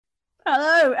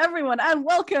Hello, everyone, and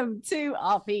welcome to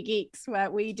RP Geeks,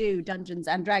 where we do Dungeons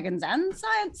and Dragons and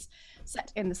science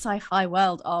set in the sci-fi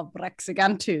world of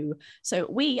Brexagantu. So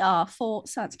we are four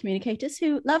science communicators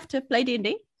who love to play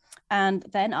D&D, and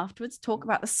then afterwards talk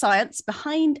about the science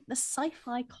behind the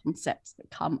sci-fi concepts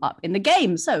that come up in the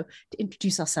game. So to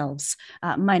introduce ourselves,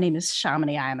 my name is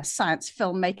Shamini. I am a science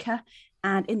filmmaker,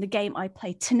 and in the game I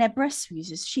play Tenebris, who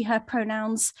uses she/her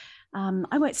pronouns.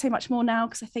 I won't say much more now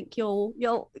because I think there'll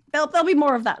be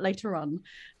more of that later on.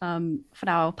 For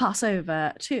now, I'll pass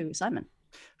over to Simon.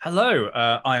 Hello,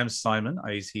 I am Simon.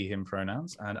 I use he, him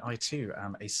pronouns, and I too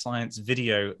am a science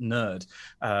video nerd.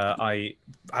 I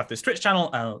have this Twitch channel,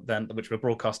 which we're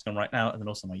broadcasting on right now, and then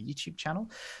also my YouTube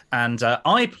channel. And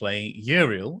I play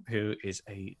Uriel, who is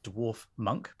a dwarf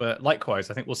monk. But likewise,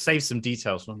 I think we'll save some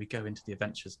details when we go into the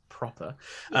adventures proper.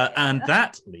 And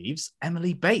that leaves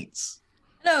Emily Bates.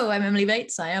 Hello, I'm Emily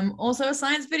Bates. I am also a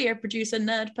science video producer,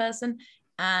 nerd person.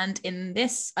 And in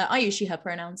this, I use she/her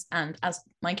pronouns. And as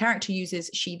my character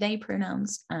uses she/they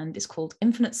pronouns and is called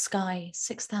Infinite Sky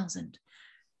 6000.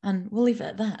 And we'll leave it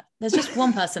at that. There's just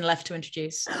one person left to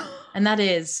introduce. And that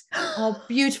is our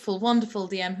beautiful, wonderful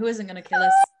DM who isn't going to kill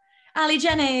us, Ali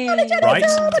Jennings. Right.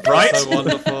 So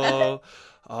wonderful.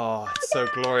 Oh, it's so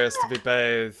glorious to be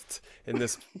bathed in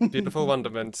this beautiful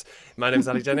wonderment. My name is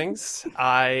Ali Jennings.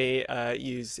 I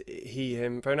use he,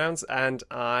 him pronouns, and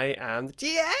I am the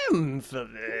GM for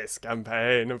this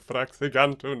campaign of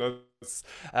Brexagantu-ness.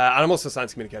 And I'm also a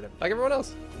science communicator, like everyone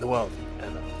else in the world.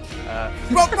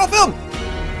 Roll film!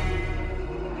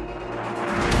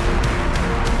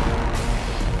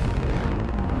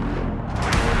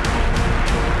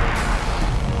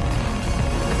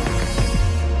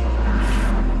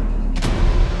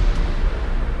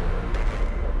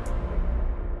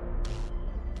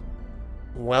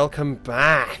 Welcome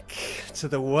back to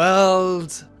the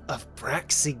world of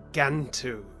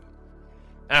Brexagantu.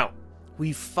 Now,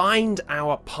 we find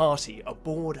our party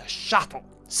aboard a shuttle,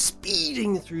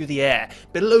 speeding through the air.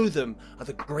 Below them are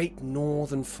the great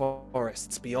northern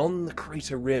forests beyond the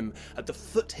crater rim at the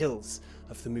foothills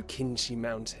of the Mukinchi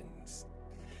Mountains.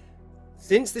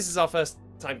 Since this is our first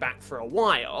time back for a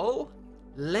while,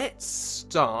 let's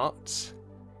start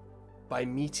by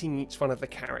meeting each one of the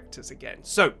characters again.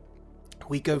 So,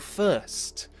 we go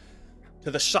first to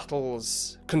the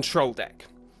shuttle's control deck.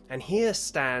 And here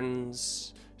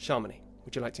stands Shamini.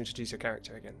 Would you like to introduce your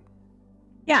character again?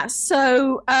 Yeah,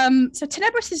 so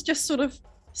Tenebris is just sort of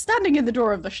standing in the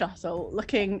door of the shuttle,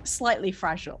 looking slightly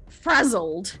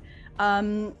frazzled.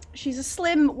 She's a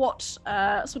slim, what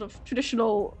sort of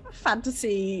traditional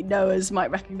fantasy knowers might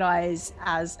recognize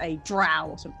as a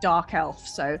drow, sort of dark elf.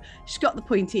 So she's got the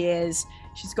pointy ears.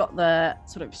 She's got the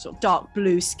sort of dark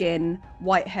blue skin,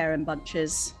 white hair in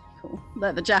bunches. Cool.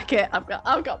 Leather jacket. I've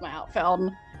got my outfit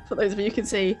on, for those of you who can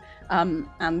see,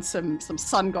 and some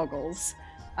sun goggles.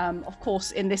 Of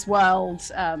course, in this world,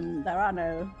 there are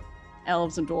no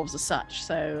elves and dwarves as such,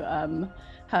 so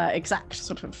her exact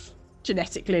sort of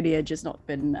genetic lineage has not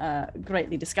been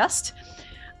greatly discussed.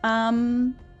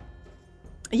 Yeah,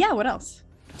 what else?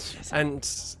 And,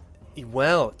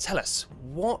 well, tell us,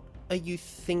 what are you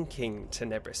thinking,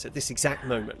 Tenebris, at this exact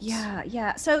moment?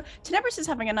 Yeah. So Tenebris is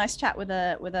having a nice chat with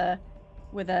a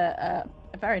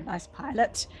very nice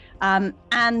pilot,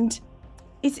 and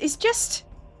it's just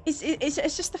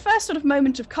the first sort of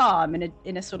moment of calm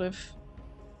in a sort of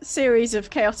series of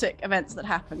chaotic events that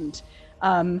happened,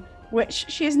 which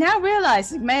she is now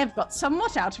realizing may have got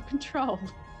somewhat out of control.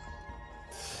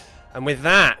 And with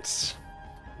that,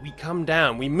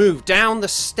 we move down the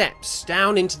steps,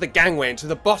 down into the gangway, into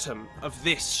the bottom of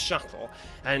this shuttle,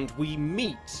 and we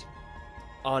meet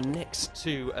our next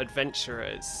two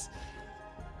adventurers.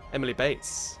 Emily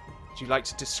Bates, would you like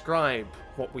to describe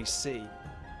what we see?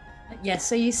 Yes,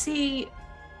 so you see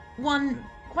one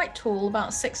quite tall,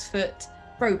 about 6 foot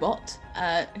robot,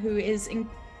 who is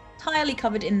entirely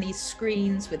covered in these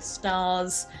screens with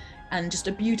stars and just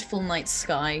a beautiful night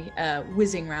sky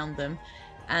whizzing around them.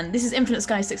 And this is Infinite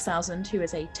Sky 6000, who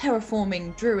is a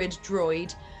terraforming druid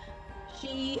droid.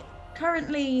 She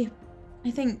currently,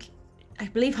 I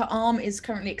believe her arm is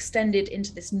currently extended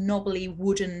into this knobbly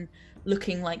wooden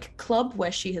looking like club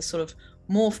where she has sort of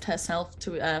morphed herself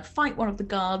to fight one of the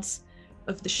guards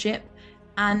of the ship.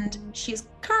 And she is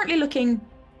currently looking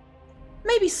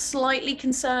maybe slightly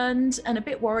concerned and a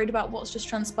bit worried about what's just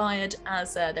transpired,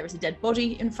 as there is a dead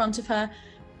body in front of her.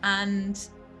 And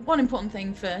one important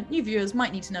thing for new viewers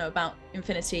might need to know about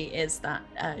Infinity is that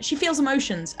she feels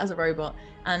emotions as a robot,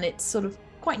 and it's sort of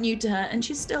quite new to her, and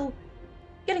she's still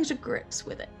getting to grips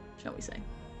with it, shall we say.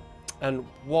 And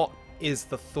what is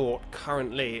the thought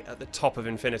currently at the top of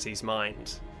Infinity's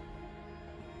mind?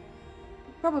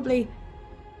 probably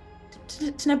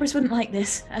Tenebris wouldn't like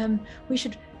this. We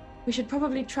should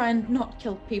probably try and not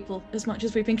kill people as much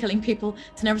as we've been killing people.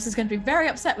 Tenebris is going to be very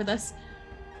upset with us.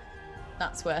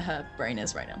 That's where her brain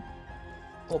is right now.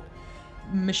 Or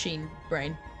machine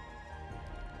brain.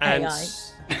 And AI.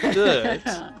 stood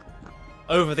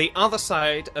over the other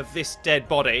side of this dead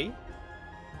body,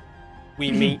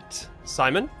 we meet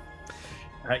Simon.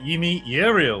 You meet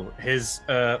Uriel, his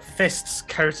fists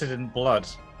coated in blood,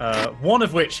 one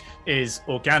of which is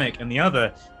organic and the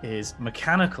other is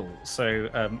mechanical. So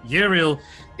Uriel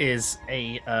is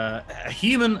a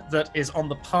human that is on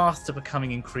the path to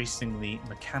becoming increasingly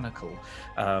mechanical,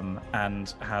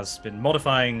 and has been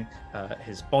modifying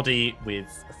his body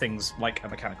with things like a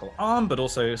mechanical arm, but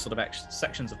also sort of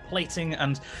sections of plating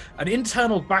and an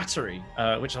internal battery,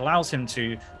 which allows him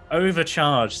to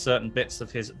overcharge certain bits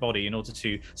of his body in order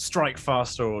to strike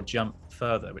faster or jump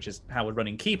further, which is how we're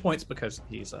running key points, because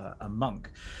he's a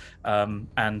monk.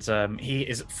 And he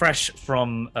is fresh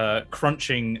from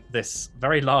crunching this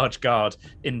very large guard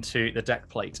into the deck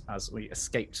plate as we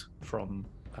escaped from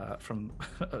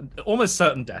almost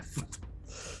certain death.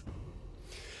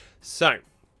 So,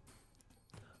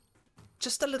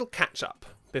 just a little catch up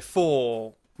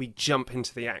before we jump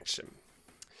into the action.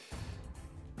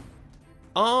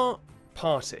 Our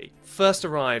party first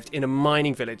arrived in a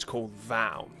mining village called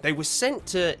Vow. They were sent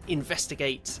to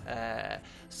investigate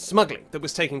smuggling that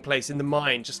was taking place in the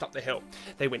mine just up the hill.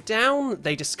 They went down,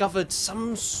 they discovered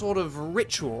some sort of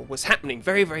ritual was happening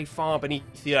very, very far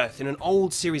beneath the earth in an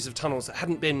old series of tunnels that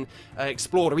hadn't been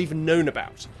explored or even known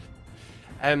about.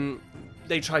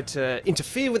 They tried to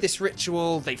interfere with this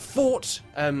ritual, they fought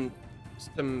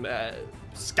some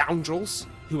scoundrels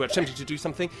who were attempting to do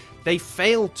something. They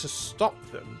failed to stop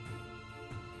them,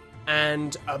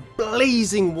 and a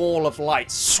blazing wall of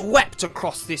light swept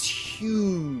across this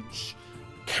huge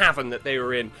cavern that they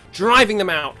were in, driving them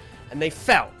out, and they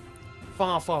fell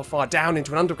far, far, far down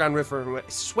into an underground river and were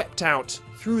swept out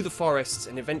through the forests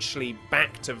and eventually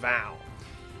back to Vow.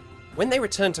 When they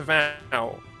returned to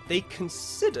Vow, they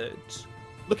considered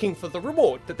looking for the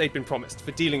reward that they'd been promised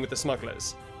for dealing with the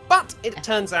smugglers. But it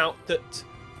turns out that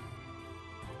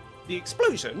the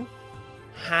explosion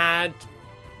had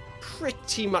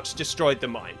pretty much destroyed the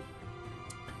mine,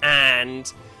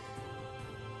 and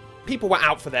people were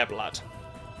out for their blood.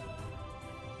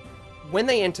 When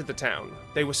they entered the town,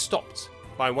 they were stopped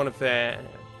by one of the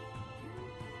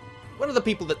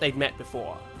people that they'd met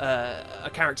before, a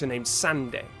character named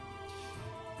Sande.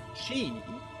 She,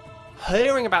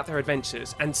 hearing about their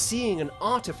adventures and seeing an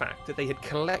artifact that they had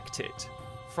collected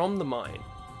from the mine,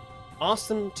 asked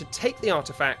them to take the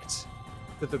artifact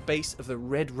to the base of the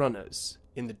Red Runners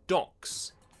in the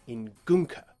docks in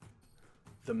Gunka,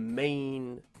 the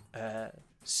main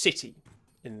city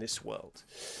in this world.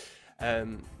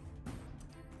 And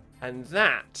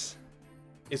that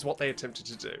is what they attempted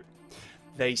to do.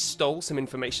 They stole some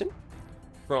information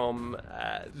from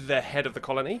the head of the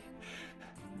colony.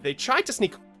 They tried to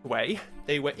sneak away.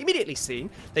 They were immediately seen.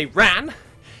 They ran.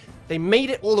 They made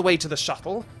it all the way to the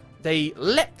shuttle. They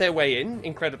leapt their way in,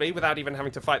 incredibly, without even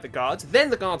having to fight the guards. Then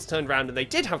the guards turned around and they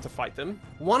did have to fight them.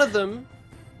 One of them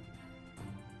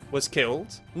was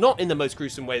killed. Not in the most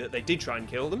gruesome way that they did try and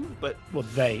kill them, but... Well,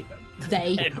 they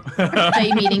They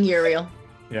meaning Uriel.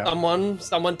 Yeah.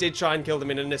 Someone did try and kill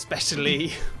them in an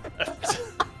especially...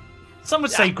 Some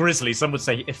would say grisly, some would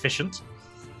say efficient.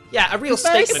 Yeah, a real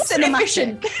Very statement.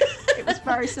 cinematic. It was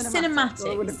very cinematic.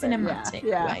 Or it would have been, Cinematic.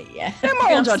 yeah. Right, yeah. No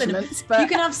moral judgments, but You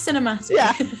can have cinematic.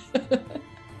 Yeah.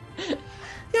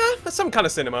 Yeah, that's some kind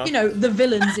of cinema. You know, the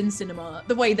villains in cinema,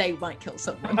 the way they might kill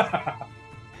someone.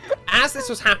 As this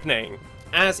was happening,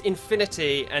 as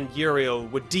Infinity and Uriel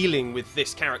were dealing with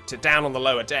this character down on the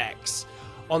lower decks,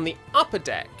 on the upper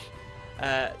deck,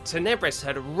 Tenebris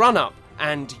had run up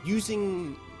and,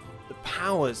 using the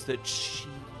powers that she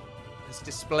has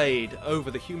displayed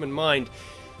over the human mind,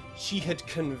 she had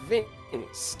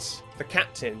convinced the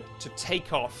captain to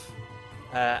take off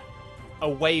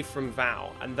away from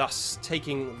Vow, and thus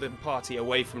taking the party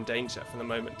away from danger for the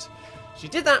moment. She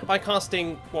did that by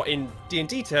casting what in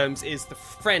D&D terms is the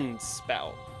Friend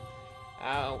spell.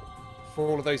 For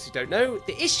all of those who don't know,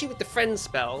 the issue with the Friend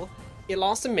spell, it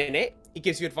lasts a minute, it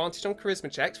gives you advantage on charisma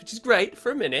checks, which is great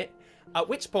for a minute, at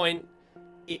which point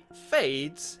it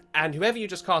fades, and whoever you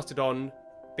just cast it on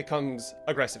becomes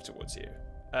aggressive towards you,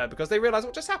 because they realise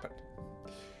what just happened.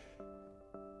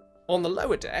 On the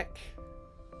lower deck,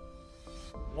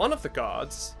 one of the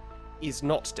guards is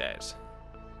not dead.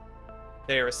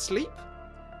 They are asleep,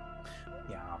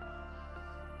 Yeah.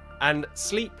 and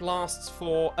sleep lasts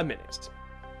for a minute.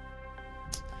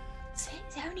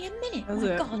 only a minute. Oh Was my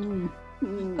it? god.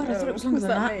 Mm, God, I thought it was what longer does than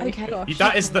that. mean? Okay. Gosh.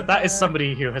 That is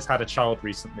somebody who has had a child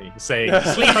recently saying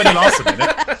sleep only lasts a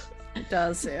minute. It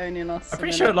does. It only lasts. I'm a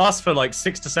pretty sure it minute. lasts for like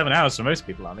 6 to 7 hours for most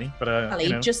people, Ali. But Ali, you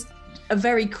know. just a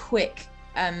very quick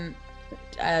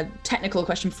technical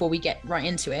question before we get right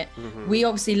into it. Mhm. We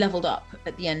obviously leveled up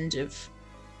at the end of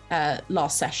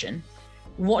last session.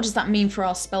 What does that mean for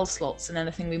our spell slots and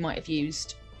anything we might have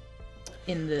used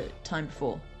in the time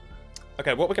before?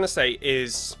 Okay, what we're going to say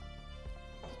is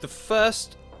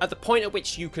at the point at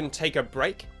which you can take a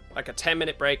break, like a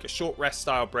 10-minute break, a short rest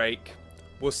style break,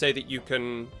 we'll say that you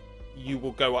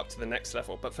will go up to the next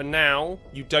level. But for now,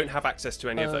 you don't have access to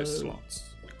any of those Oh. slots.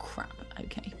 Crap.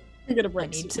 Okay. I'm gonna I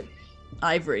break. need to.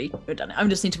 I've really done it. I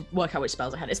just need to work out which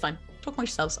spells I had. It's fine. Talk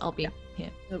amongst yourselves. I'll be here.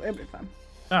 It'll be fun.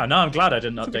 Oh, no, I'm glad I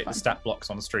didn't It'll be update the fun. stat blocks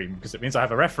on stream because it means I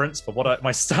have a reference for what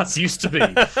my stats used to be.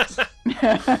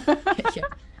 Yeah.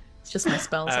 It's just my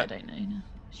spells. I don't know. No.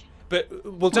 But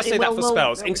we'll just say that for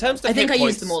spells. In terms of I think hit I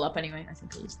points, used them all up anyway. I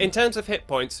think I used them. In terms of hit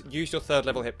points, use your 3rd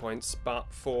level hit points, but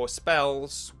for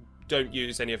spells, don't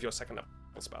use any of your 2nd level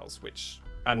spells, which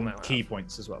will And now key have.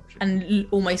 points as well. And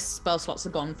all my spell slots are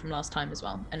gone from last time as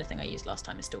well. Anything I used last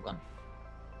time is still gone.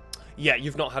 Yeah,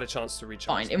 you've not had a chance to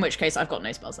recharge. Fine. In which case, I've got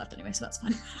no spells left anyway, so that's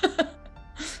fine.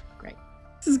 Great.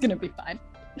 This is gonna be fine.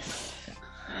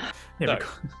 Yeah, No.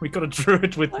 we got a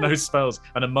druid with no spells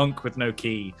and a monk with no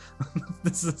key.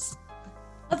 This is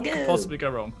Let's what could go. possibly go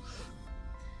wrong.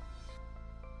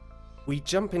 We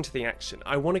jump into the action.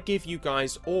 I want to give you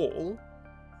guys all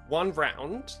 1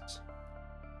 round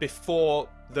before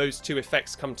those 2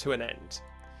 effects come to an end.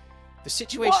 The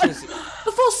situation is...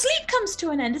 Before sleep comes to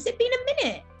an end, has it been a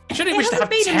minute? Surely It we should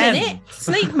hasn't have been a 10. minute.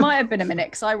 Sleep might have been a minute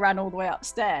because I ran all the way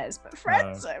upstairs, but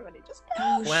friends only just.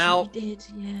 Oh, Well- she did,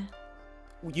 yeah.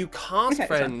 You cast Okay,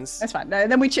 friends. That's fine. No,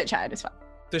 then we chit chatted. It's fine.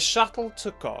 The shuttle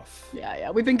took off Yeah.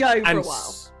 We've been going for and a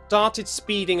while. started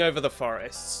speeding over the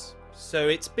forests. So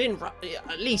it's been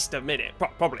at least a minute,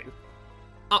 probably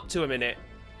up to a minute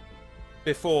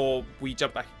before we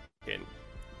jump back in.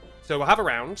 So we'll have a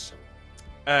round,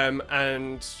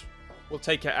 and we'll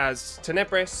take it as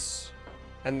Tenebris,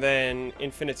 and then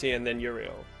Infinity, and then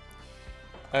Uriel.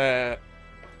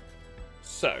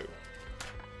 So,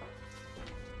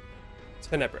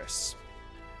 Tenebris.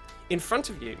 In front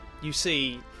of you, you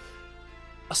see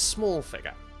a small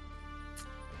figure.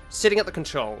 Sitting at the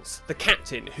controls, the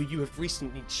captain, who you have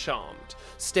recently charmed,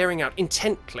 staring out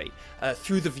intently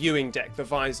through the viewing deck, the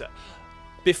visor.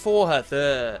 Before her,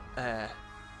 the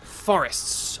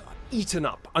forests eaten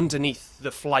up underneath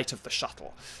the flight of the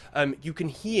shuttle. You can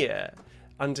hear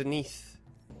underneath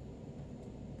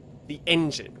the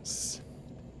engines.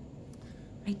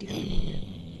 I do.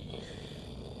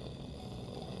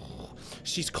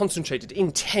 She's concentrated,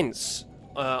 intense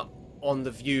on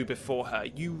the view before her.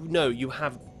 You know you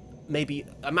have maybe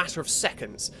a matter of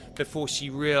seconds before she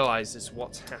realizes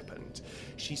what's happened.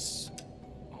 She's...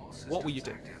 What will you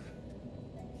do?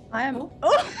 I am. Oh,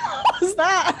 what was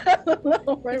that?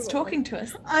 It's talking to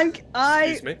us.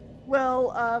 Excuse me?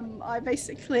 Well, I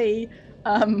basically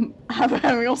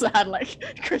have we also had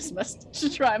like Christmas to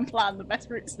try and plan the best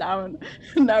routes now, and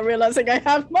now realizing I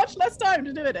have much less time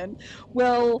to do it in,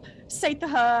 will say to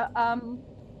her,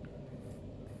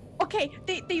 okay,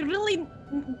 they really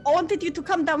wanted you to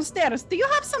come downstairs. Do you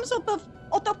have some sort of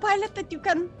autopilot that you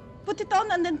can put it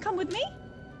on and then come with me?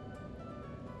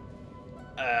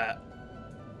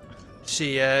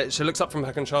 She looks up from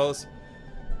her controls.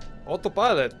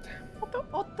 Autopilot.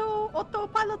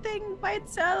 Autopiloting by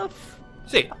itself.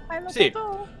 Sì, Pilot sì.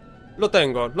 auto. Lo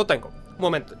tengo. Un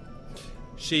momento.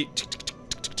 She...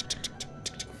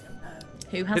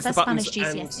 Who has Hits their the buttons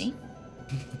Spanish and-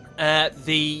 GCSE?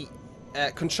 The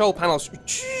control panels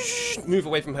move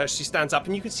away from her. She stands up,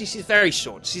 and you can see she's very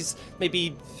short. She's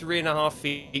maybe 3.5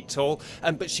 feet tall,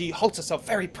 but she holds herself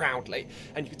very proudly.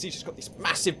 And you can see she's got these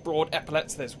massive, broad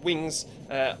epaulets. There's wings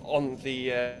on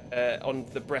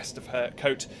the breast of her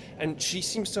coat, and she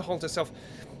seems to hold herself,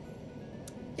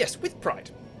 yes, with pride.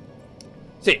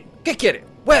 See, ¿qué quiere?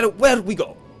 Where do we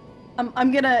go?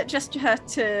 I'm gonna gesture her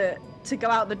to go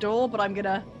out the door, but I'm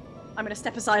gonna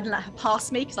step aside and let her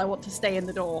pass me because I want to stay in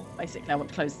the door. Basically, I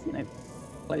want to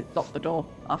lock the door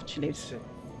after she leaves.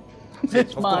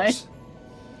 With Of my course.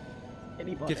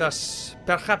 anybody. Get us.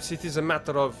 Perhaps it is a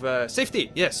matter of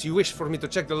safety. Yes, you wish for me to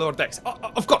check the lower decks.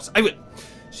 Of course, I will.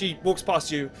 She walks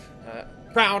past you,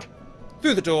 proud,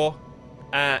 through the door,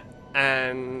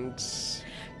 and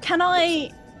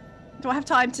Do I have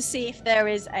time to see if there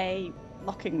is a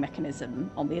locking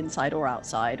mechanism on the inside or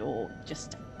outside, or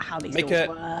just how these Make doors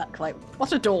a- work? Like,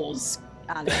 what are doors,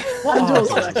 Ali? What are doors?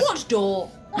 What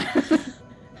door?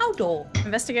 How door?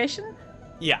 Investigation?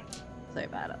 Yeah. So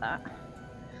bad at that.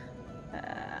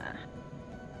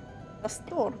 That's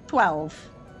door 12.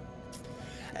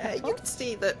 You can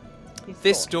see that He's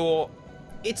this thought. door,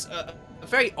 it's a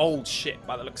very old ship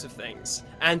by the looks of things.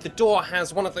 And the door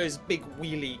has one of those big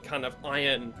wheely kind of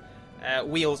iron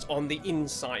wheels on the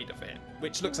inside of it,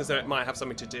 which looks as though it might have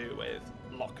something to do with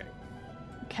locking.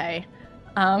 Okay.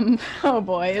 Oh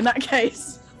boy, in that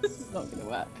case, this is not going to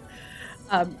work.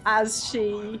 As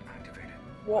she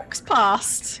walks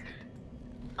past,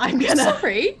 I'm gonna.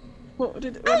 Sorry, What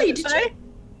did Ali, it did say?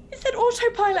 it said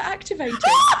autopilot activated.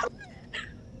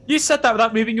 You said that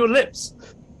without moving your lips.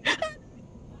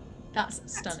 That's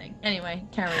stunning. Anyway,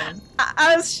 carry on.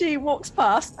 As she walks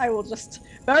past, I will just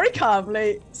very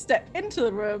calmly step into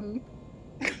the room,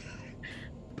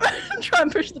 try and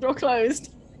push the door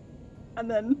closed, and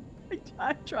then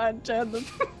I try and turn them.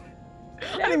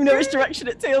 I don't even know which direction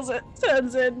it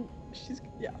turns in.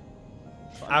 Yeah.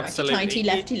 Absolutely. Righty,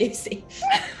 lefty, loosey.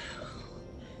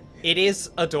 It is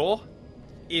a door.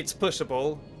 It's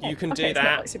pushable. You can okay, do it's not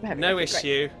that. like super heavy. No Okay,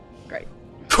 issue. Great.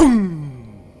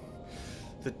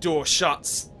 The door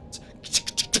shuts.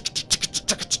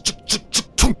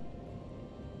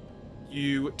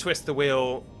 You twist the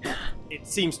wheel. It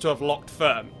seems to have locked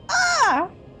firm.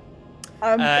 Ah!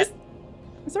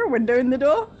 Is there a window in the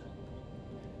door?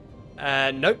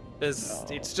 Nope.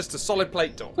 It's just a solid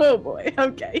plate door. Oh boy.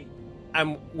 Okay.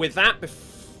 And with that,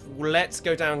 let's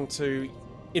go down to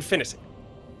Infinity.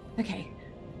 Okay.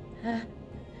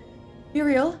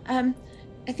 Muriel, I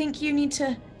think you need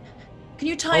to. Can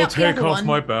you tie I'll up the take other off one?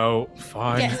 my belt.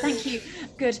 Fine. Yes, thank you.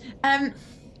 Good.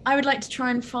 I would like to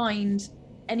try and find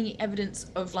any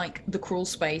evidence of like the crawl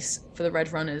space for the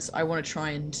Red Runners. I want to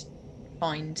try and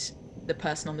find the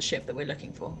person on the ship that we're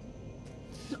looking for.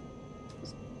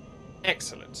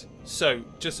 Excellent. So,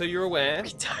 just so you're aware,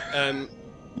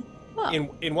 Well,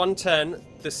 in one turn,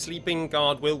 the sleeping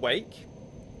guard will wake.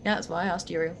 yeah, that's why I asked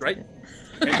Uriel. Right.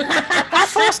 How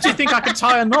fast do you think I can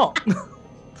tie a knot?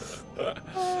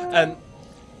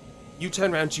 You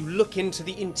turn around, you look into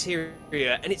the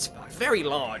interior, and it's very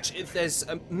large. There's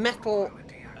a metal,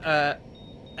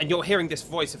 and you're hearing this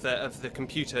voice of the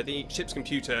computer, the ship's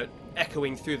computer,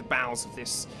 echoing through the bowels of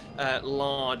this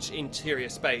large interior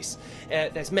space.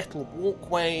 There's metal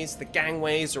walkways. The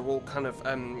gangways are all kind of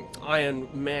iron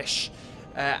mesh,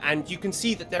 and you can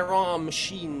see that there are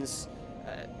machines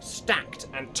stacked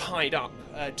and tied up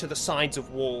to the sides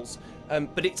of walls.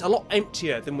 But it's a lot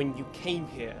emptier than when you came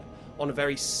here on a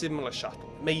very similar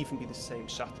shuttle. It may even be the same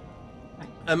shuttle.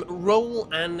 Roll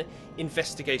an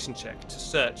investigation check to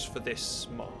search for this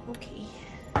mark. Okay.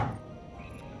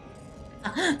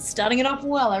 Starting it off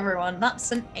well, everyone.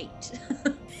 That's an 8.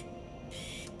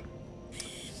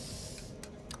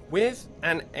 With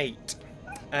an 8,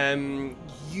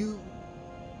 you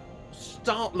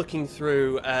start looking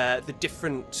through the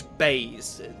different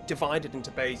bays, divided into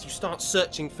bays. You start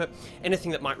searching for anything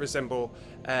that might resemble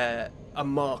a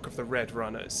mark of the Red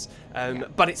Runners,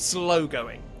 but it's slow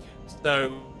going.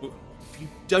 So you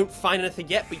don't find anything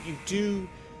yet, but you do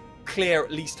clear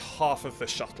at least half of the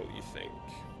shuttle, you think.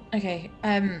 Okay.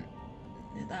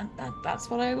 That's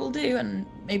what I will do, and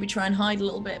maybe try and hide a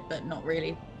little bit, but not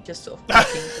really. Just sort of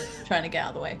looking, trying to get out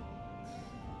of the way.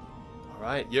 All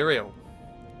right, Uriel.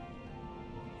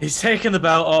 He's taken the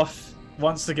belt off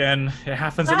once again. It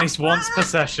happens at least once per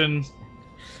session.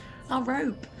 Our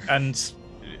rope. And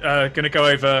gonna go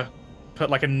over, put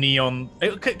like a neon.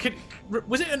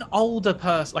 Was it an older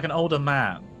person, like an older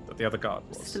man, that the other guard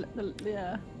was?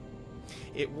 Yeah.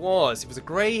 It was a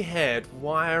grey-haired,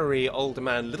 wiry older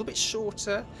man, a little bit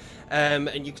shorter, and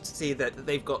you can see that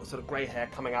they've got sort of grey hair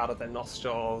coming out of their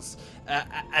nostrils.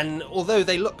 And although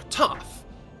they look tough,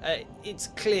 it's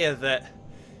clear that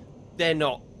they're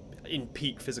not in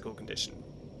peak physical condition.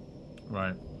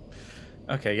 Right.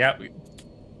 Okay. Yeah.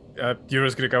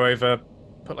 Yura's gonna go over,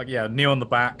 put like knee on the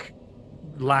back,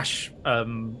 lash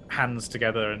hands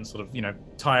together, and sort of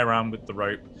tie around with the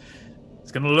rope.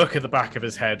 He's gonna look at the back of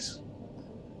his head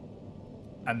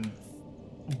and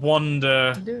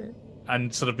wonder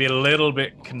and sort of be a little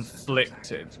bit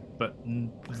conflicted, but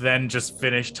then just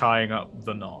finish tying up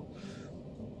the knot.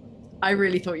 I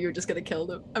really thought you were just gonna kill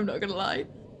them. I'm not gonna lie.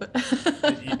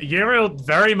 But Uriel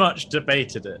very much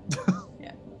debated it.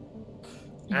 yeah.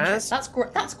 That's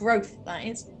growth. That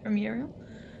is from Uriel.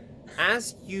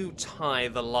 As you tie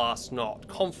the last knot,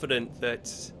 confident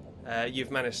that you've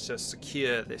managed to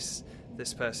secure this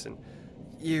person,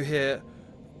 you hear,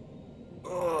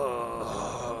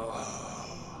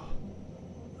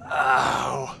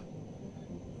 "Ow!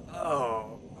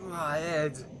 Oh, my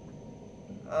head!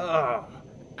 Oh!"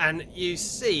 And you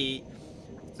see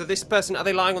So this person, are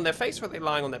they lying on their face or are they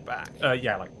lying on their back?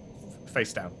 Yeah, like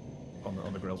face down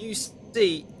on the grill. You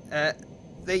see,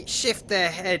 they shift their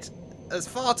head as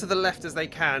far to the left as they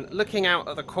can, looking out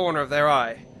at the corner of their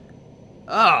eye.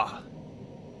 Ah,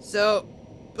 so,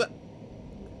 but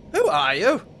who are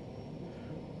you?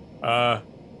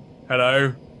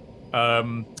 Hello.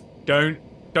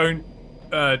 Don't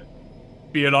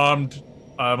be alarmed.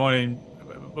 My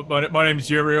name's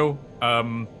Uriel.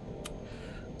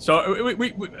 So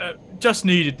we just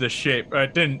needed the ship.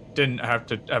 Didn't have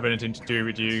to have anything to do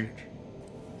with you.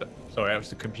 Sorry, that was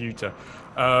the computer.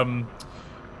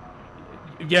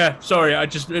 Yeah, sorry. I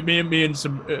just me and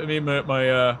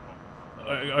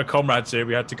my comrades here.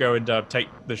 We had to go and take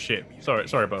the ship.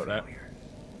 Sorry about that.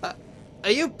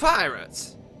 Are you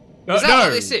pirates? No, Is that what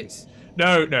this is?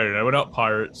 No. We're not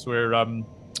pirates. We're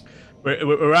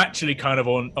actually kind of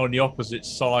on the opposite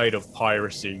side of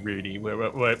piracy. Really,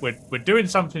 we're doing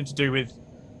something to do with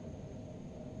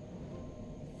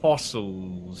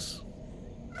fossils.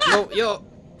 You're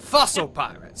fossil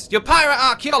pirates. You're pirate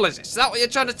archaeologists. Is that what you're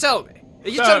trying to tell me? Are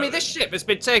you telling me this ship has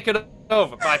been taken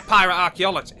over by pirate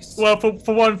archaeologists? Well,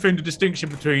 for one thing, the distinction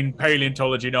between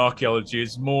paleontology and archaeology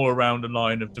is more around the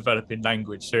line of developing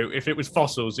language. So if it was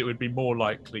fossils, it would be more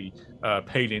likely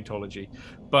paleontology.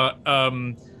 But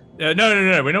no,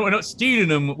 we're not stealing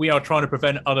them. We are trying to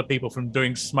prevent other people from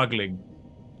doing smuggling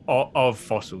of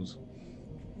fossils.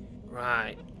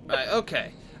 Right,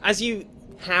 okay. As you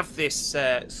have this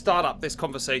start up this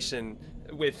conversation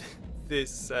with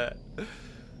this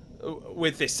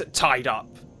tied up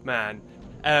man,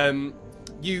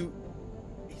 you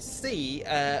see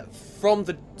from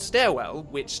the stairwell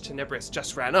which Tenebris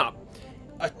just ran up,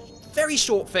 a very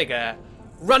short figure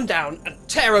run down and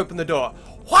tear open the door.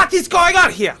 What is going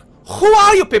on here? Who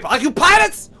are you people? Are you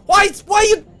pirates? Why are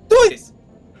you doing this?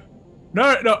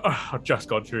 No, I've just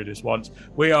gone through this once.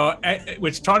 We're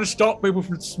trying to stop people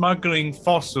from smuggling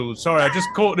fossils. Sorry, I just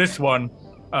caught this one.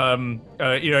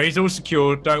 He's all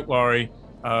secured. Don't worry.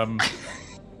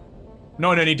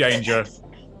 Not in any danger.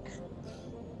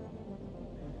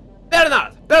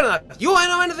 Bernard, you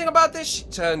know anything about this? She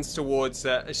turns towards,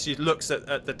 she looks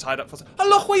at the tied up fossil. Oh,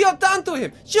 look what you've done to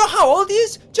him. Do you know how old he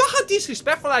is? Do you know how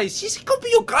disrespectful he is? He could be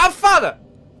your grandfather.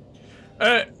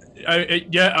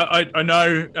 Yeah, I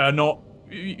know. Not,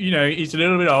 he's a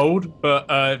little bit old, but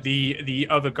the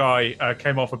other guy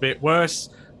came off a bit worse.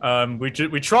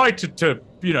 We tried to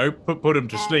put him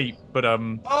to sleep, but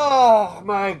Oh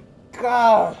my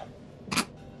God.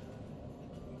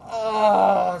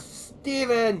 Oh,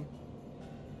 Stephen,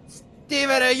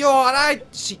 are you alright?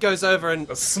 She goes over and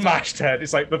a smashed head.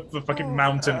 It's like the fucking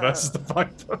mountain versus the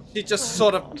viper. She just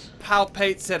sort of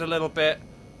palpates it a little bit.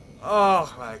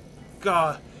 Oh my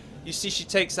God. You see she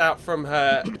takes out from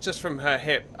her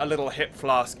hip, a little hip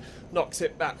flask, knocks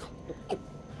it back.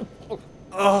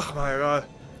 Oh my God.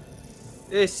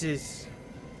 This is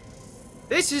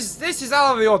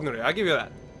out of the ordinary, I'll give you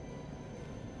that.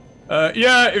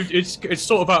 Yeah, it's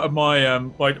sort of out of my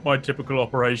my typical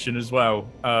operation as well.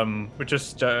 We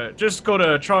just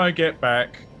gotta try and get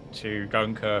back to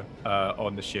Gunka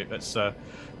on the ship.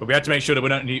 But we had to make sure that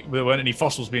there weren't any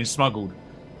fossils being smuggled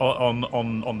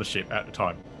on the ship at the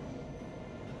time.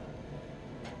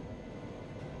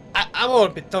 I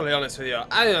won't be totally honest with you.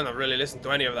 I don't really listen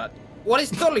to any of that. What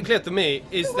is totally clear to me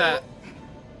is that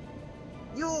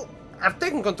you have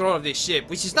taken control of this ship,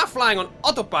 which is now flying on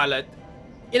autopilot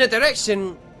in a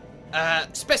direction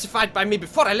specified by me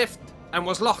before I left and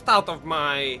was locked out of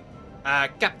my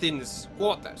captain's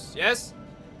quarters, yes?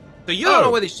 So you don't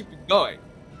know where this ship is going,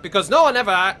 because I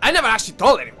never actually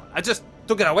told anyone. I just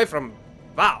took it away from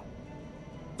Val.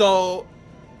 So,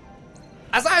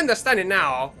 as I understand it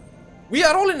now, we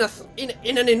are all in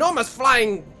an enormous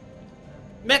flying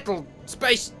metal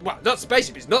space. Well, not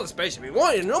spaceship. It's not a spaceship.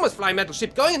 We're in an enormous flying metal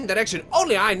ship going in a direction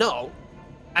only I know,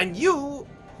 and you,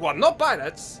 who are not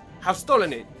pirates, have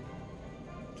stolen it.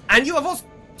 And you have also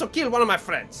killed one of my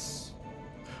friends.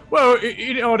 Well,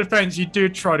 in our defense, you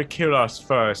did try to kill us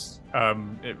first.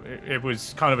 It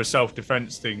was kind of a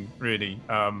self-defense thing, really.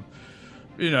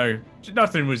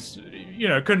 Nothing was,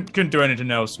 couldn't do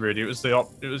anything else really. It was the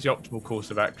optimal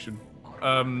course of action.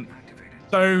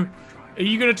 So, are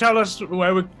you going to tell us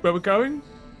where we're going?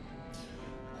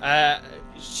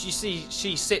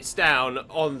 She sits down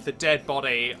on the dead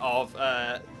body of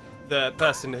the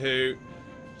person who.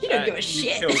 You don't give a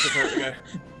shit.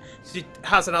 She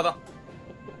has another.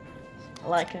 I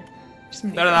like her.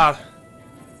 Bernard,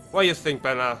 what do you think,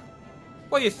 Bernard?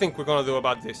 What do you think we're gonna do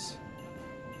about this?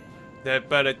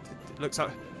 Bernard looks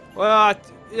up. Well,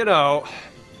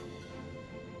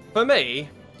 for me,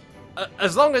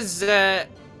 as long as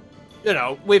you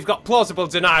know, we've got plausible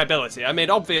deniability. I mean,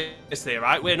 obviously,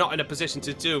 right, we're not in a position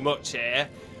to do much here,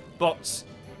 but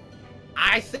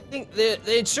I think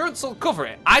the insurance will cover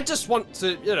it. I just want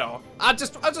to, you know, I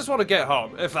just want to get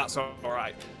home, if that's all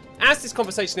right. As this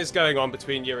conversation is going on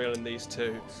between Uriel and these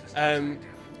two,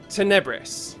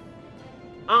 Tenebris,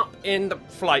 up in the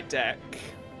flight deck,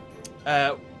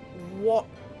 what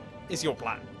is your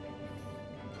plan?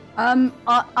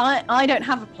 I don't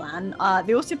have a plan.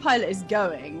 The autopilot is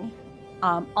going.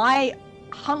 I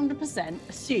 100%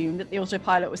 assumed that the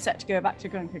autopilot was set to go back to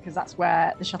Gunka because that's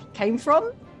where the shuttle came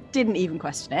from. Didn't even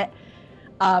question it.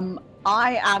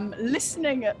 I am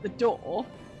listening at the door,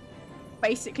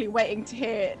 basically waiting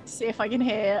to see if I can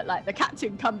hear like the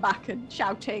captain come back and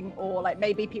shouting, or like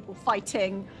maybe people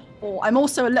fighting. Or I'm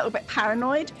also a little bit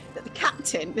paranoid that the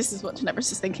captain, this is what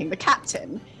Tenebris is thinking, the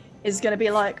captain is going to be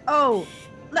like, oh,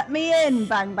 let me in,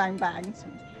 bang, bang, bang.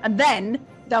 And then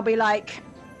they'll be like,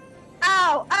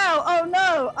 ow, ow, oh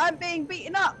no, I'm being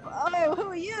beaten up. Oh, who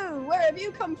are you? Where have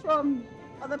you come from?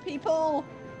 Other people?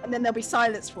 And then there'll be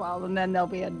silence for a while, and then there'll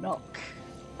be a knock.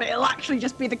 But it'll actually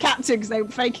just be the captain because they were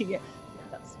faking it. Yeah,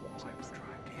 that's what I was trying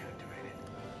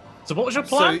to. So what was your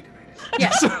plan?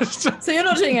 Yes. So you're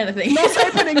not doing anything. Not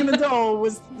opening the door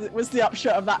was the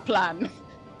upshot of that plan.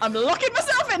 I'm locking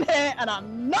myself in here, and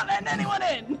I'm not letting anyone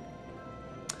in.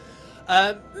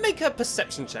 Make a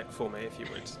perception check for me, if you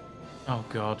would. Oh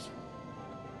God.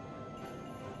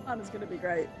 Anna's gonna be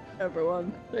great,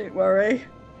 everyone. Don't worry.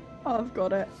 I've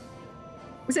got it.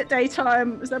 Is it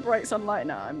daytime? Is there bright sunlight?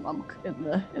 No, I'm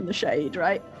in the shade,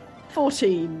 right?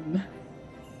 14.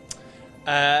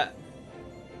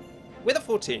 With a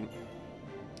 14,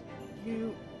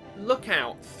 you look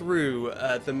out through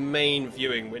the main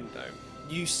viewing window.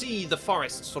 You see the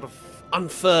forest sort of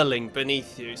unfurling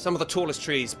beneath you. Some of the tallest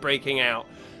trees breaking out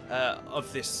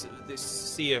of this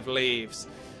sea of leaves.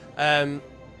 You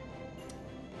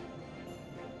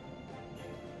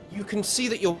can see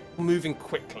that you're moving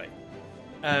quickly,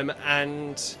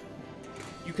 and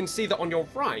you can see that on your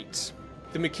right,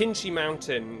 the McKinsey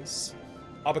Mountains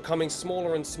are becoming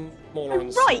smaller and smaller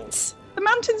and smaller. Right! The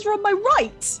mountains are on my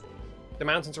right! The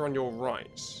mountains are on your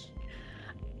right.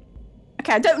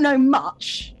 Okay, I don't know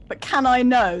much, but can I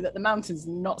know that the mountains are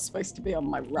not supposed to be on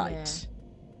my right?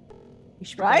 Yeah. You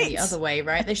should Right? go the other way,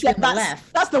 right? They should be on the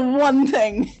left. That's the one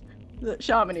thing that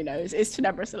Sharmini knows. Is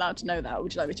Tenebris allowed to know that, or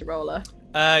would you like me to roll her?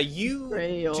 You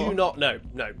Three or- do not know.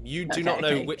 No, you do Okay, not know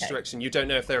okay, which okay. direction. You don't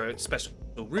know if there are special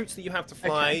routes that you have to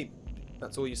fly. Okay.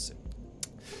 That's all you see.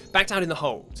 Back down in the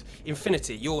hold,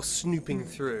 Infinity, you're snooping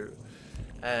through.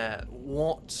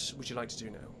 What would you like to do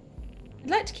now? I'd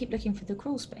like to keep looking for the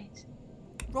crawl space.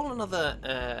 Roll another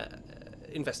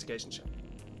investigation check.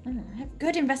 Oh, I have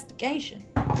good investigation.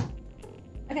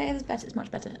 Okay, it's better. It's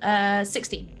much better.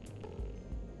 16.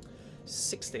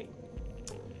 16.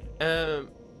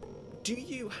 Do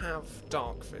you have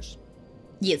dark vision?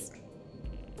 Yes.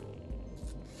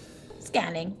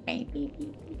 Scanning.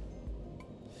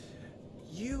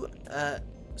 You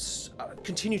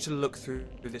continue to look through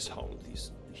this hole.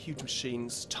 These huge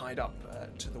machines tied up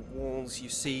to the walls. You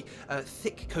see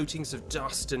thick coatings of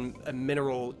dust and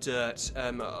mineral dirt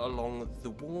along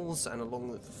the walls and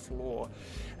along the floor.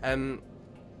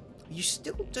 You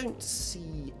still don't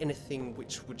see anything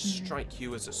which would strike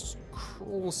you as a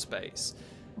crawl space.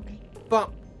 Okay.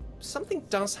 But something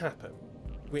does happen,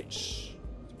 which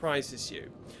surprises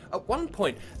you. At one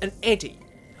point, an eddy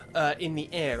in the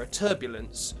air, a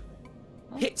turbulence,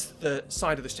 hits the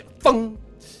side of the ship, Fung!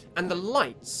 And the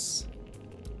lights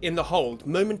in the hold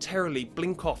momentarily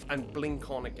blink off and blink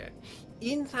on again.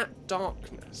 In that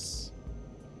darkness,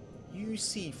 you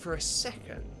see for a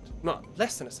second, not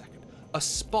less than a second, a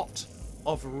spot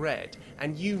of red,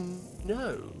 and you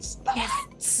know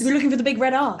Yes. We were looking for the big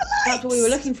red R. That's what we were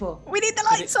looking for. We need the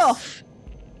lights off!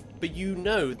 but you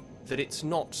know that it's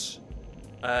not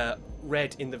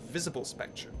red in the visible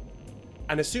spectrum.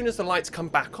 And as soon as the lights come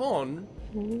back on,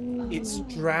 it's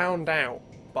drowned out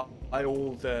by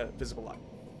all the visible light.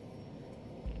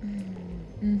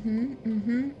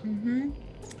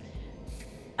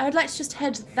 I would like to just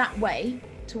head that way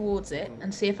towards it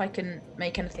and see if I can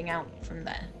make anything out from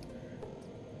there.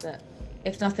 But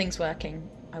if nothing's working,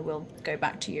 I will go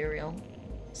back to Uriel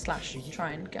 /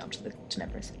 try and get up to the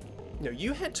Tenebris. No,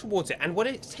 you head towards it, and what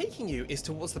it's taking you is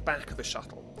towards the back of the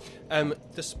shuttle.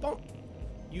 The spot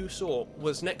you saw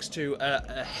was next to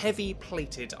a heavy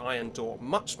plated iron door,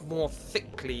 much more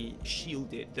thickly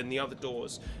shielded than the other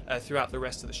doors throughout the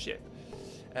rest of the ship.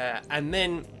 And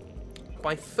then,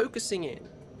 by focusing in,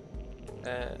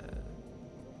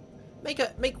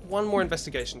 make one more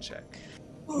investigation check.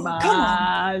 Come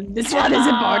on, this one is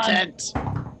important.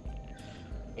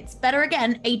 It's better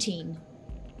again, 18.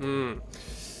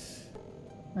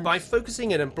 By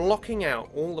focusing in and blocking out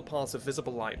all the paths of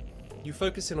visible light, you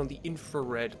focus in on the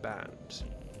infrared band.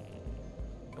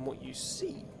 And what you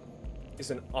see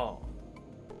is an arm.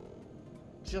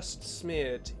 Just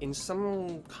smeared in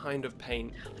some kind of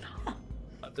paint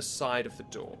at the side of the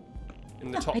door.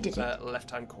 In the top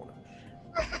left-hand corner.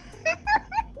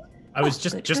 I was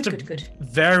just good.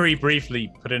 very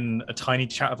briefly put in a tiny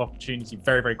chat of opportunity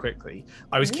very, very quickly.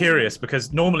 I was curious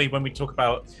because normally when we talk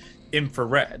about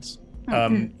infrared,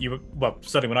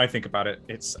 certainly when I think about it,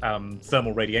 it's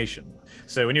thermal radiation.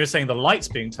 So when you were saying the light's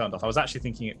being turned off, I was actually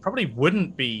thinking it probably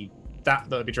wouldn't be that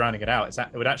would be drowning it out.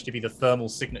 It would actually be the thermal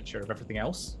signature of everything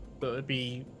else that would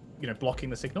be, blocking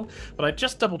the signal. But I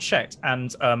just double checked,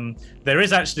 and there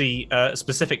is actually a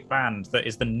specific band that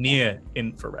is the near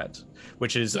infrared,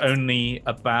 which is only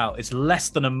it's less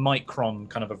than a micron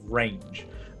kind of range.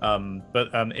 But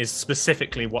is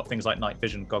specifically what things like night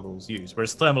vision goggles use,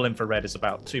 whereas thermal infrared is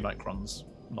about 2 microns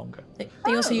longer.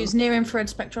 They also use near-infrared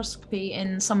spectroscopy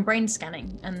in some brain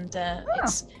scanning, and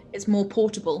it's more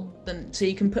portable so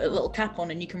you can put a little cap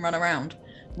on and you can run around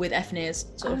with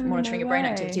FNIRS sort of monitoring your brain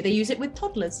activity. They use it with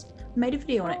toddlers. Made a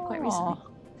video on it quite recently.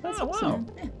 That's awesome.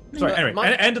 wow. Yeah. Sorry,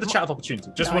 anyway, end of the chat of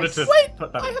opportunity. Just wanted to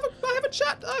put that I in. have a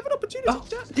chat. I have an opportunity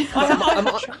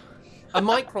to chat. A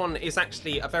micron is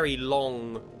actually a very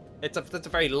long. That's a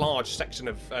very large section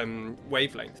of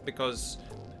wavelength, because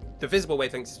the visible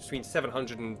wavelength is between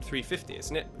 700 and 350,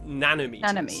 isn't it?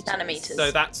 Nanometers.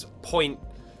 So that's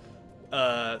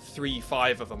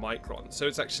 0.35 of a micron. So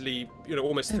it's actually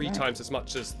almost 3 times as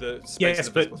much as the space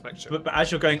of the visible spectrum. But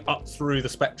as you're going up through the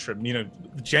spectrum,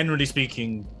 generally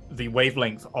speaking, the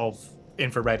wavelength of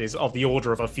infrared is of the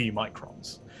order of a few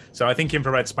microns. So I think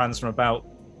infrared spans from about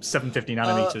 750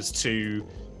 nanometers to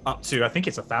up to, I think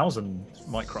it's 1,000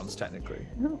 microns technically.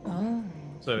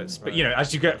 So it's, but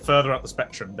as you get further up the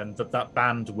spectrum, then that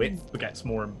band width gets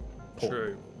more important.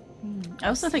 True. I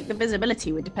also think the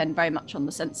visibility would depend very much on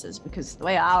the sensors, because the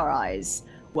way our eyes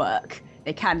work,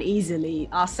 they can easily,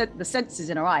 the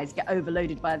sensors in our eyes get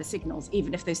overloaded by the signals,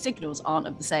 even if those signals aren't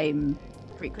of the same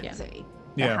frequency.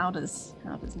 Yeah. So how does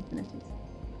Infinity's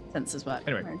sensors work?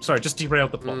 Anyway, sorry, just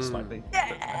derailed the plot slightly.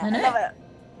 Yeah, I know. love it.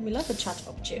 We love a chat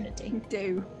opportunity. We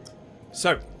do.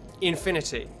 So,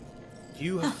 Infinity,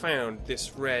 you have found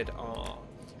this red R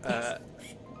at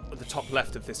the top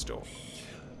left of this door.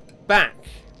 Back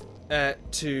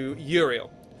to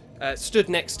Uriel, stood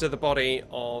next to the body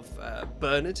of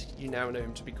Bernard, you now know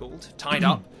him to be called, tied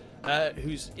up,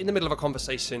 who's in the middle of a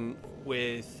conversation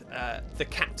with the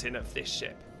captain of this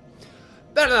ship.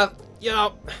 Bernard,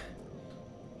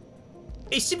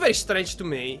 it seemed very strange to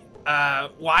me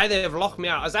why they've locked me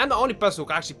out, as I'm the only person who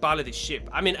can actually pilot this ship.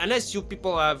 I mean, unless you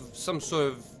people have some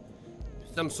sort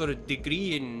of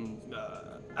degree in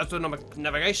astronomical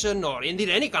navigation, or indeed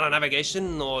any kind of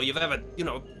navigation, or you've ever,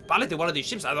 piloted one of these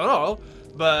ships, I don't know.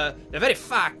 But the very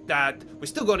fact that we're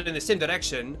still going in the same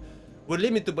direction would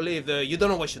lead me to believe that you don't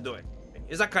know what you're doing.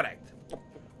 Is that correct?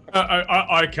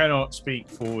 I cannot speak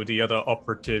for the other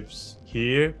operatives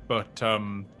here, but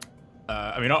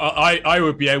I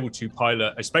would be able to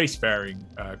pilot a spacefaring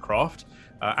craft.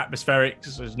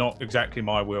 Atmospherics is not exactly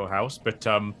my wheelhouse, but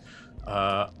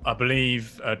I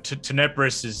believe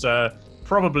Tenebris is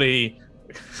probably.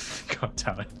 God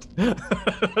damn it.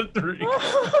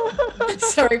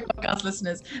 Sorry, podcast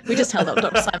listeners. We just held up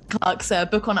Dr. Simon Clark's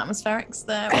book on atmospherics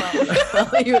there.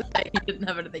 Well, you were saying you didn't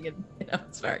have anything in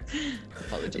atmospherics.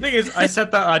 Apologies. The thing is, I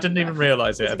said that, I didn't even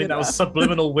realise it. I think that was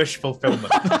subliminal wish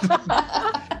fulfillment.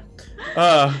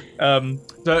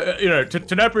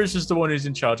 Tenebris is the one who's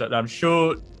in charge. I'm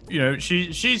sure,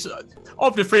 she's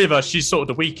of the three of us, she's sort of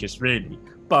the weakest, really.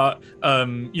 But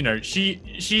I'm sure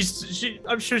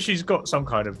she's got some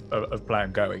kind of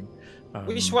plan going.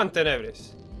 Which one,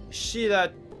 Tenebris? She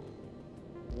that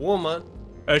woman?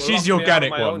 She's the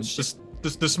organic one,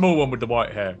 the small one with the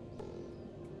white hair.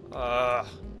 Yeah,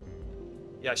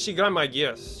 she grind my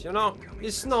gears.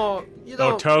 It's not. You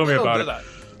don't. Oh, tell me about it. That.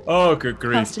 Oh, good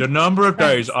grief! The number of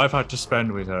days I've had to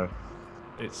spend with her,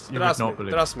 you would not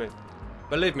believe. Trust me.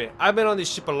 Believe me, I've been on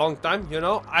this ship a long time.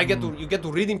 I get you get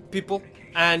to reading people,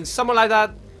 and someone like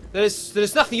that,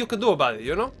 there's nothing you can do about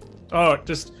it. Oh,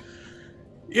 just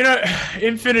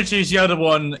Infinity's the other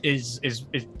one is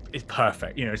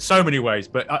perfect. So many ways,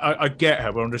 but I get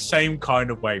her. We're on the same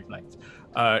kind of wavelength.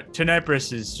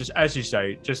 Tenebris is just, as you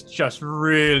say, just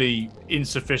really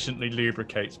insufficiently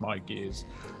lubricates my gears.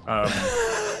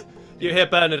 You hear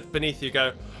Bernard beneath you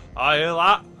go, I hear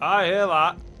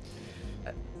that.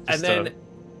 And then...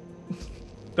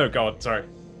 Oh God, sorry.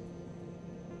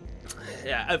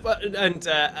 Yeah,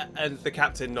 and the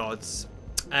captain nods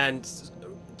and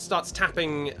starts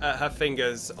tapping her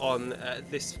fingers on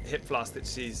this hip flask that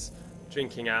she's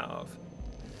drinking out of.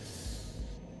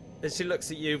 And she looks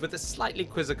at you with a slightly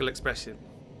quizzical expression.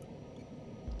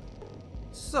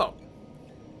 So,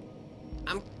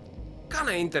 I'm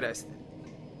kinda interested.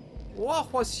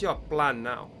 What was your plan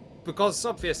now? Because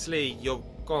obviously you're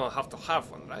gonna have to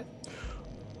have one, right?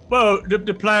 Well,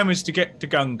 the plan was to get to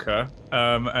Gunka,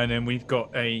 and then we've got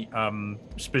a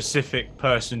specific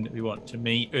person that we want to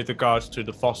meet with regards to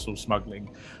the fossil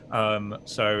smuggling.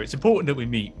 So it's important that we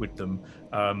meet with them.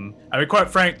 I mean, quite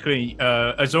frankly,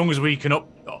 as long as we can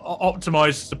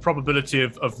optimize the probability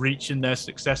of reaching there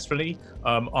successfully,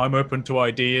 I'm open to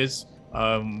ideas.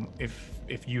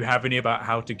 If you have any about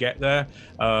how to get there,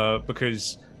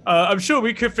 because I'm sure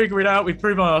we could figure it out. We've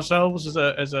proven ourselves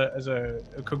as a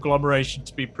conglomeration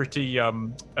to be pretty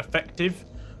effective,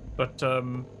 but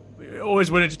we're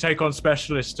always willing to take on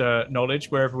specialist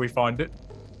knowledge wherever we find it.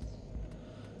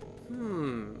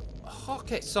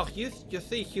 Okay, so you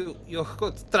think you're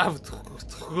going to travel to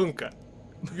Hunka?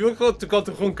 You're going to go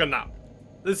to Hunka now.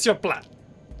 That's your plan.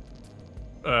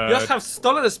 You have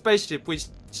stolen a spaceship, which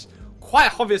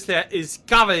quite obviously is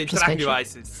covered in track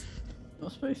devices.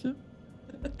 Not spaceship.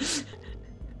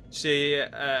 She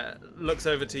looks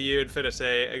over to you,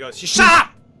 Infinity, and goes, "You shut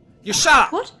up! You shut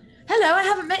up!" What? Hello, I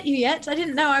haven't met you yet. I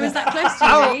didn't know I was that close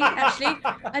to you, actually.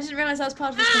 I didn't realise I was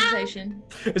part of this conversation.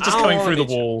 It's just coming through the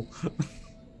wall.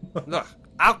 Look,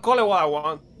 I'll call it what I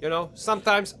want, you know?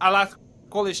 Sometimes I like to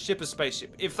call this ship a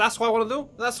spaceship. If that's what I want to do,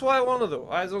 that's what I want to do.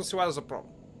 I don't see why there's a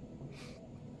problem.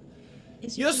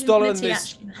 You're stolen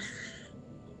this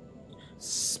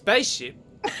spaceship,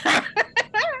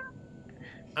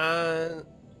 and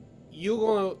you're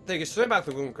gonna take it straight back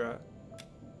to Gunka,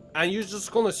 and you're just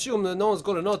gonna assume that no one's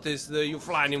gonna notice that you're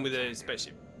flying in with a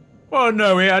spaceship. Well,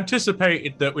 no, we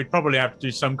anticipated that we'd probably have to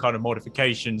do some kind of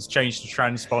modifications, change the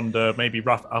transponder, maybe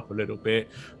rough it up a little bit.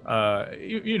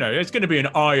 You know, it's going to be an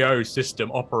I/O system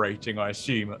operating, I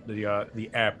assume, at the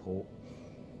airport.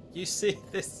 You see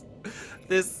this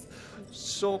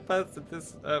short person,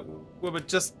 this woman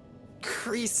just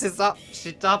creases up.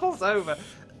 She doubles over.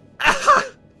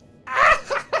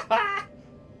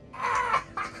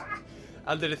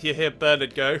 Underneath, you hear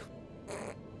Bernard go.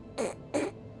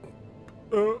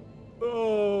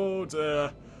 Oh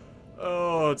dear.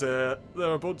 Oh dear. There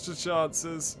are a bunch of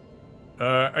chances.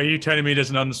 Are you telling me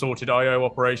there's an unsorted I/O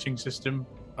operating system?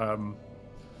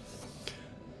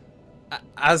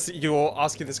 As you're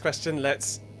asking this question,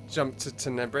 let's jump to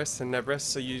Tenebris. And Tenebris,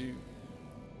 so you...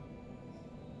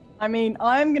 I mean,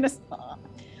 I am gonna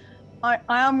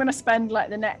spend like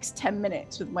the next 10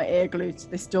 minutes with my ear glued to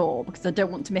this door because I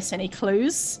don't want to miss any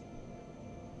clues.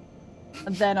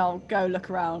 And then I'll go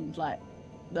look around like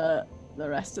the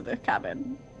rest of the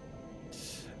cabin.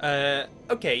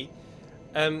 Okay.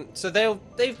 So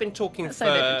they've been talking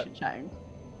for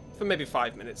maybe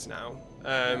 5 minutes now.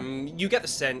 You get the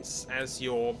sense as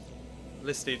you're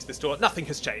listening to this door, nothing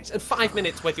has changed. And 5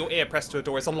 minutes with your ear pressed to a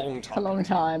door is a long time. It's a long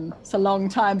time. It's a long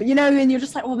time. But you know, and you're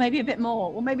just like, well, maybe a bit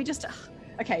more. Well, maybe just...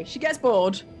 Okay, she gets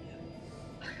bored.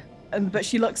 But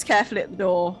she looks carefully at the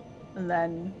door and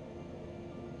then...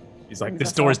 He's like,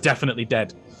 this door is definitely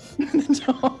dead. The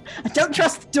door. I don't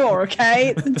trust the door,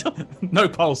 okay? The door. No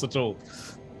pulse at all.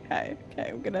 Okay,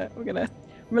 we're gonna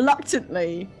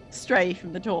reluctantly stray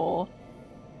from the door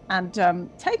and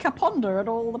take a ponder at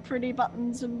all the pretty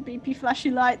buttons and beepy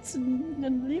flashy lights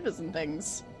and levers and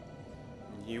things.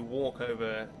 You walk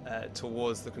over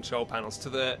towards the control panels. To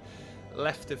the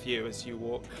left of you as you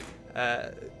walk,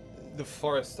 the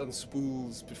forest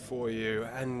unspools before you,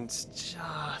 and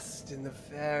just in the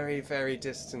very, very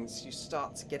distance, you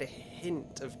start to get a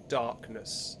hint of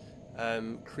darkness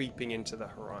creeping into the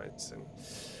horizon.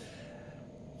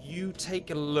 You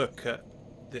take a look at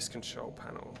this control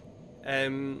panel.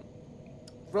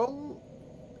 Roll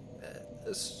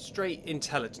a straight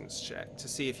intelligence check to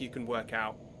see if you can work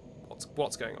out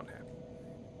what's going on here.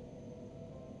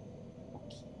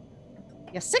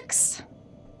 You're 6.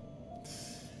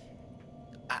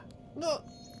 No,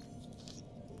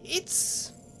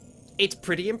 it's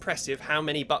pretty impressive how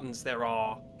many buttons there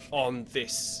are on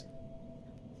this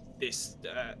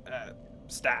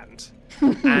stand,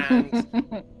 and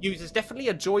there's definitely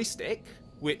a joystick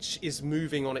which is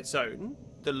moving on its own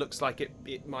that looks like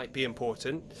it might be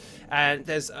important, and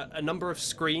there's a number of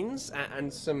screens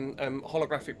and some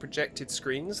holographic projected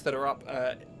screens that are up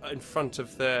in front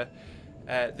of the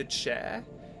chair,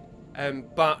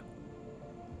 but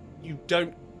you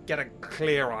don't get a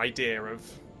clear idea of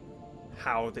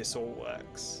how this all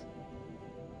works.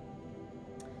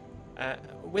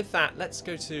 With that, let's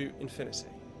go to Infinity.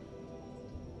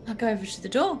 I'll go over to the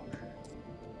door.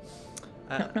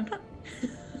 Knock, knock, knock.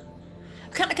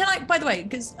 Can I, by the way,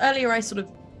 because earlier I sort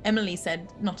of, Emily said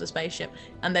not a spaceship,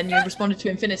 and then you responded to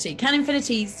Infinity. Can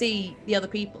Infinity see the other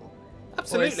people?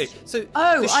 Absolutely. So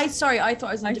Oh, the sh- I thought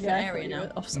I was in a different Yeah, I area thought you now.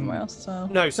 were off somewhere else. So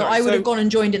No, So sorry. I would have gone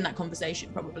and joined in that conversation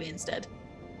probably instead.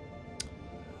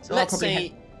 So I'll Let's probably say,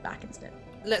 head back instead.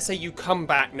 let's say you come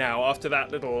back now after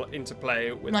that little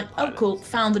interplay with I'm like, the oh pilot. cool,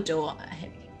 found the door.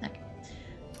 Here we go.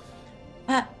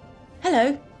 Okay.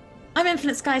 Hello, I'm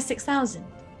Infinite Sky 6000.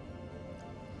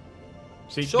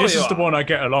 See, Sure this you is the are. one I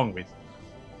get along with.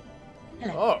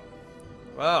 Hello. Oh,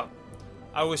 well,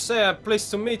 I would say I'm pleased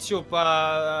to meet you,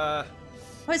 but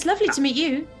Oh, it's lovely to meet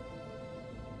you.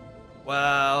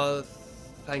 well,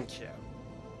 thank you.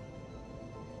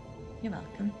 You're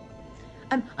welcome.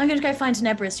 I'm going to go find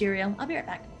Tenebris, Uriel. I'll be right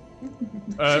back.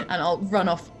 Uh, And I'll run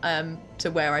off to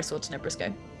where I saw Tenebris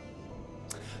go.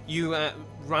 You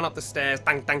run up the stairs,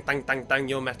 bang, bang, bang, bang, bang,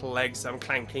 your metal legs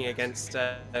clanking against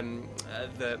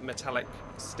the metallic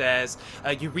stairs.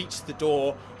 You reach the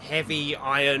door, heavy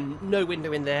iron, no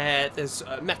window in there. There's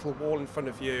a metal wall in front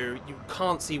of you. You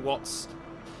can't see what's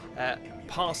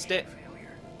past it.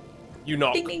 You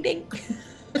knock. Ding, ding, ding.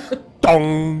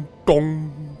 Dong,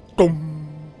 dong, dong.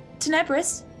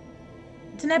 Tenebris,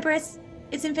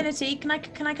 it's Infinity. Can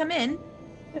I come in?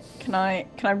 can I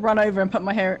run over and put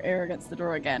my ear against the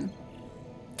door again?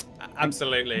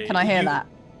 Absolutely. Can I hear that?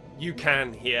 You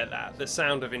can hear that. The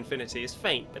sound of Infinity is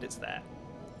faint, but it's there.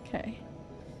 Okay.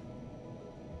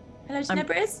 Hello,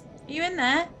 Tenebris. Are you in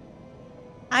there?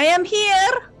 I am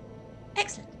here.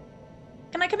 Excellent.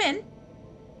 Can I come in?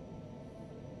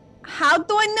 How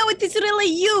do I know it is really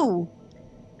you?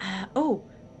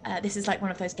 This is like one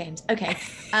of those games. Okay.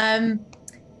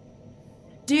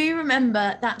 Do you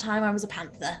remember that time I was a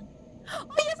panther? Oh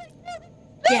yes, I did.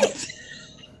 Yes.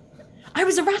 I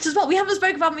was a rat as well. We haven't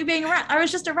spoken about me being a rat. I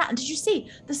was just a rat. And did you see?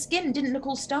 The skin didn't look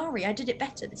all starry. I did it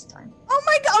better this time. Oh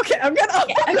my god. Okay, I'm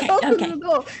gonna open okay. the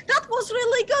door. That was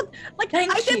really good. Like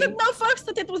Thank I didn't you. know first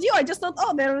that it was you. I just thought,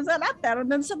 oh, there was a rat there,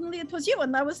 and then suddenly it was you,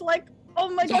 and I was like, oh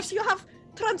my Yes. gosh, you have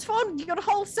transformed your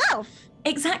whole self.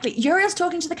 Exactly. Uriel's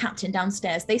talking to the captain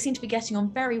downstairs. They seem to be getting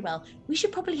on very well. We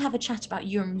should probably have a chat about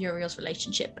you and Uriel's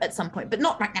relationship at some point, but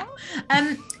not right now.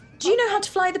 Do you know how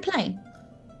to fly the plane?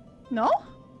 No?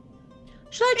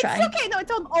 Shall I try? It's okay. No,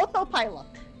 it's on autopilot.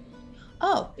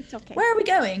 Oh, It's okay. where are we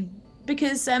going?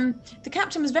 Because the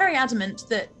captain was very adamant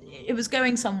that it was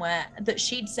going somewhere that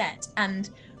she'd set, and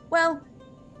well,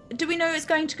 do we know it's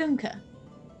going to Gunka?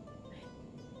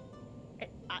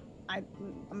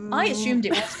 I assumed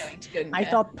it was going to Gunka. I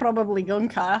thought probably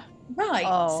Gunka. Right,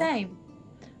 Oh. same.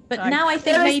 But Right. now I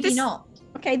think There is maybe this- not.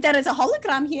 Okay, there is a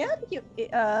hologram here.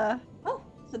 Oh.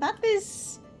 So that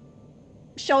is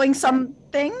showing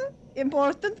something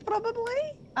important, probably.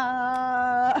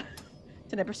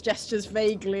 Tenebris gestures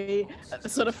vaguely at the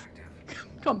sort of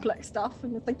complex stuff,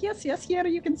 and it's like, yes, here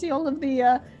you can see all of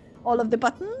the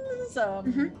buttons.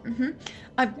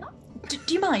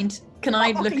 Do you mind? Can I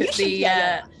Okay, look you at should- the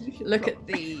yeah. You should look go. at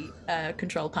the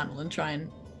control panel and try and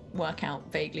work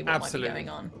out vaguely what Absolutely. might be going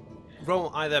on?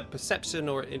 Roll either perception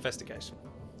or investigation.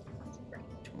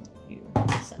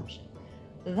 Perception.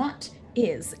 That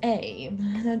is a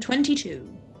 22.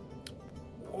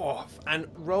 Oh, and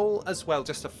roll as well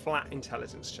just a flat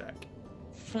intelligence check.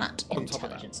 Flat On top of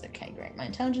that. intelligence. Okay, great. My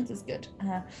intelligence is good.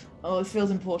 This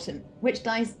feels important. Which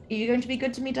dice? Are you going to be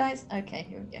good to me, dice? Okay,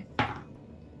 here we go.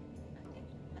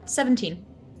 17.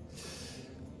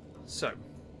 So,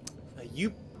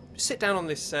 you sit down on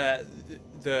this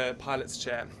the pilot's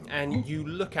chair, and you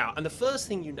look out. And the first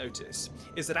thing you notice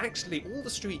is that actually all the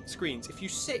street screens, if you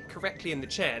sit correctly in the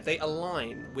chair, they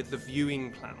align with the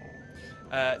viewing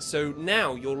panel. So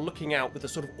now you're looking out with a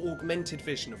sort of augmented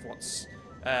vision of what's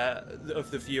of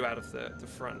the view out of the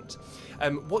front.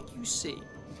 What you see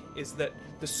is that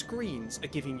the screens are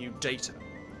giving you data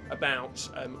about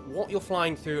what you're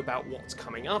flying through, about what's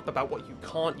coming up, about what you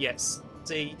can't yet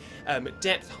see,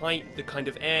 depth, height, the kind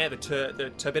of air,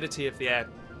 the turbidity of the air,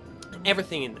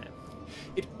 everything in there.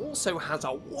 It also has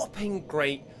a whopping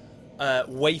great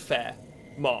Wayfair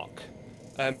mark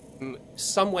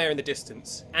somewhere in the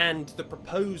distance, and the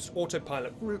proposed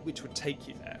autopilot route which would take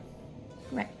you there.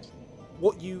 Correct.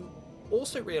 What you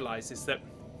also realize is that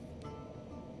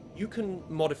you can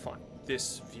modify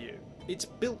this view. It's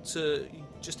built to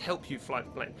just help you fly the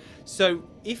plane. So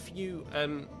if you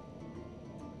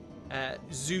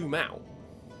zoom out,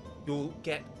 you'll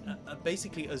get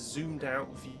basically a zoomed out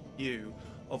view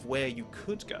of where you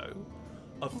could go,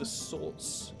 of the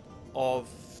sorts of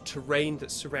terrain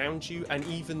that surrounds you and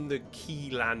even the key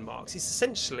landmarks. It's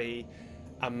essentially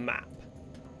a map.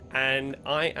 And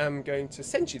I am going to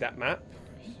send you that map.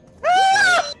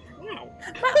 Wow.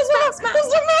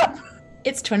 Maps.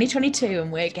 It's 2022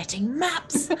 and we're getting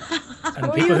maps. And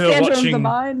Oh, people you who are theatre of the watching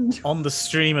mind. on the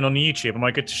stream and on YouTube, am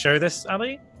I good to show this,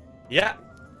 Ali? Yeah,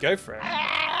 go for it.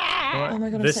 Oh my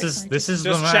God, I'm This so is excited. this is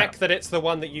the Just map. check that it's the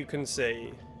one that you can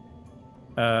see.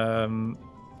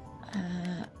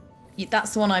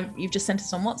 That's the one you've just sent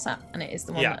us on WhatsApp, and it is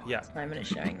the one Yeah, that yeah. Simon is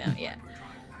showing now. Yeah.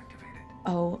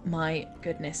 Oh my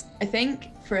goodness! I think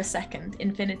for a second,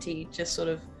 Infinity just sort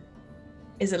of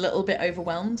is a little bit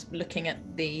overwhelmed looking at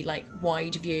the like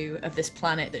wide view of this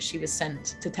planet that she was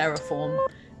sent to terraform,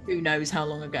 who knows how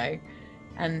long ago,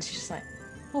 and she's just like,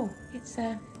 "Oh, it's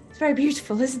very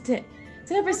beautiful, isn't it?"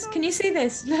 Tenebris, can you see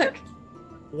this? Look.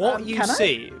 What can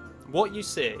I? what you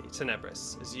see,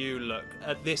 Tenebris, as you look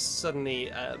at this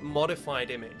suddenly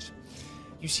modified image,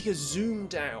 you see a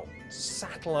zoomed out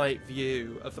satellite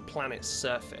view of the planet's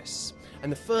surface.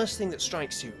 And the first thing that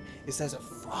strikes you is there's a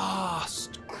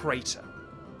vast crater.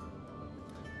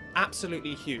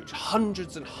 Absolutely huge,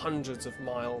 hundreds and hundreds of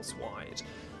miles wide,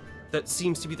 that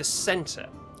seems to be the center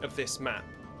of this map.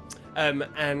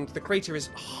 And the crater is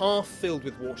half filled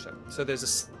with water. So there's a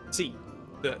sea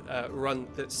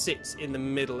that sits in the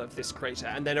middle of this crater,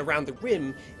 and then around the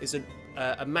rim is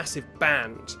a massive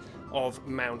band of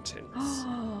mountains.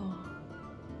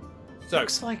 So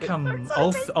Looks like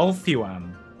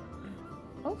Ulthuan.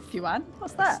 Oh, Fuan,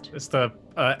 what's that? It's the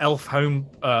elf home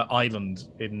island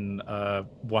in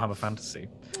Warhammer Fantasy.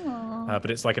 Aw.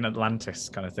 But it's like an Atlantis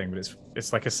kind of thing, but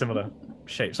it's like a similar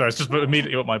shape. Sorry, it's just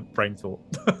immediately what my brain thought.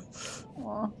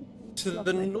 Aw. to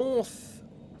the north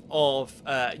of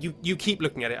you keep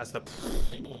looking at it as the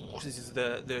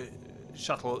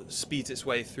shuttle speeds its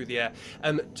way through the air.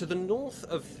 To the north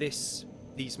of these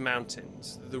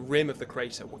mountains, the rim of the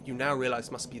crater, what you now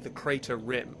realize must be the crater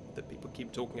rim that people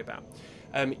keep talking about.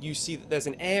 You see that there's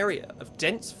an area of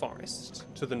dense forest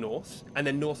to the north, and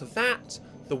then north of that,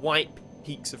 the white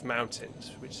peaks of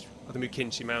mountains, which are the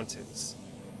Mukinchi Mountains.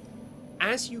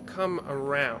 As you come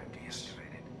around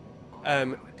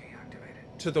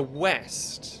to the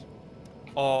west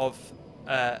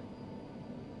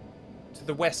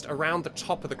around the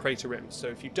top of the crater rim. So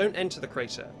if you don't enter the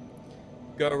crater,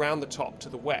 go around the top to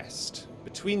the west,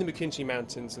 between the Mukinchi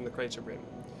Mountains and the crater rim.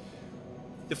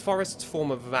 The forests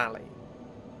form a valley.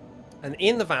 And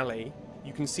in the valley,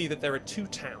 you can see that there are two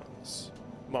towns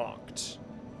marked: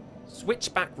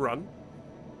 Switchback Run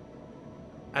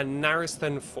and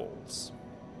Naristhan Falls.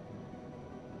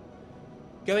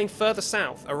 Going further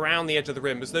south, around the edge of the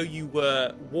rim, as though you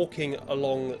were walking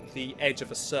along the edge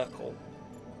of a circle,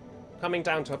 coming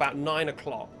down to about 9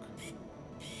 o'clock,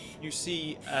 you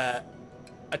see a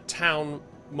town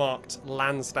marked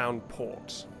Lansdowne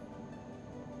Port.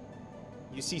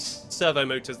 You see servo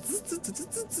motors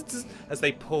as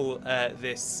they pull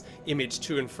this image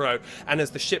to and fro, and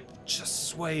as the ship just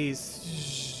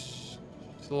sways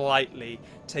slightly,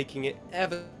 taking it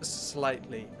ever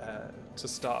slightly to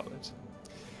starboard.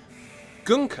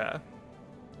 Gunka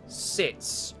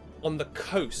sits on the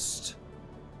coast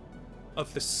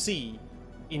of the sea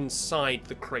inside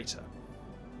the crater.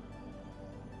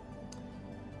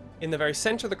 In the very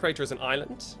center of the crater is an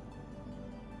island,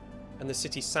 and the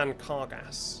city San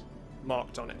Cargas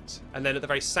marked on it. And then at the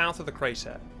very south of the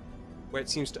crater, where it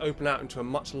seems to open out into a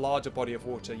much larger body of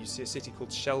water, you see a city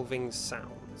called Shelving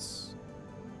Sounds.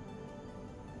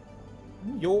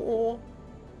 Your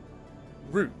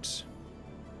route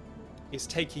is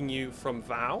taking you from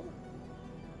Val,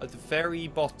 at the very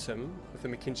bottom of the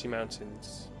Mukinchi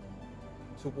Mountains,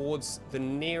 towards the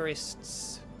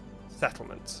nearest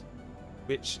settlement,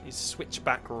 which is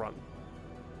Switchback Run.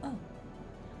 Oh.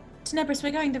 Tenebris,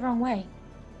 we're going the wrong way.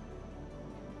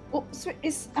 Oh,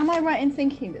 am I right in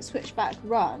thinking that Switchback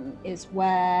Run is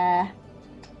where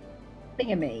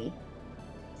Thingamy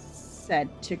said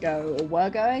to go or were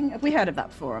going? Have we heard of that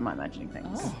before? Or am I imagining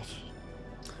things? Oh.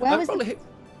 Where was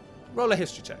Roll a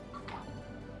history check.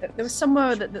 There was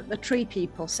somewhere that the tree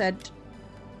people said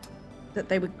that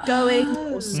they were going,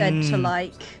 or said to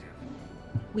like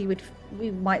we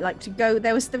might like to go.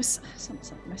 There was some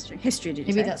mystery. History, did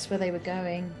you Maybe say? that's where they were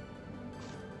going.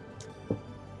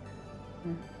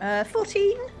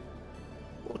 14.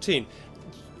 14.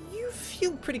 You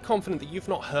feel pretty confident that you've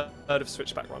not heard of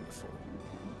Switchback Run before.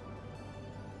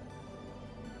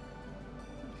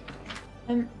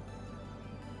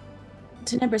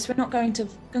 Tenebris, we're not going to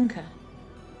Gunka.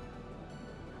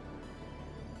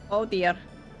 Oh dear.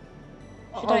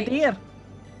 Should I- Dear.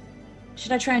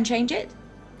 Should I try and change it?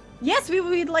 Yes,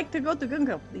 we'd like to go to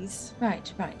Gunga, please.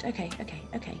 Right. Okay.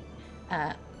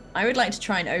 I would like to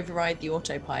try and override the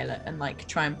autopilot and like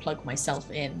try and plug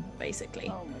myself in, basically.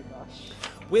 Oh my gosh.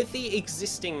 With the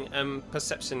existing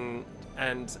perception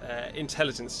and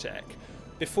intelligence check,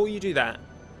 before you do that,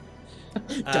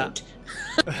 Don't.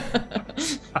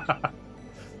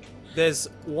 there's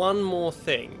one more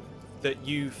thing that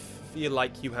you feel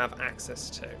like you have access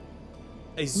to.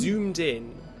 A zoomed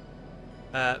in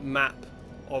map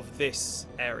of this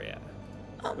area,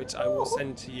 which I will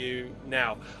send to you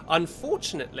now.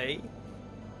 Unfortunately,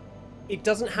 it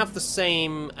doesn't have the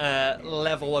same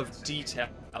level of detail.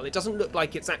 It doesn't look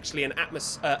like it's actually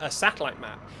a satellite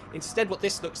map. Instead, what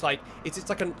this looks like is it's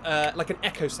like an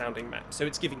echo sounding map. So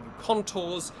it's giving you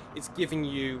contours, it's giving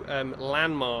you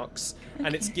landmarks,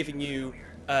 and it's giving you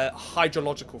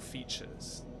hydrological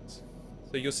features.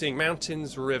 So you're seeing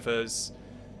mountains, rivers,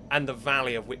 and the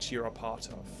valley of which you're a part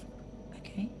of.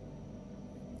 Okay.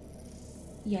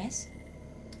 Yes.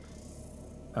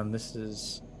 And this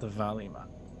is the valley map,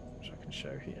 which I can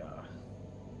show here.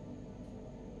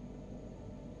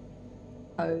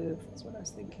 Cove is what I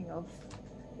was thinking of.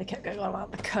 They kept going on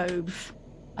about the cove.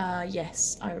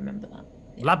 Yes, I remember that.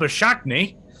 Yeah.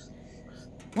 Labuschagne?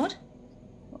 What?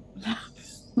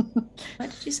 Why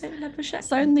did you say Labuschagne?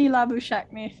 It's only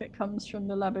Labuschagne if it comes from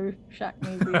the Labuschagne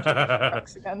region of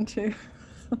Praxigantu.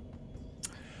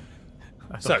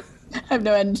 So, I have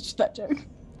no end to that joke.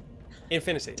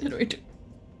 Infinity. What do we do?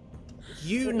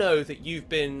 You know that you've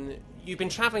been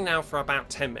traveling now for about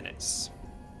 10 minutes.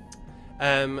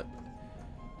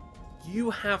 You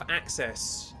have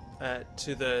access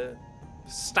to the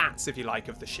stats, if you like,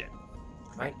 of the ship,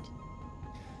 right?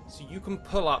 So you can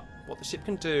pull up what the ship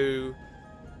can do,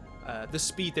 the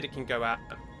speed that it can go at,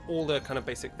 all the kind of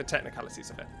the technicalities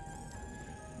of it.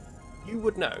 You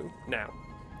would know now,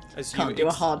 as Can't do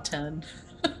a hard turn.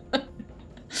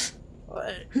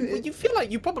 Well, you feel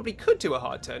like you probably could do a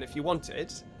hard turn if you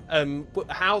wanted.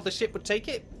 How the ship would take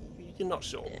it, you're not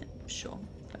sure. Yeah, sure.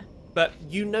 Fair. But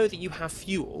you know that you have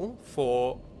fuel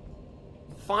for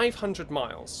 500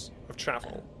 miles of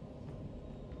travel.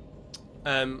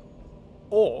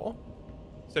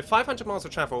 So 500 miles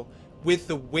of travel with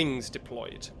the wings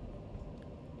deployed.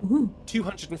 Ooh.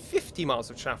 250 miles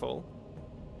of travel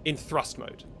in thrust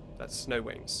mode. That's no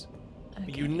wings. But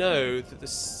Okay. you know that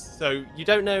so you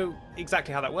don't know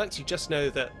exactly how that works. You just know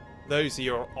that those are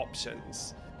your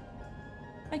options.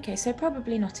 Okay, so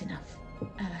probably not enough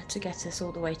to get us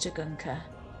all the way to Gunka.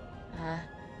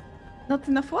 Not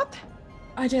enough what?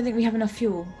 I don't think we have enough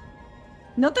fuel.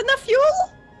 Not enough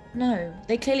fuel? No,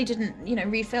 they clearly didn't,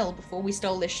 refill before we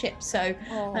stole this ship. So,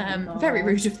 No. very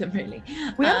rude of them, really.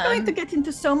 We are going to get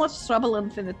into so much trouble,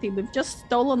 Infinity. We've just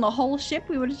stolen the whole ship.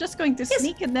 We were just going to Yes,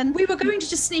 sneak and then We were going to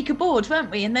just sneak aboard,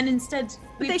 weren't we? And then instead,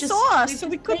 but we've they just, saw us, we've so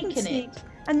just we couldn't taken sneak. it.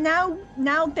 And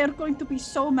now they're going to be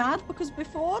so mad because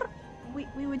before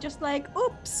we were just like,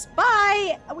 oops,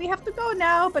 bye. We have to go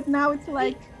now. But now it's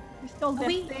like we stole their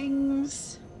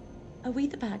things. Are we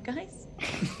the bad guys?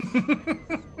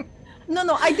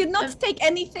 No, I did not take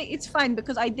anything. It's fine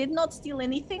because I did not steal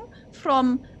anything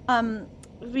from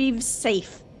Reeve's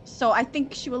safe. So I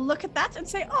think she will look at that and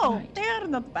say, "Oh, Right. they are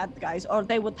not bad guys, or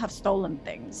they would have stolen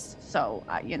things." So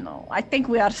I think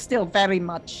we are still very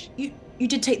much You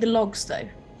did take the logs, though.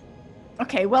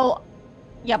 okay. Well,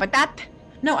 yeah, but that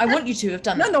No, I want you to have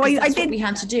done No, that. no, because I that's what did- we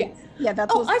had to do. yeah, that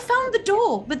Oh, was. I found the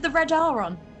door with the red R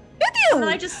on. Did you? And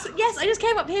I just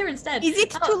came up here instead. Is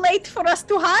it Oh, too late for us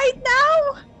to hide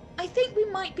now? I think we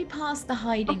might be past the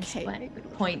hiding Okay, square maybe we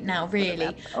point now, really.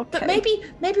 Okay. But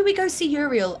maybe we go see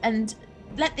Uriel and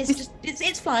let this just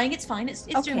it's flying, it's fine, it's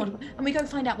doing Okay. wonderful. And we go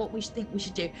find out what we think we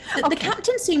should do. The Okay.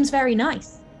 captain seems very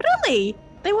nice. Really,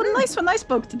 they were nice when I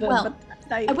spoke to them. Well,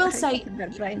 but I will say, got in their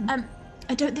brain.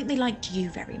 I don't think they liked you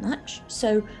very much.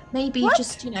 So maybe What?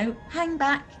 just, hang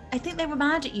back. I think they were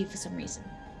mad at you for some reason.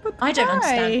 But I don't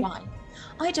understand why?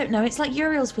 why. I don't know. It's like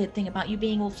Uriel's weird thing about you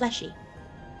being all fleshy.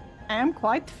 I am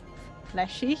quite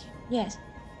fleshy. Yes.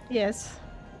 Yes.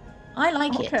 I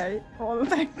like it. Okay. Well,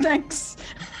 thanks.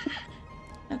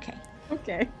 Okay.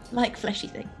 Okay. Like fleshy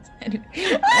things. Anyway.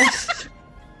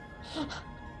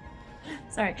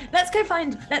 Sorry. Let's go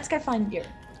find Uriel.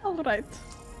 All right.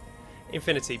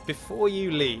 Infinity, before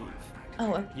you leave,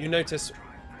 Oh, you notice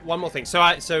one more thing. So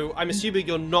I'm assuming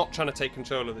you're not trying to take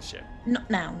control of the ship. not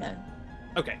now, no.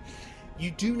 Okay.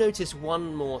 You do notice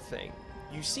one more thing.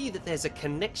 You see that there's a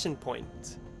connection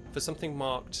point for something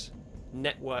marked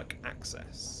network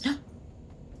access.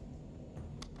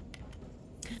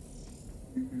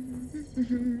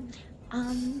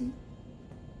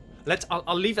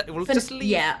 I'll leave it. We'll just leave.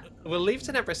 Yeah. We'll leave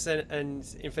Tenebris and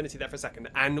Infinity there for a second,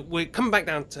 and we'll come back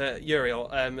down to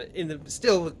Uriel.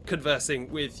 Still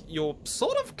conversing with your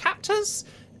sort of captives,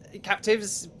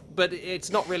 but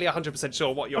it's not really 100%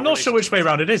 sure what you're. I'm not sure which way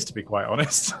around it is, to be quite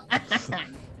honest.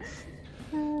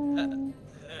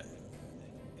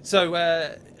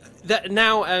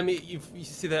 Now you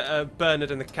see that Bernard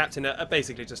and the captain are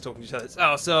basically just talking to each other.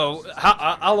 Oh, so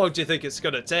how long do you think it's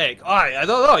gonna take? I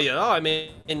don't know. I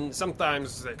mean,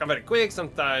 sometimes they come very quick.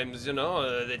 Sometimes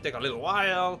they take a little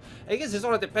while. I guess it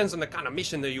all depends on the kind of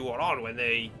mission that you were on when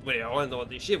the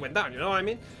ship went down. You know what I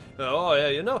mean? Oh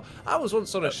yeah, I was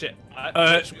once on a ship.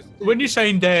 When you're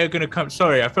saying they're gonna come,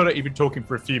 sorry, I feel like you've been talking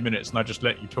for a few minutes and I just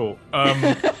let you talk.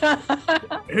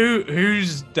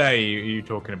 Whose day are you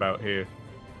talking about here?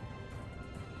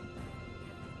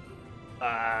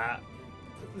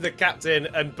 The captain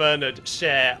and Bernard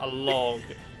share a long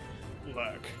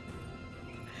look.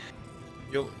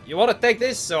 You want to take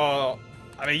this, or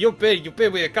I mean, you've been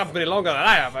with your company longer than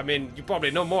I have. I mean, you probably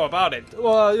know more about it.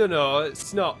 Well,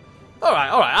 it's not. All right,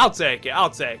 I'll take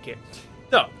it.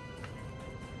 No,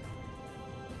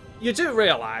 you do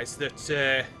realise that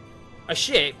a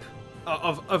ship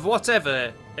of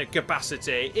whatever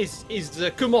capacity is a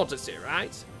commodity,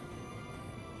 right?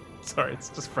 Sorry, it's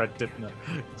just Fred Dibner.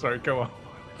 Sorry, go on.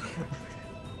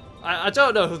 I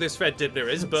don't know who this Fred Dibner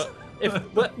is, but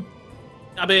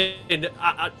I mean,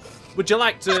 would you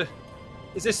like to?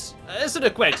 Is this? It's an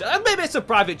acquaintance. Maybe it's a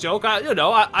private joke.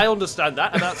 I understand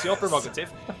that, and that's your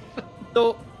prerogative.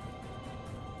 So,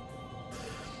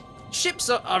 ships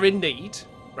are in need,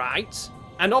 right?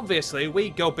 And obviously, we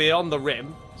go beyond the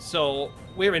rim, so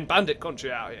we're in bandit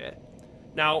country out here.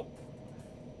 Now,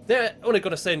 they're only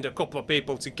going to send a couple of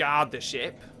people to guard the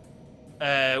ship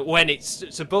when it's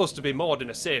supposed to be moored in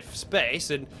a safe space.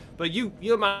 But you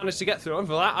managed to get through, and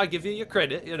for that, I give you your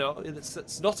credit.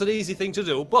 It's not an easy thing to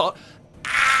do, but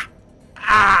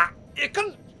you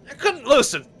couldn't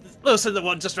loosen the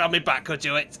one just around my back, could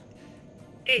you?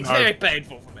 It's very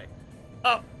painful for me.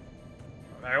 Oh,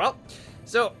 very well.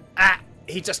 So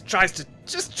he just tries to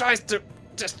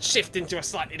shift into a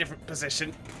slightly different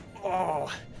position.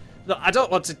 Oh. Look, I don't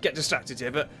want to get distracted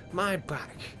here, but my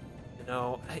back,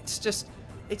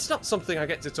 it's not something I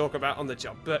get to talk about on the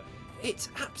job, but it's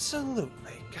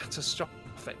absolutely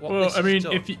catastrophic. Well, I mean,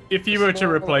 if you were to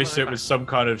replace it with some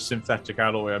kind of synthetic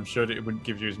alloy, I'm sure that it wouldn't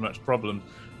give you as much problem.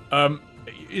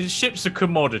 Ships are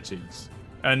commodities,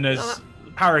 and there's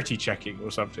parity checking or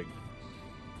something.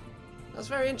 That's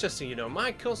very interesting.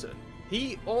 My cousin,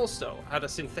 he also had a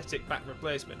synthetic back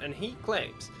replacement, and he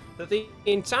claims that the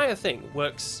entire thing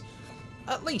works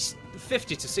at least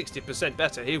 50 to 60%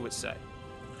 better, he would say.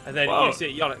 And then you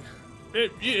see Yannick.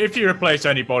 If you replace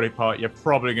any body part, you're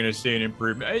probably going to see an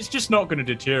improvement. It's just not going to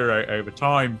deteriorate over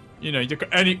time.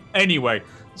 Anyway,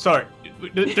 sorry,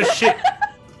 the ship.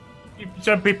 You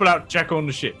send people out to check on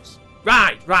the ships.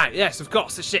 Right, yes, of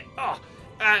course, the ship.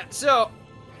 So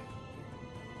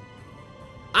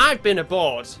I've been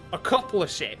aboard a couple of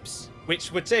ships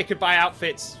which were taken by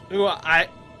outfits who I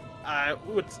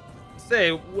would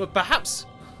say were perhaps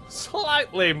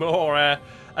slightly more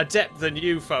adept than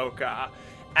you folk are.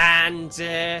 And,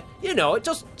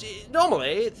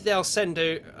 normally they'll send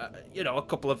out, a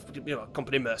couple of,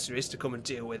 company mercenaries to come and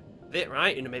deal with it,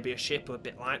 right? Maybe a ship a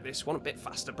bit like this one, a bit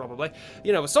faster probably.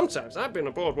 But sometimes I've been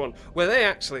aboard one where they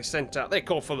actually sent out, they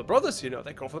called for the brothers,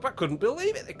 they called for the, I couldn't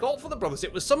believe it, they called for the brothers.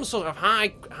 It was some sort of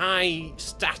high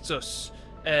status,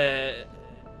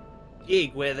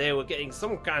 gig where they were getting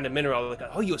some kind of mineral. Like,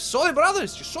 oh, you saw the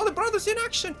brothers in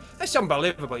action. That's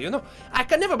unbelievable, I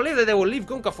can never believe that they will leave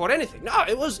Gunka for anything. No,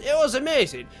 it was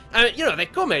amazing. And they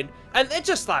come in and they're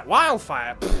just like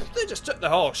wildfire. They just took the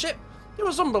whole ship. It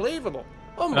was unbelievable.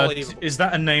 Is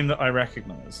that a name that I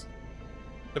recognize?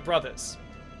 The brothers.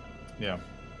 Yeah.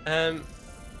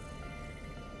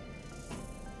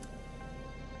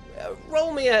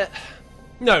 Roll me a.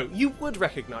 No, you would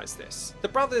recognize this. The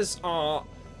brothers are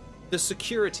the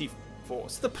security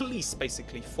force, the police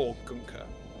basically for Gunka.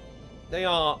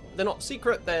 They're not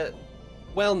secret, they're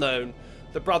well known.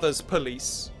 The brothers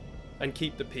police and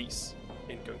keep the peace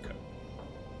in Gunka.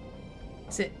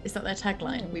 Is that their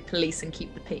tagline? We police and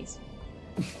keep the peace.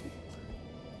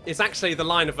 It's actually the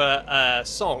line of a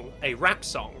song, a rap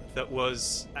song that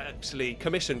was actually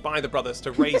commissioned by the brothers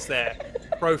to raise their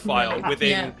profile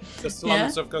within the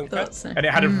slums of Gunka. So. And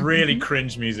it had a really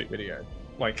cringe music video.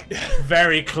 Like,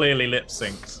 very clearly lip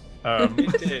synced.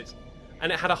 It did.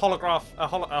 And it had a hologram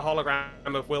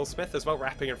of Will Smith as well,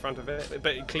 rapping in front of it,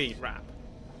 but in clean rap.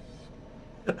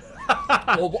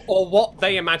 or what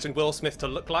they imagine Will Smith to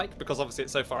look like, because obviously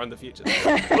it's so far in the future.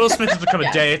 Will Smith has become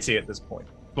a deity at this point.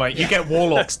 Like, you get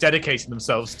warlocks dedicating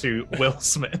themselves to Will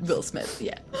Smith. Will Smith,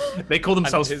 yeah. They call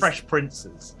themselves his- Fresh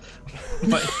Princes.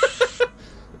 Like,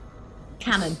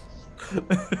 Canon.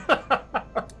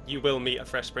 You will meet a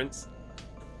Fresh Prince.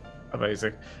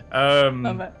 amazing.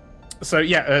 Love it. So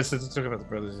yeah, so to talk about the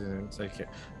brothers, take it.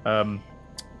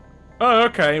 Oh,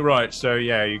 okay, right. So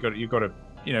yeah, you got to,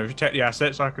 if you take the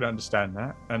assets, I could understand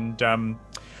that. And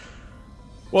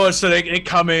well, so they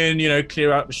come in,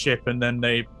 clear out the ship, and then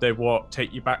they what,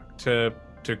 take you back to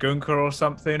Gunka or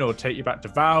something, or take you back to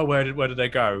Val? Where did they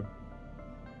go?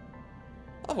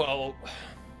 Oh, well,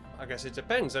 I guess it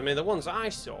depends. I mean, the ones I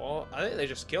saw, I think they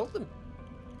just killed them.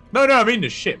 No, I mean the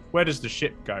ship. Where does the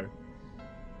ship go?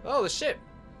 Oh, the ship.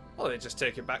 Oh, they just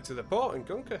take it back to the port in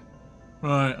Gunka.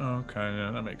 Right. Okay.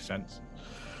 Yeah, that makes sense.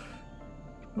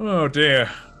 Oh dear.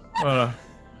 Well,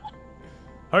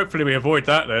 hopefully we avoid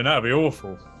that then. That'd be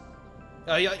awful.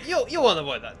 You want to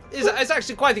avoid that. It's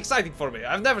actually quite exciting for me.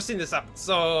 I've never seen this happen,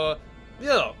 so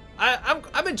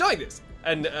I'm enjoying this.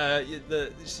 And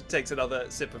she takes another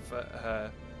sip of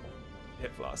her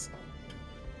hip flask.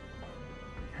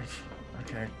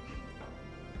 Okay.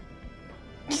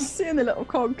 Just seeing the little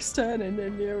cogs turning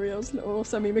in Uriel's little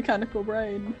semi-mechanical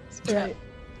brain. It's great.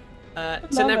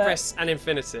 Tenebris and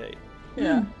Infinity.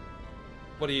 Yeah.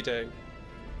 What are you doing?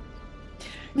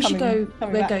 We should go.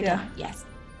 coming We'll back, go yeah. down. Yes.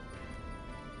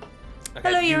 Okay,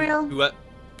 Hello, Uriel.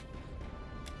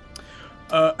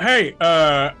 Hey,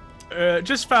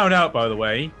 just found out, by the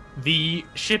way, the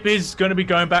ship is going to be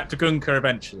going back to Gunka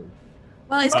eventually.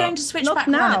 Well, it's going to switch not back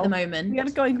round at now. the moment. We are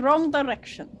going wrong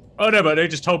direction. Oh no, but they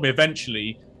just told me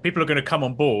eventually people are going to come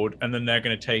on board and then they're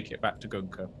going to take it back to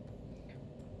Gunka.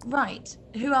 Right.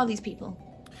 Who are these people?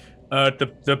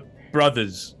 The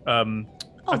brothers. Oh,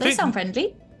 I they think- sound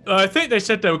friendly. I think they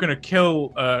said they were going to kill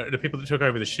the people that took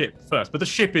over the ship first, but the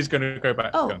ship is going to go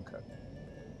back Oh. to Gunka.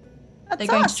 That's They're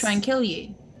going us. to try and kill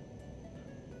you.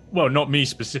 Well, not me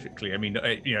specifically. I mean,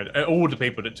 all the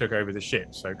people that took over the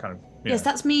ship. So kind of. Yes, know.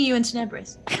 that's me, you, and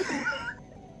Tenebris.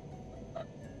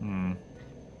 Hmm.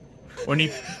 When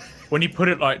you put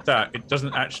it like that, it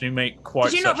doesn't actually make quite.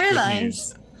 Did you not such good realise?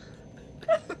 news.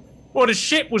 Well, the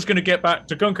ship was going to get back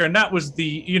to Gunka, and that was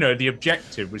the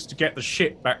objective was to get the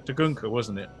ship back to Gunka,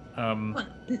 wasn't it? Well,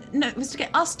 no, it was to get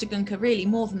us to Gunka, really,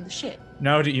 more than the ship.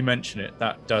 Now that you mention it,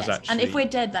 that does Yes, actually. And if we're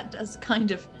dead, that does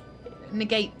kind of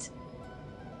negate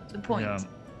the point. Yeah.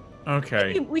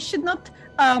 Okay. We should not,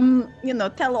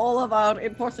 tell all of our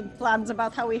important plans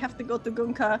about how we have to go to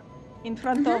Gunka in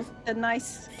front of the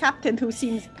nice captain who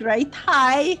seems great.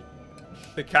 Hi.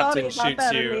 The captain Sorry about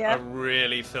shoots that you earlier. a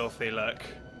really filthy look.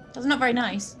 That's not very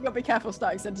nice. You gotta be careful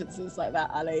starting sentences like that,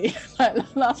 Ali.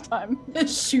 Like last time.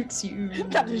 Shoots you.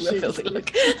 Captain a shoots filthy you.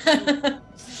 look.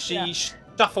 She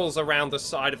shuffles around the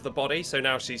side of the body, so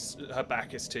now her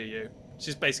back is to you.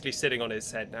 She's basically sitting on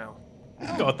his head now.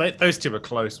 God, those two were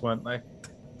close, weren't they?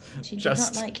 She did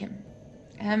Just- not like him.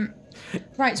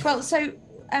 Right. Well, so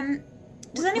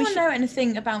does anyone should- know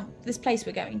anything about this place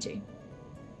we're going to?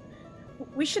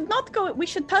 We should not go. We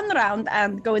should turn around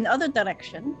and go in the other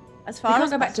direction. As We far can't as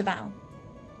go back to Val.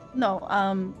 No.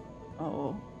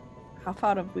 Oh, how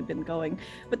far have we been going?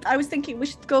 But I was thinking we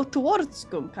should go towards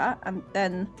Gunka and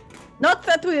then, not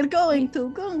that we're going to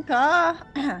Gunka,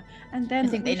 and then I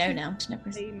think they we know should- now.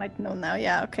 Tenebris. They might know now.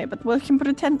 Yeah. Okay. But we can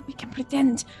pretend.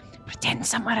 Pretend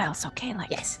somewhere else. Okay. Like.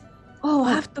 Yes. Oh,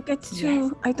 I have to get to.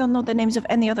 yes. I don't know the names of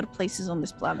any other places on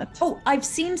this planet. Oh, I've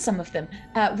seen some of them.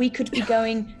 We could be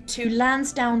going to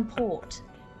Lansdowne Port.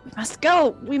 We must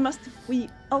go.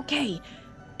 Okay.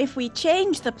 If we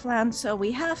change the plan, so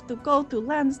we have to go to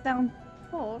Lansdowne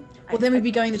Port. Well, then we'd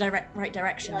be going the right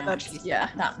direction. Yeah, now, that's- actually. yeah.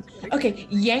 That. Okay,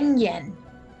 Yen Yen.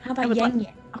 How I about would Yen like-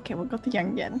 Yen? Okay, we'll go to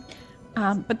Yang Yen.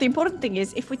 But the important thing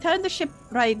is, if we turn the ship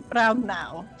right round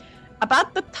now,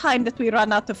 about the time that we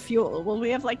run out of fuel, will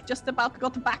we have just about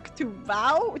got back to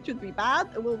Val, which would be bad,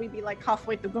 or will we be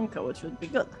halfway to Gunka, which would be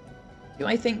good? Do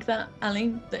I think that,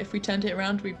 Ali, that if we turned it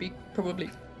around, we'd be probably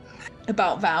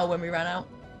about Val when we ran out?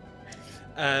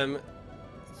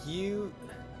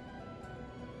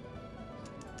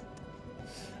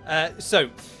 So,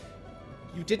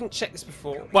 you didn't check this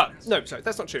before. Well, no, sorry,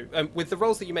 that's not true. With the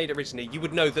rolls that you made originally, you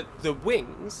would know that the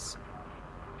wings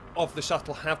of the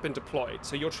shuttle have been deployed.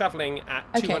 So you're traveling at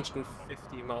Okay.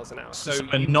 250 miles an hour. So So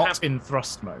we're you not have- in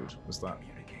thrust mode. Was that?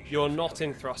 You're not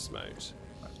in thrust mode.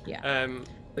 Yeah.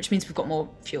 Which means we've got more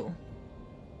fuel.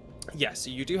 Yes, so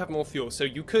you do have more fuel, so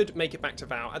you could make it back to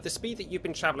Val at the speed that you've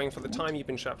been traveling for the time you've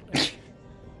been traveling.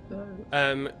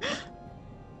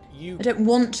 you I don't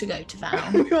want to go to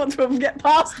Val. We want to get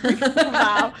past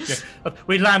now. Yeah.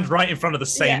 We land right in front of the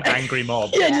same Yeah. angry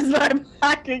mob. Yeah, just right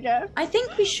back again. I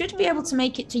think we should be able to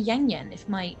make it to Yen Yen if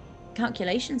my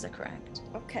calculations are correct.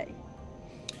 Okay.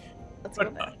 Let's go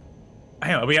But, there.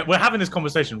 hang on, we're having this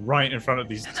conversation right in front of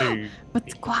these two.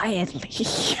 But quietly.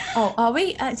 Oh, are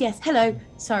we? Yes. Hello.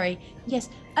 Sorry. Yes.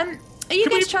 Are you Can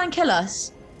going we- to try and kill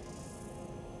us?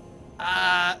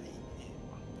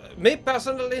 Me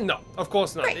personally, no, of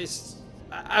course not. Right.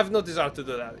 I have no desire to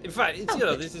do that. In fact, it's, Oh, you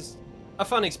know, good. this is a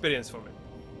fun experience for me.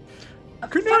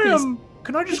 Fabulous.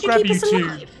 Can I just Could you grab keep you us two?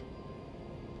 alive?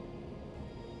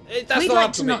 That's We'd not like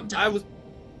up to to me. not die.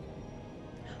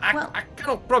 Well, I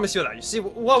cannot promise you that. You see,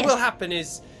 what Yes. will happen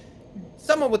is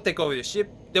someone will take over the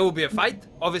ship. There will be a fight.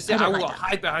 Obviously, I I don't will like that.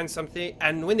 hide behind something,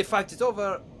 and when the fight is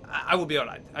over, I will be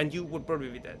alright, and you will probably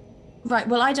be dead. Right.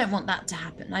 Well, I don't want that to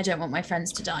happen. I don't want my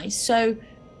friends to die. So,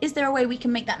 is there a way we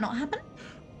can make that not happen?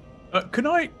 Can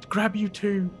I grab you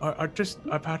two?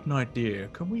 I've had an idea.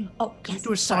 Can we Oh, can we yes.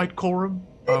 do a sorry. side quorum?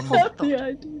 That's the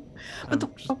idea. But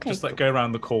okay. Just like go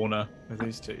around the corner with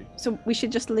these two. So we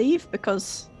should just leave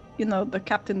because, you know, the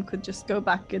captain could just go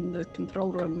back in the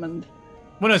control room and.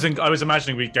 When I was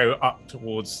imagining we'd go up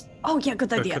towards. Oh yeah,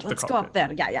 good idea. the Let's go up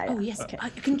there. Yeah. Oh yes. Okay.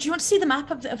 Do you want to see the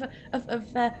map of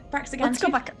Braxigantu? Let's go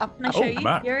back up. Can I show Oh, you,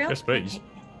 map. Uriel? Yes, please. Okay.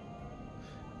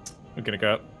 We're gonna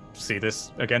go up, see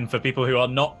this again for people who are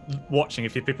not watching.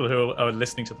 If you're people who are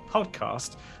listening to the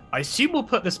podcast, I assume we'll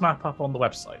put this map up on the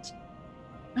website.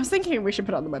 I was thinking we should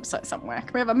put it on the website somewhere.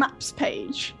 Can we have a maps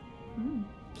page?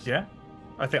 Yeah,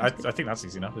 I think that's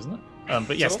easy enough, isn't it?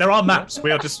 But yes, Sure. there are maps.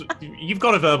 We are just you've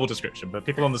got a verbal description, but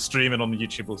people on the stream and on the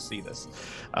YouTube will see this.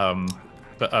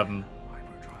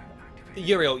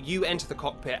 Uriel, you enter the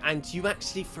cockpit, and you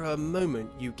actually, for a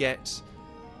moment, you get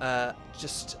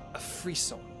just a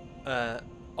frisson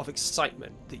of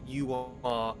excitement that you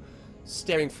are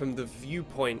staring from the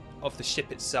viewpoint of the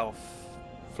ship itself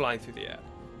flying through the air.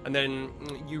 And then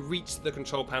you reach the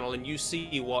control panel and you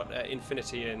see what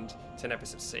Infinity and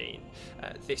Tenebris have seen.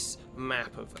 This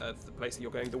map of the place that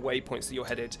you're going, the waypoints that you're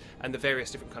headed, and the various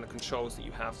different kind of controls that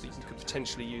you have that you could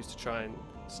potentially use to try and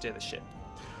steer the ship.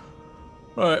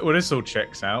 Right, well, this all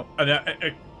checks out. And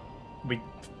I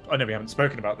know we haven't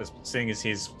spoken about this, but seeing as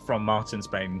he's from Martin's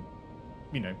Bane,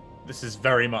 you know, this is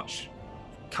very much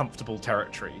comfortable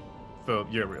territory for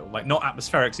Uriel. Like, not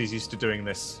atmospherics, he's used to doing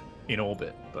this in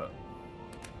orbit, but,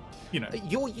 you know.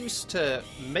 You're used to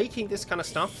making this kind of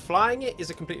stuff. Flying it is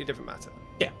a completely different matter.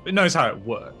 Yeah, it knows how it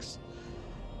works.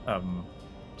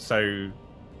 We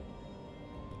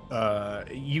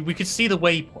could see the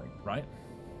waypoint, right?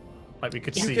 Like, we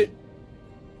could You see... could-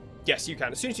 Yes, you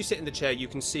can. As soon as you sit in the chair, you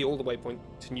can see all the waypoint,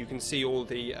 and you can see all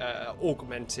the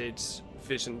augmented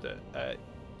vision that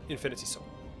Infinity saw.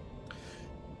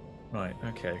 Right,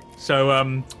 okay.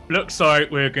 So, looks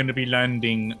like we're going to be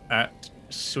landing at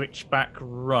Switchback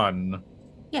Run.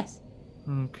 Yes.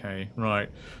 Okay,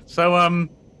 right. So,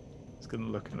 just going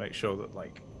to look and make sure that,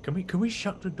 like, can we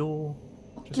shut the door?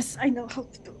 Yes, I know how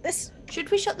to do this. Should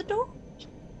we shut the door?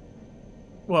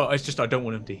 Well, it's just I don't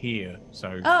want him to hear,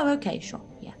 so... Oh, okay, sure.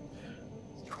 Yeah.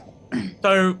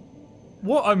 So,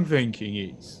 what I'm thinking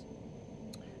is,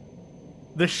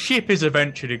 the ship is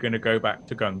eventually going to go back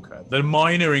to Gunka. The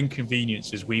minor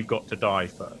inconveniences we've got to die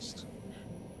first.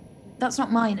 That's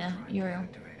not minor, Uriel.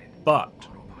 But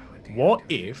what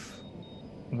if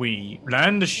we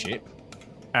land the ship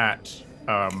at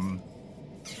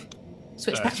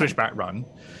Switchback. Switchback Run,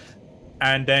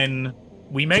 and then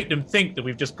we make them think that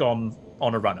we've just gone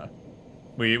on a runner.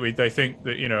 They think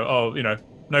that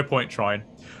no point trying.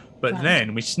 But Right.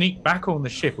 then we sneak back on the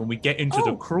ship and we get into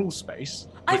the Oh. crawl space.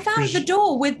 I which found the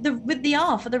door with the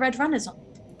R for the Red Runners on.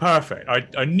 Perfect.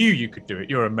 I knew you could do it.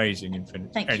 You're amazing,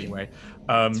 Infinity. Thank you. Anyway,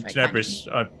 That's very kind of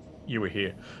Tenebris, you were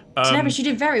here. Tenebris, you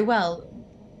did very well.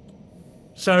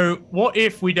 So what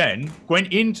if we then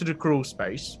went into the crawl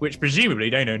space, which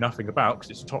presumably they know nothing about because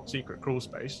it's a top secret crawl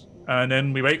space, and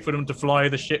then we wait for them to fly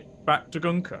the ship back to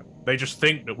Gunka? They just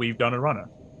think that we've done a runner.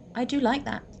 I do like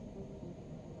that.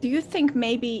 Do you think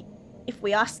maybe if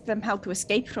we ask them how to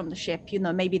escape from the ship,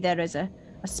 maybe there is a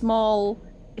small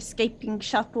escaping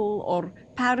shuttle or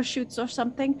parachutes or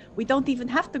something? We don't even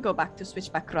have to go back to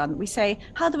Switchback Run. We say,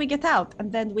 how do we get out?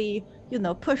 And then we,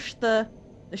 push the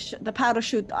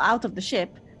parachute out of the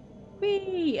ship.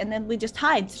 Whee! And then we just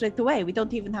hide straight away. We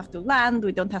don't even have to land.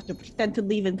 We don't have to pretend to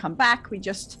leave and come back. We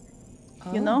just,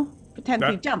 pretend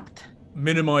we That- jumped.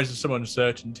 Minimizes some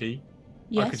uncertainty.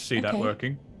 Yes, I could see that okay.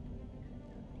 working.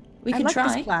 We I can like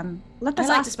try. this plan. Let I us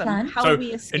like ask this them plan. how So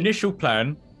we escape. initial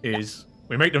plan is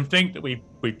we make them think that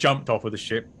we've jumped off of the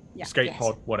ship. Yeah. escape Yes.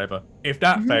 pod, whatever. If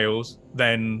that Mhm. fails,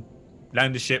 then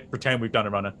land the ship, pretend we've done a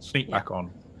runner, sneak Yeah. back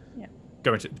on. Yeah.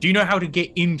 Go into. Do you know how to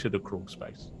get into the crawl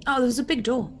space? Oh, there was a big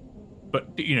door.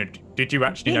 But did you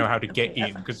actually know how to get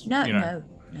in? Because No, know.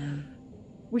 no.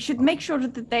 We should make sure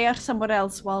that they are somewhere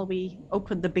else while we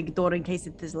open the big door in case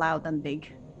it is loud and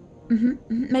big.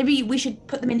 Maybe we should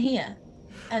put them in here.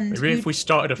 And Maybe if we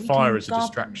started a we fire can as a guard them.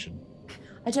 distraction.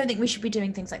 I don't think we should be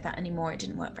doing things like that anymore. It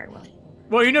didn't work very well.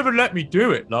 Well, you never let me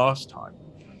do it last time.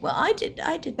 Well, I did.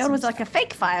 There was like a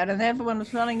fake fire and everyone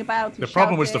was running about. The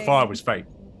problem was the fire was fake.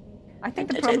 I think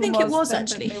the I don't problem think it was, that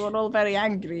actually. They were all very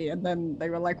angry, and then they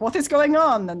were like, "What is going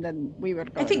on?" And then we were.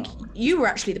 I think you were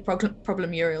actually the problem,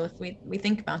 Muriel, if we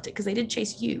think about it, because they did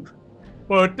chase you.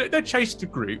 Well, they chased the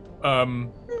group,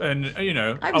 and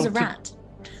I was a rat.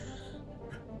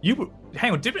 You were.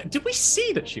 Hang on. Did we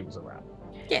see that she was a rat?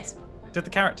 Yes. Did the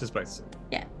characters both see?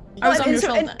 Yeah. I was on your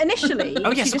shoulder. Initially,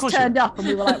 Oh, yes, she of course just you turned up, and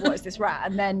we were like, "What is this rat?"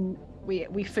 And then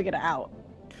we figured it out.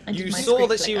 I did You my saw script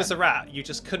that she flicker. was a rat. You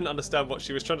just couldn't understand what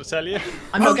she was trying to tell you.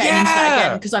 I'm not Oh, getting into that yeah!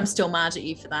 again because I'm still mad at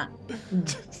you for that.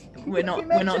 We're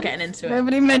not getting into it.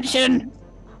 Nobody mentioned.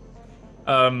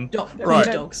 Right.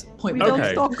 Dogs. Point We blank.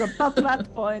 Okay. don't talk about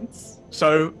rat points.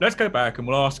 So let's go back and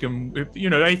we'll ask them. If,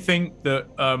 they think that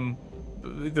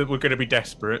that we're going to be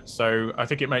desperate. So I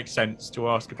think it makes sense to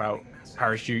ask about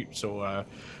parachutes or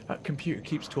that computer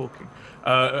keeps talking.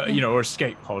 Or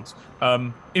escape pods.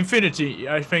 Infinity.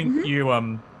 I think you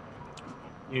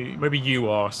maybe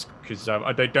you ask because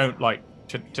they don't like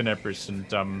Tenebris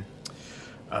and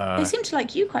They seem to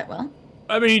like you quite well.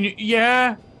 I mean,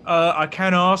 yeah, I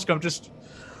can ask. I'm just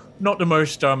not the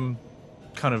most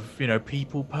kind of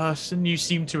people person. You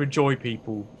seem to enjoy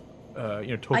people,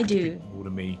 talking I to do. people more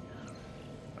than me.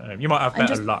 You might have I'm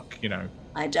better just- luck,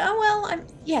 I do. Well,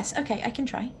 yes. Okay, I can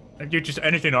try. You just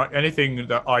anything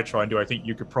that I try and do, I think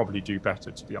you could probably do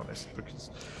better, to be honest. Because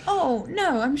Oh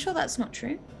no, I'm sure that's not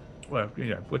true.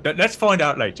 let's find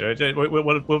out later.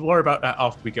 We'll worry about that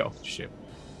after we get off the ship.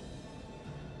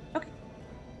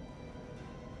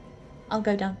 I'll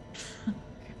go down.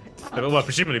 Well,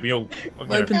 presumably we all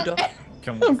Open the door.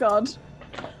 come. Oh God.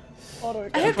 I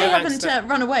hope they Go haven't back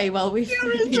run away while we've.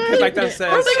 Go back How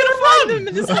downstairs. are they gonna find him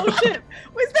in this whole ship?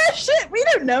 Was their ship? We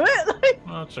don't know it. Like,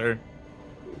 Well, true.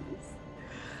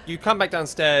 You come back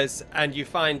downstairs and you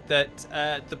find that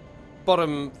the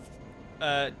bottom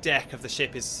deck of the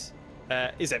ship is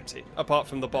empty, apart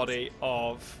from the body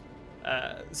of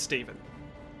Stephen.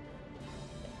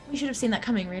 We should have seen that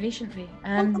coming, really, shouldn't we?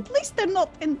 well, at least they're not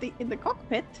in the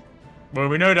cockpit. Well,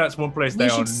 we know that's one place they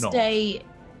We are should not. stay.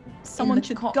 Someone the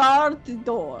should cock- guard the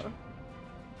door.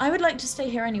 I would like to stay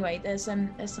here anyway. There's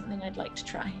something I'd like to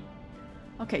try.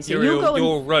 Okay, so you go.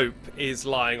 Your rope is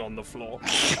lying on the floor.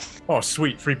 Oh,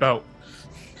 sweet, free belt.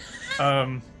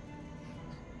 Close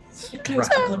Right.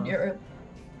 back on Europe.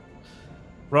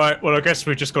 Right, well, I guess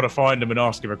we've just got to find him and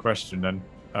ask him a question then.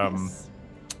 Yes.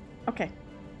 Okay.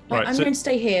 Right, I'm so- going to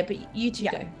stay here, but you two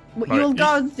Yeah. go. Well, Right, you'll you-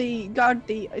 guard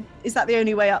the. Is that the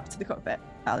only way up to the cockpit,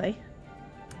 Ali?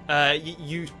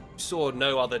 You saw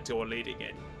no other door leading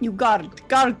in. You guard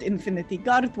Infinity,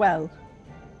 guard well.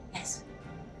 Yes.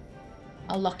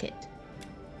 I'll lock it.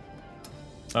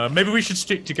 Maybe we should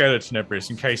stick together, Tenebris,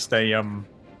 in case they, one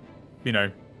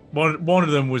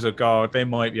of them was a guard. They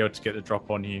might be able to get the drop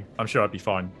on you. I'm sure I'd be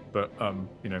fine, but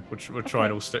we'll try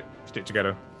and all stick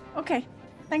together. Okay,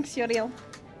 thanks, Uriel.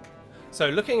 So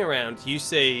looking around, you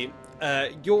see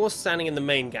you're standing in the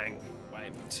main gangway.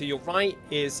 To your right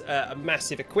is a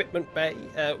massive equipment bay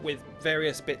with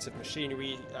various bits of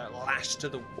machinery lashed to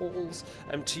the walls.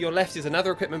 To your left is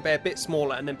another equipment bay, a bit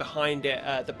smaller, and then behind it,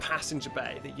 the passenger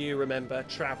bay that you remember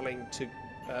travelling to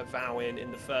Vow in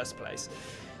the first place.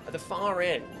 At the far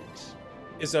end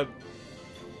is a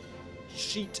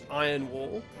sheet iron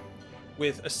wall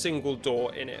with a single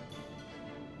door in it.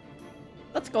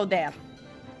 Let's go there.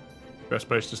 Best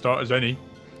place to start as any.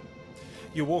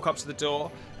 You walk up to the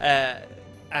door, and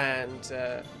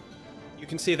you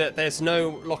can see that there's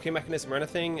no locking mechanism or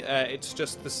anything. It's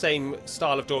just the same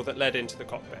style of door that led into the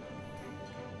cockpit.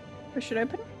 Push it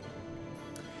open.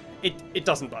 It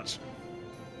doesn't budge.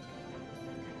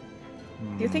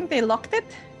 Do you think they locked it?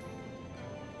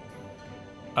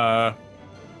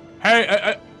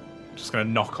 Hey, just gonna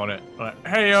knock on it. Like,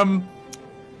 hey, are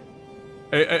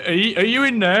you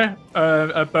in there,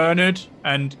 Bernard?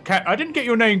 And I didn't get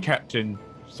your name, Captain.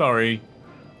 Sorry.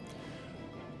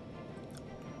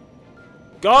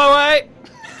 Go away!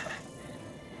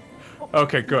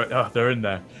 Okay, good. Oh, they're in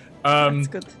there. That's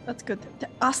good. That's good.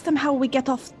 Ask them how we get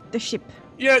off the ship.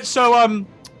 Yeah. So,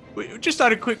 we just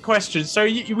had a quick question. So,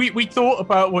 we thought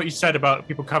about what you said about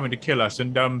people coming to kill us,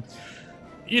 and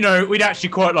we'd actually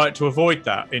quite like to avoid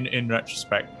that in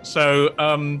retrospect. So,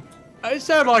 is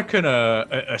there like an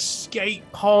escape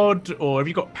pod, or have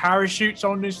you got parachutes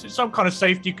on this? Some kind of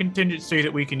safety contingency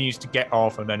that we can use to get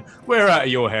off, and then we're out of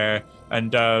your hair,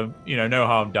 and no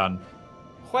harm done.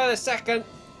 Wait a second.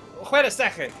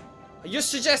 Are you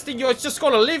suggesting you're just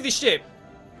gonna leave the ship?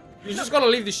 You're just gonna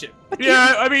leave the ship?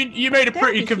 Yeah, I mean, you made a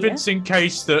pretty Here. convincing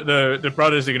case that the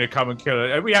brothers are going to come and kill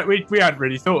her. We hadn't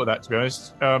really thought of that, to be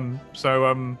honest.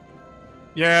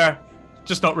 Yeah,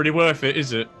 just not really worth it,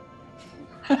 is it?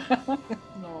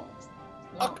 No.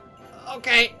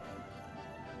 Okay.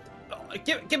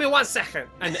 Give me 1 second,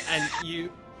 and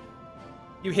you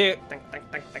hear ding, ding,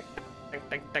 ding, ding, ding,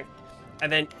 ding, ding,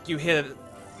 and then you hear.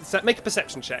 So make a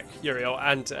perception check, Uriel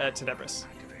and Tenebris.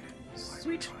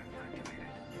 Sweet.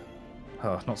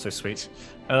 Oh, not so sweet.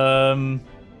 That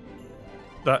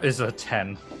is a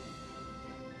 10.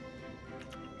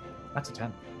 That's a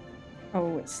 10.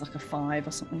 Oh, it's like a 5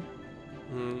 or something.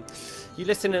 You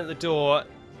listen at the door.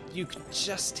 You can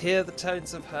just hear the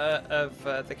tones of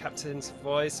the captain's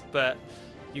voice, but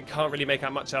you can't really make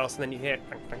out much else. And then you hear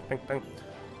ding, ding, ding, ding.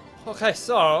 Okay,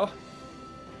 so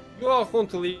you are going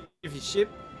to leave the ship,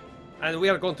 and we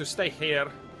are going to stay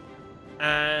here,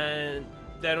 and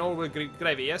then all will be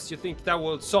gravy. Yes, you think that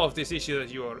will solve this issue that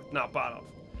you are now part of?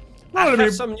 Well, I I have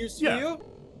mean, some news for yeah. you.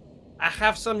 I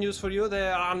have some news for you.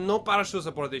 There are no parachutes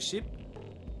aboard this ship.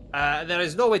 There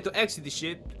is no way to exit the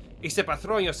ship except by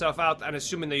throwing yourself out and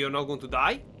assuming that you're not going to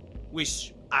die,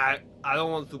 which I don't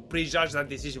want to prejudge that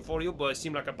decision for you, but it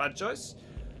seemed like a bad choice.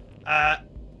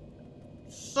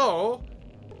 So,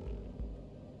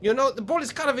 the ball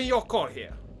is kind of in your court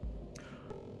here.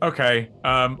 Okay.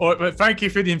 But thank you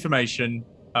for the information.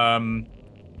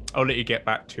 I'll let you get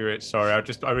back to it. Sorry,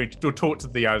 we'll talk to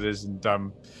the others, and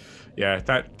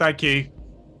thank you.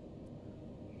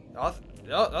 Oh,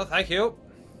 thank you.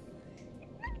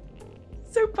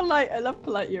 So polite. I love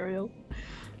polite Uriel.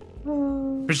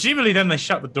 Presumably, then they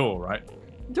shut the door, right?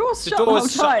 Doors The shut the door's whole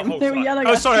shut the time. whole They were time. yelling.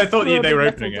 Oh, at sorry, us I thought through they were the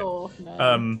opening it. metal door.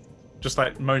 No. Just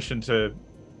like motion to.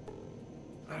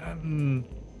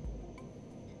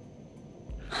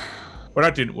 Well,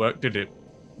 that didn't work, did it?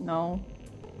 No.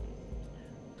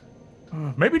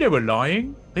 Maybe they were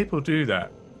lying. People do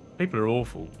that. People are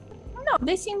awful. No,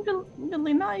 they seem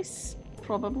really nice,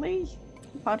 probably.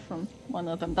 Apart from one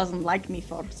of them doesn't like me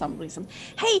for some reason.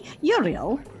 Hey,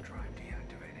 Uriel.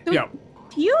 Yeah.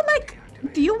 Do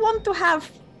you want to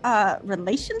have a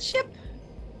relationship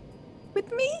with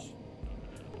me?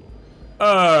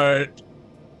 For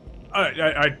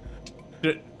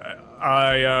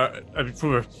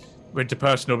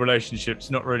interpersonal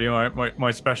relationships, not really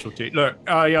my specialty. Look,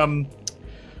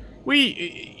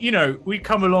 we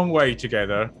come a long way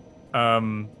together.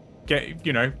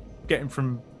 Getting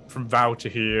from Val to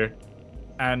here,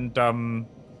 and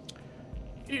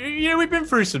we've been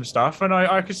through some stuff, and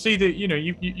I could see that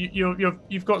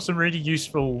you've got some really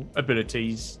useful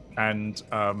abilities, and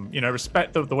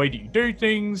respect the way that you do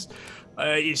things.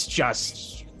 It's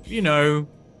just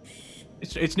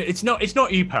it's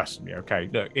not you personally, okay?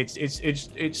 Look, it's the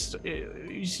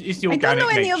organic I don't know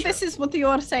any nature. of this is what you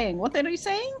are saying. What are you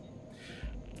saying?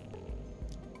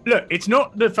 Look, it's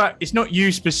not the fact. It's not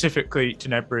you specifically,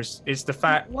 Tenebris. It's the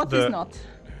fact What that is not?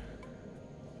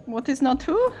 What is not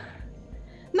who?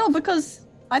 No, because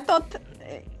I thought. Do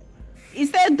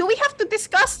we have to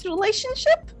discuss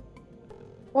relationship?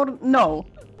 Or no?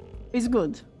 It's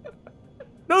good.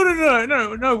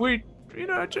 No. We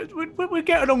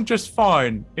get along just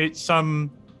fine. It's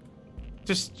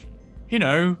just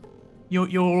you're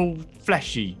all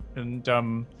fleshy, and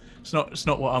it's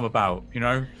not what I'm about.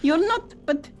 You're not,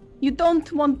 but you don't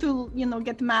want to,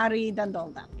 get married and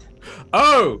all that.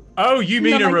 Oh, you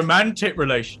mean No, a like- romantic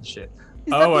relationship?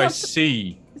 Is that Oh, I not-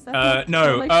 see. Is that not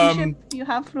no, relationship? You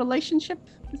have relationship?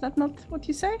 Is that not what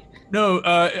you say? No,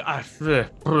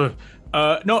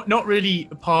 not really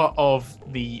part of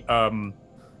the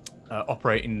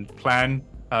operating plan.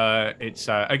 It's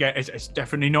again, it's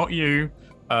definitely not you.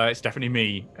 It's definitely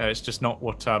me. It's just not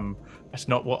what that's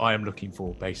not what I am looking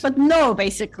for, basically. But no,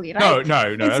 basically, right?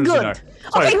 No. It's obviously good.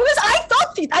 no. Okay,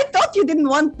 So- I thought you didn't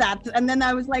want that, and then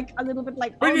I was like a little bit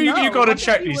like, But oh you no. got to what if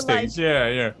check you these were, things.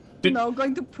 Like, Yeah.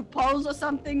 going to propose or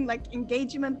something like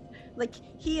engagement, like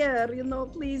here,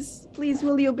 please,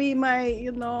 will you be my,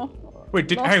 Wait,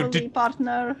 lawfully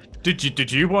partner?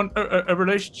 Did you want a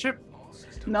relationship?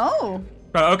 No.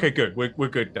 Oh, okay, good. We're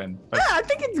good then. Yeah, I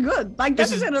think it's good. Like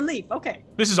This this is is- a relief. Okay.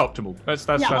 This is optimal. That's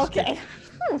Yeah. good. Okay.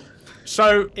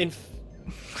 So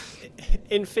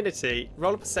Infinity,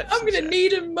 roll a perception. I'm gonna check.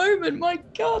 need a moment. My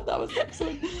God, that was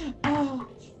excellent. Oh,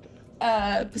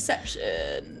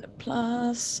 Perception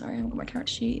plus. Sorry, I haven't got my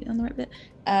character sheet on the right bit.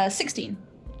 16.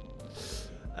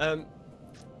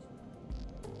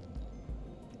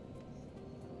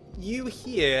 You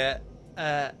hear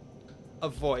a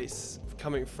voice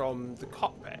coming from the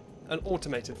cockpit, an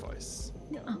automated voice.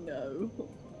 Oh, no.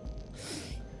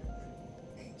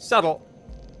 Shuttle,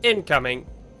 incoming.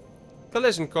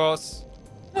 Collision course.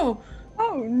 Oh.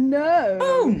 Oh no.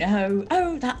 Oh no.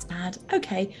 Oh, that's bad.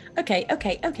 Okay. Alright.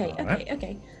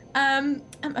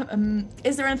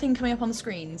 Is there anything coming up on the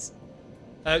screens?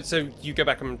 So you go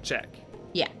back and check.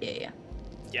 Yeah. Yeah.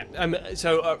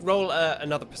 So roll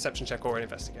another perception check or an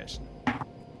investigation.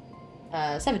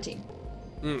 17.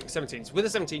 17. So with a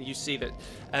 17, you see that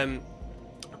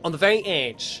on the very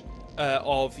edge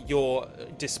of your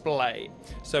display,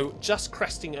 so just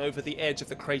cresting over the edge of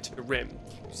the crater rim,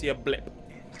 you see a blip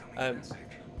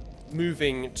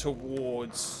moving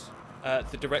towards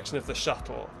the direction of the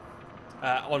shuttle,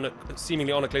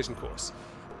 seemingly on a collision course.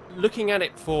 Looking at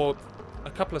it for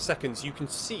a couple of seconds, you can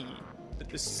see that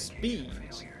the speed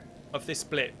of this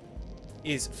blip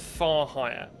is far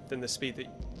higher than the speed that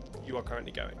you are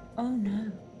currently going. Oh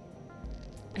no.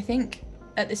 I think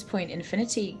at this point,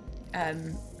 Infinity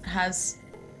has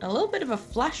a little bit of a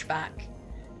flashback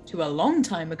to a long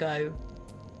time ago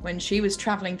when she was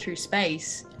traveling through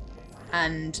space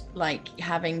and like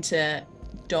having to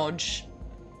dodge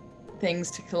things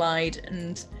to collide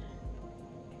and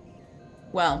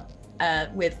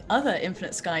with other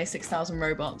Infinite Sky 6000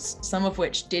 robots, some of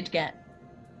which did get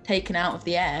taken out of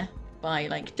the air by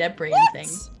like debris and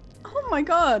things. Oh my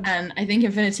god. And I think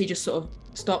Infinity just sort of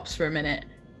stops for a minute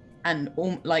and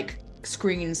like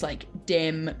screens like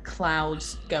dim,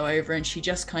 clouds go over, and she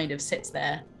just kind of sits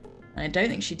there. And I don't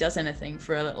think she does anything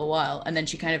for a little while, and then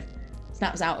she kind of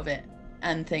snaps out of it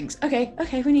and thinks, okay,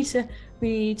 we need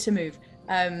to move.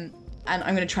 And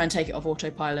I'm going to try and take it off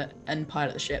autopilot and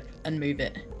pilot the ship and move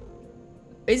it.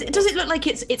 Does it look like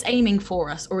it's aiming for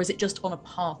us, or is it just on a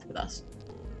path with us?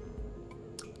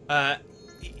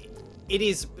 It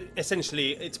is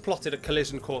essentially, it's plotted a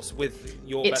collision course with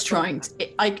your It's vessel. trying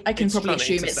to, I can It's probably trying to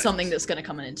assume it's intercept. something that's going to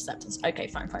come and intercept us. Okay,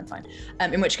 fine.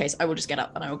 In which case, I will just get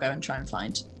up and I will go and try and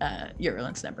find Uriel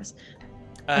and Tenebris.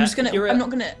 I'm just gonna. Uriel- I'm not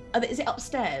gonna. Is it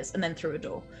upstairs and then through a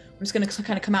door? I'm just gonna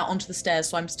kind of come out onto the stairs,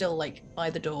 so I'm still like by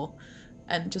the door,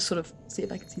 and just sort of see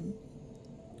if I can see them.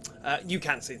 You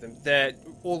can't see them. They're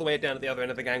all the way down at the other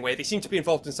end of the gangway. They seem to be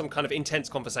involved in some kind of intense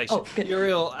conversation. Oh, good.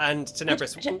 Uriel and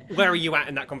Tenebris, where are you at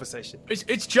in that conversation?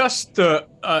 It's just that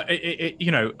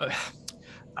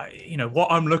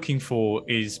what I'm looking for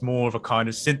is more of a kind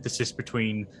of synthesis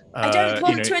between. I don't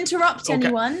want to interrupt okay.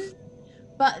 anyone,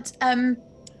 but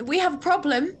we have a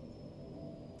problem.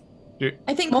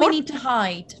 I think we More? need to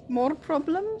hide. More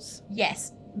problems?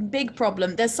 Yes, big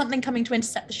problem. There's something coming to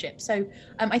intercept the ship, so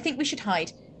I think we should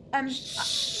hide.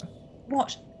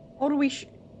 What? Or do we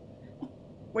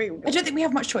Wait. I don't think we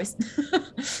have much choice.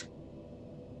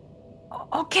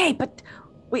 Okay, but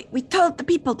we told the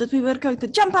people that we were going to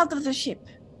jump out of the ship.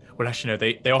 Well, actually, no.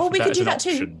 They offered we that could as do an that too.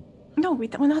 option. No, we're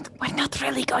not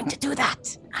really going to do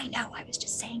that. I know, I was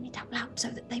just saying it out loud so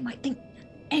that they might think.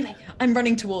 Anyway, I'm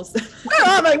running towards them. Where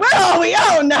are they? Where are we?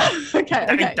 Oh no. Okay.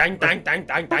 Dang, dang, dang, dang,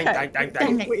 dang, dang, dang, dang,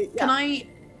 dang. Okay, Can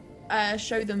I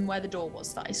show them where the door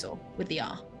was that I saw with the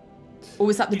R? Or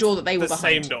was that the door that they were The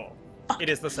behind? same door. It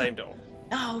is the same door.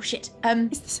 Oh shit.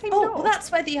 It's the same Oh, door. well,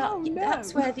 that's where the R. Oh, no.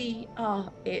 That's where the R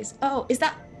is. Oh, is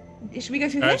that? Should we go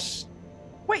through this?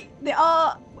 Wait, the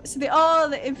R. So the R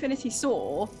that Infinity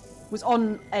saw was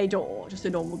on a door, just a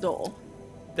normal door,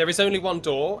 There is only one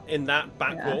door in that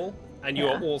back Yeah. wall, and you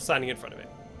Yeah. are all standing in front of it.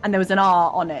 and there was an R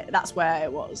on it. That's where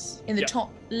it was. In the Yeah.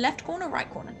 top left corner, right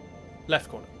corner. Left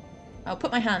corner. I'll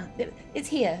put my hand. It's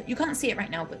here. You can't see it right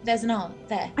now, but there's an R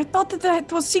there. I thought that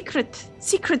it was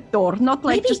secret door, not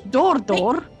like Maybe- just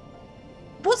door.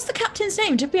 What's the captain's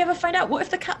name? Did we ever find out? What if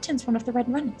the captain's one of the Red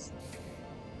Runners?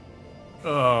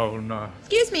 Oh no.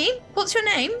 Excuse me. What's your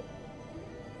name?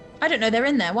 I don't know. They're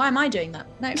in there. Why am I doing that?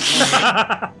 No.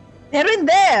 They're in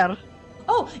there.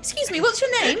 Oh, excuse me. What's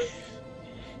your name?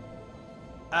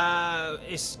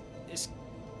 It's.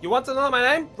 You want to know my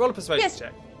name? Roll a persuasion Yes.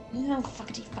 check. Oh,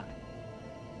 fuckity fuck.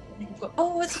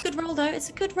 Oh, it's a good roll though. It's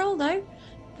a good roll though.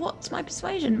 What's my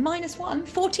persuasion? -1.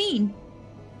 14.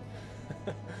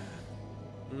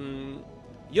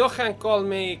 You can call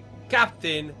me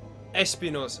Captain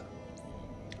Espinosa.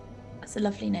 That's a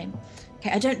lovely name.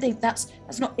 Okay, I don't think that's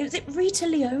not. Was it Rita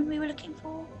Leone we were looking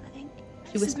for? I think.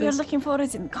 She This is we were whispers. looking for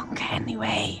is in Gonka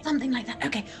anyway. Something like that.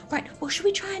 Okay, right. Well, should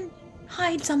we try and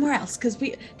hide somewhere else? Because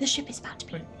the ship is about to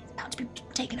be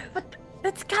taken over.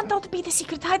 That cannot be the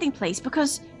secret hiding place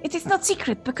because it is not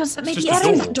secret because But maybe just it's a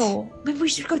in door. the door. Maybe we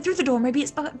should go through the door. Maybe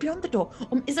it's beyond the door.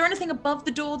 Is there anything above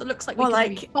the door that looks like we Or can like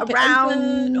maybe pop around, it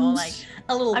open, or like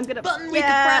a little I'm gonna- button we yeah,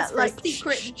 could press for like a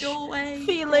secret doorway?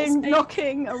 feeling crawl space?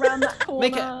 knocking around that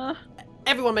Make corner.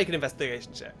 Everyone make an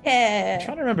investigation check. I'm Yeah.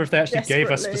 trying to remember if they actually gave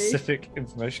us Desperately. specific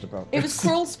information about It this. was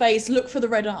crawl space. Look for the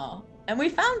red R, and we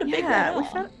found a big red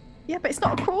R. Yeah, but it's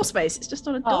not a crawl space. It's just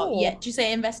on a door. Oh, yeah. Did you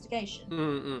say investigation?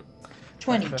 Mm-mm.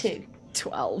 22.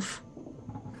 12.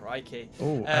 Crikey.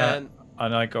 Oh, Um,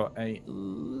 and I got a.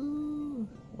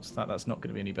 What's that? That's not going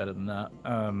to be any better than that.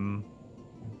 No,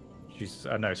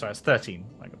 sorry, it's 13.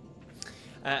 I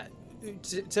got.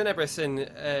 Tenebris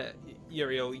and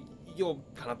Uriel, you're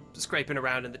kind of scraping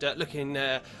around in the dirt, looking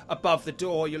above the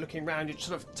door. You're looking around. You're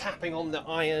sort of tapping on the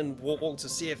iron wall to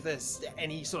see if there's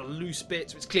any sort of loose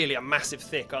bits. It's clearly a massive,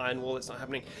 thick iron wall. It's not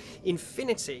happening.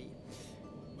 Infinity,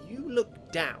 you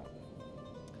look down.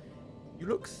 You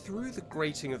look through the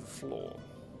grating of the floor,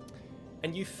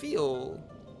 and you feel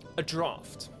a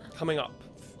draft coming up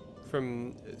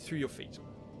from through your feet.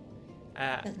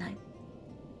 That's nice.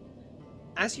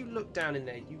 As you look down in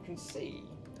there, you can see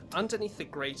underneath the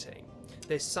grating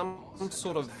there's some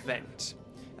sort of vent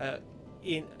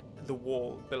in the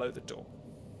wall below the door,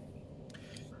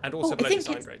 and also I below the think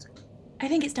sign it's- grating. I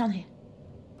think it's down here.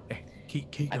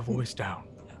 Keep your voice down.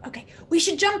 Okay. We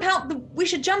should jump out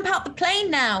the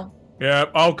plane now. Yeah,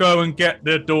 I'll go and get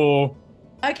the door,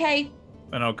 Okay.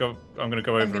 and I'm gonna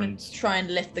go I'm over gonna and. try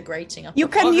and lift the grating up. You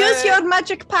can Okay. use your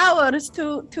magic powers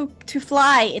to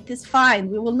fly. It is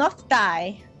fine. We will not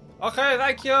die. Okay,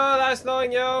 thank you. Nice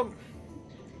knowing you.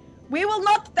 We will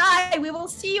not die. We will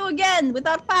see you again with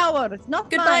our powers.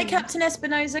 Not Goodbye, mine. Captain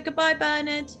Espinosa. Goodbye,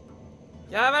 Bernard.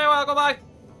 Yeah, very well. Goodbye.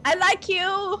 I like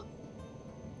you.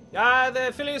 Yeah,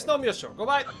 the feeling is not mutual.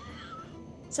 Goodbye.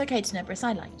 It's okay, Tenebris.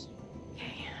 I like you.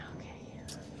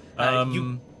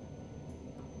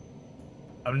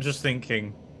 I'm just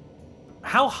thinking,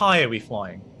 how high are we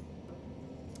flying?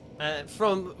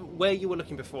 From where you were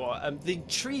looking before, the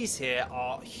trees here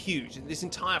are huge. This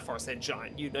entire forest, they're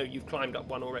giant. You know, you've climbed up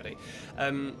one already.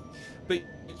 But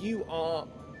you're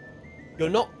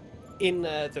not in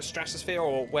the stratosphere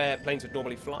or where planes would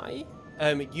normally fly.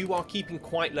 You are keeping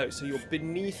quite low, so you're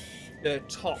beneath the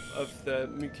top of the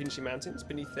Mukinshi Mountains,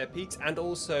 beneath their peaks, and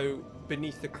also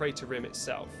beneath the crater rim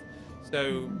itself.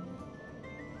 So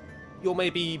you're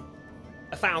maybe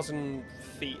 1,000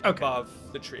 feet above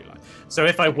the tree line. So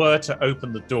if I were to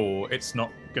open the door, it's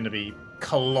not going to be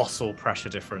colossal pressure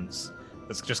difference.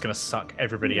 That's just going to suck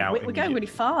everybody out. We're going immediately. really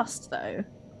fast though.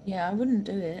 Yeah, I wouldn't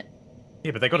do it.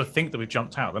 Yeah, but they got to think that we've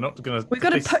jumped out. They're not going to. We've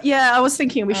got to put. Yeah, I was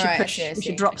thinking we should Alright, I push. see, I We see.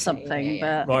 should drop Okay, something,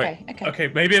 yeah. but Right. Okay.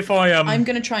 Maybe if I I'm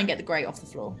gonna try and get the grate off the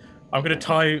floor. I'm going to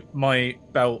tie my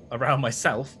belt around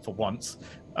myself for once,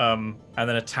 and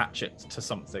then attach it to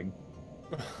something.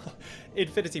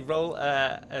 Infinity, roll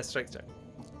a strength check.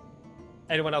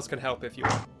 Anyone else can help if you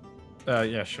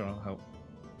want. Yeah, sure, I'll help.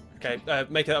 Okay,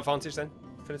 make an advantage then,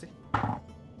 Infinity.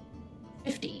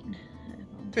 15.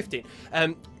 15.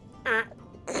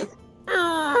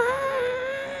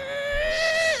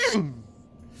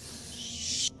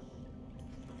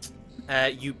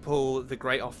 You pull the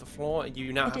grate off the floor.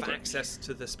 You now I have did it. access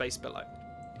to the space below.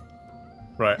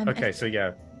 Right. Um, Okay. So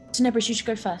yeah. Tenebris, you should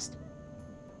go first.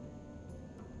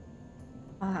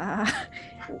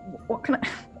 what can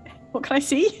I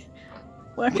see?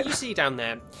 Where What can you see down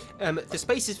there, the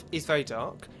space is very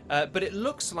dark, but it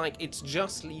looks like it's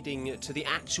just leading to the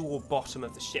actual bottom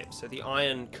of the ship, so the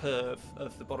iron curve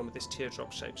of the bottom of this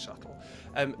teardrop-shaped shuttle.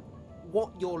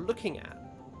 What you're looking at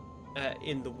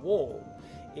in the wall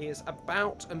is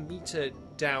about a meter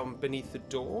down beneath the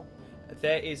door.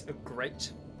 There is a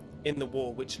grate in the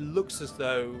wall which looks as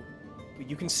though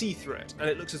you can see through it, and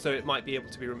it looks as though it might be able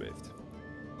to be removed.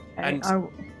 And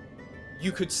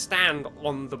you could stand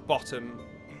on the bottom,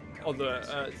 on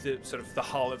the sort of the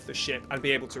hull of the ship, and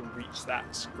be able to reach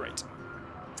that grate.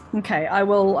 Okay, I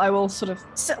will sort of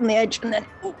sit on the edge and then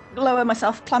lower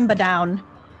myself, clamber down,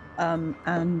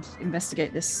 and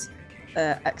investigate this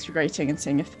extra grating and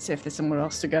see if there's somewhere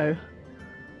else to go.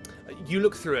 You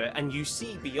look through it and you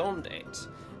see beyond it.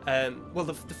 Well,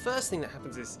 the first thing that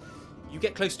happens is you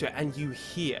get close to it and you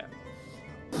hear.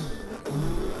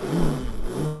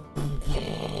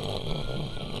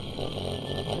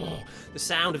 The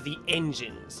sound of the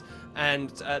engines and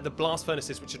the blast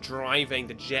furnaces which are driving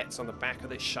the jets on the back of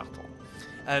this shuttle.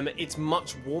 It's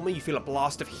much warmer. You feel a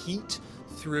blast of heat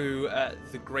through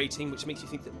the grating, which makes you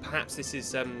think that perhaps this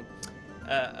is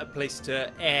a place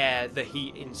to air the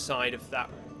heat inside of that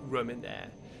room in there.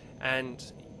 And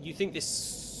you think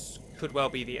this could well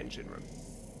be the engine room.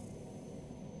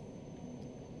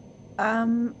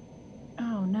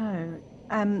 Oh no.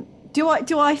 Do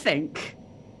I think,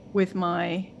 with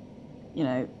my,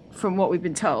 from what we've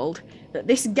been told, that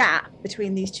this gap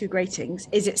between these two gratings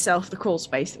is itself the crawl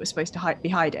space that we're supposed to be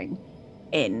hiding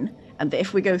in, and that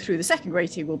if we go through the second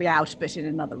grating, we'll be out, but in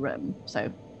another room,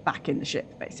 so back in the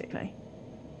ship, basically.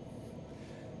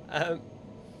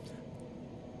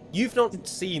 You've not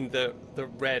seen the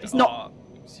red It's not-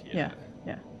 arms yet.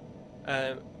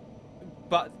 Yeah.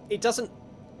 But it doesn't.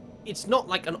 It's not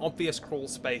like an obvious crawl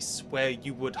space where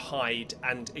you would hide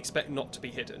and expect not to be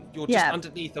hidden. You're just Yeah.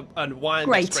 underneath a wire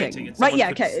Grating. and Right, someone yeah,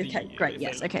 could okay, see you great, if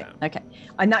yes, they look okay, down. okay.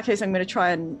 In that case, I'm going to try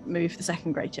and move the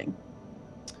second grating.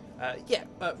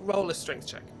 Roll a strength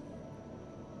check.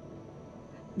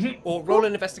 Or roll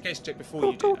an investigation check before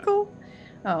you do that. Cool.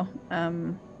 Oh,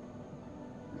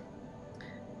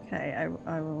 okay,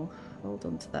 I will hold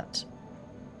on to that.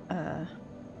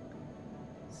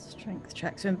 Strength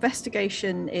check. So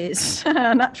investigation is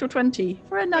a natural 20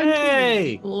 for a 19.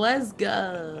 Hey! Let's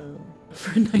go.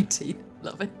 For 19.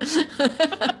 Love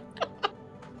it.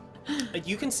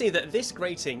 You can see that this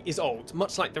grating is old,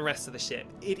 much like the rest of the ship.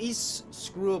 It is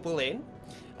screwable in,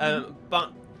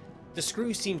 but the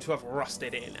screws seem to have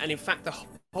rusted in, and in fact the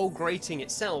whole grating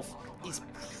itself is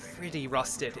pretty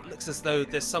rusted. It looks as though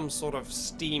there's some sort of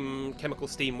chemical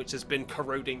steam, which has been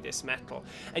corroding this metal,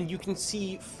 and you can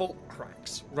see fault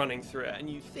cracks running through it, and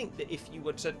you think that if you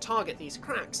were to target these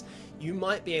cracks, you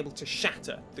might be able to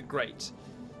shatter the grate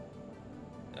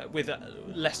with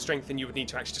less strength than you would need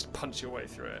to actually just punch your way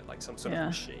through it, like some sort of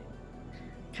machine.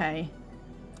 Okay.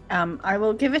 I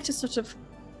will give it a sort of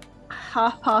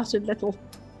half-hearted little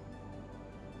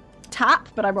tap,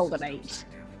 but I rolled an 8.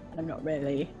 And I'm not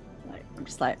really, I'm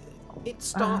just like... It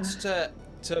starts to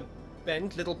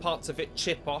bend, little parts of it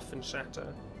chip off and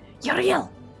shatter.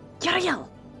 Uriel!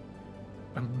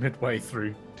 I'm midway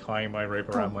through tying my rope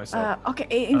around myself.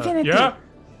 Okay, Infinity. Yeah?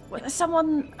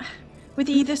 Someone with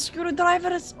either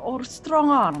screwdrivers or strong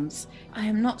arms. I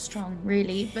am not strong,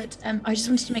 really, but I just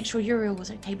wanted to make sure Uriel was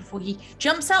okay before he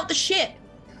jumps out the ship.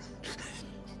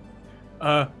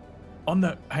 Hang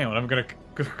on, I'm gonna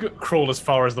crawl as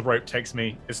far as the rope takes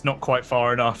me. It's not quite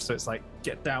far enough, so it's like,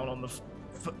 get down on the...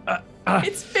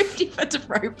 It's 50 foot of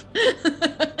rope.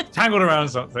 Tangled around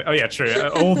something. Oh yeah, true.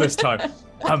 All this time.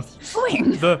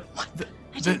 Going? The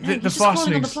He's just crawling on the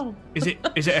fastenings. floor. Is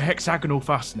it a hexagonal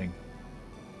fastening?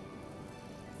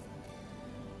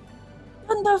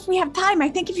 I don't know if we have time. I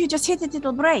think if you just hit it,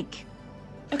 it'll break.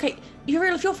 Okay,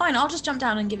 Uriel, if you're fine, I'll just jump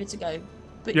down and give it a go.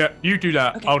 But Yeah, you do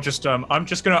that. Okay. I'll just I'm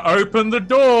just gonna open the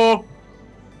door.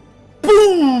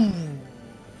 Boom!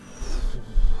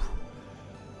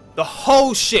 The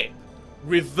whole ship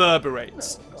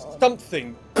reverberates.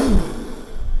 Something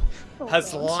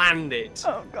has landed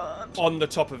Oh god. on the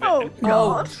top of it. Oh and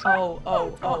god.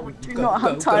 Oh. Do Go, not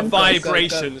have go, time the for this.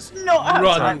 vibrations Not have time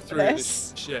run for through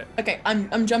this. the ship. Okay,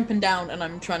 I'm jumping down and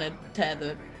I'm trying to tear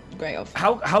the grate off.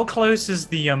 How close is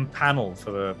the panel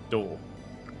for the door?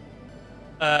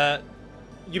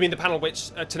 You mean the panel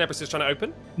which Tenebris is trying to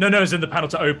open? No, it's in the panel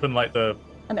to open like the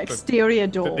An exterior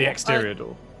door. the exterior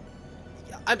door.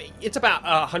 I mean, it's about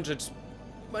 100.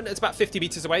 Well, it's about 50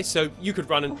 meters away, so you could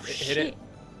run and hit shit. it.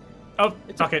 Oh,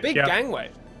 It's fuck a it. big Yeah, gangway.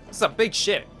 It's a big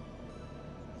ship.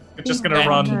 we're just gonna big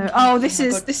run. No. Oh, this Oh my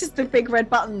is God. this is the big red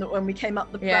button that when we came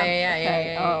up the Yeah, ramp. yeah,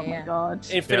 Okay. yeah, Oh my yeah. god.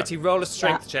 Infinity, roll a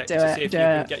strength check do to it, see if do you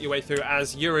can it. get your way through.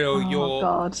 As Uriel, Oh you're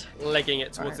god. legging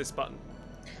it towards this button.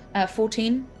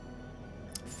 14.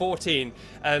 14.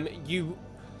 You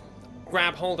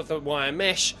grab hold of the wire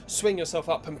mesh, swing yourself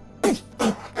up, and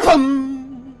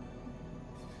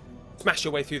smash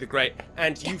your way through the grate,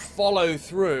 and you follow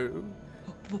through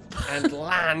and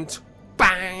land.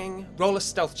 Bang! Roll a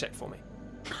stealth check for me.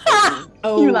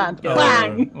 Oh, You land. Oh,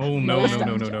 Bang. Oh no.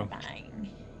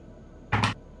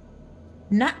 Bang.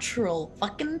 Natural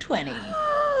fucking 20.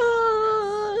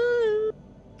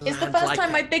 It's the Land first like time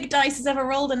a- my big dice has ever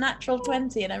rolled a natural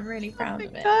 20, and I'm really proud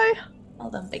of it. Go. Well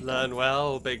done, big Learn dice.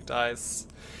 well, big dice.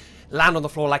 Land on the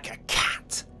floor like a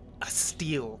cat. A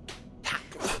steel cat.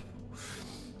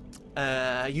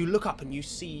 You look up and you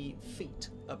see feet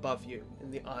above you in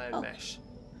the iron mesh.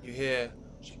 You hear,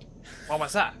 what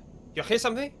was that? You hear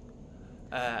something?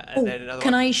 And then another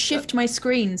Can one. I shift my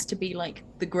screens to be like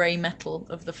the grey metal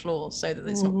of the floor so that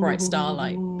there's not bright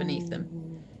starlight beneath them?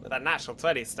 With a natural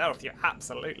 20 stealth, you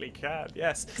absolutely can,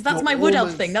 yes. Because that's You're my wood elf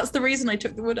almost- thing. That's the reason I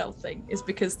took the wood elf thing, is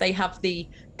because they have the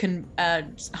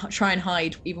try and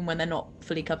hide even when they're not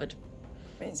fully covered.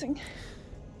 Amazing.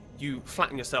 You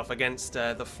flatten yourself against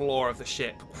the floor of the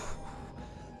ship.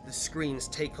 The screens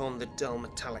take on the dull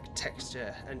metallic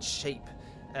texture and shape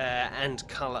and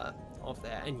colour of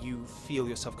there, and you feel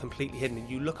yourself completely hidden, and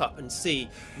you look up and see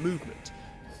movement.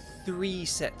 3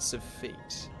 sets of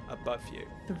feet above you.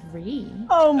 3?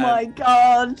 Oh my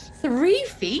god. 3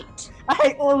 feet? I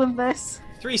hate all of this.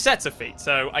 3 sets of feet,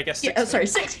 so I guess 6 Yeah, sorry,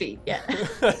 6 feet, yeah.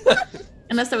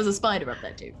 Unless there was a spider up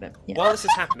there too, but yeah. While this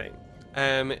is happening,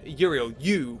 Uriel,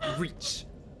 you reach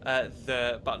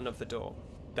the button of the door,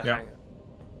 the Yeah. hanger.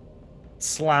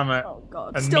 Slam it. Oh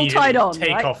god. Immediately Still tied on, Take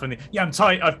right? off and yeah, I'm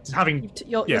tied. I'm having.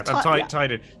 You're I'm ti- yeah.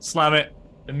 tied in. Slam it.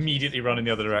 Immediately run in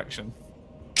the other direction.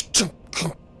 The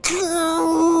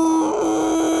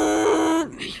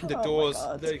Oh doors, my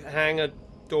God. the hanger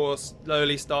door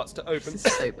slowly starts to open. This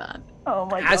is so bad. Oh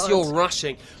my god. As you're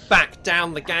rushing back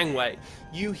down the gangway,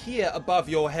 you hear above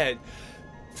your head.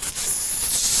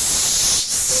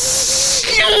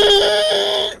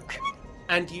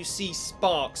 And you see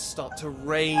sparks start to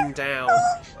rain down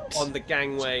on the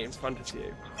gangway in front of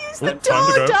you. Use the Oh,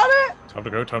 time to door, go. damn it! Time to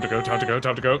go. Time to go. Time to go.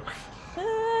 Time to go.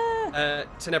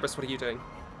 Tenebris, what are you doing?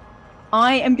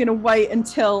 I am gonna wait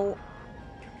until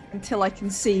I can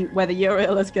see whether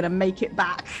Uriel is gonna make it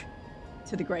back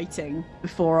to the grating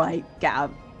before I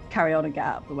carry on and get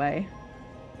out of the way.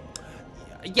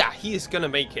 Yeah, he is going to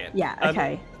make it. Yeah,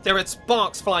 okay. There are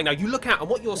sparks flying now. You look out, and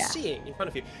what you're Yeah. seeing in front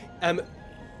of you,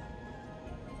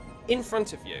 in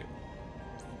front of you,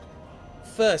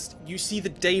 first you see the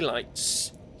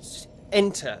daylight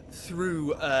enter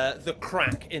through the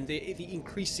crack in the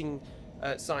increasing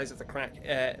size of the crack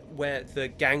where the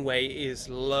gangway is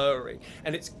lowering,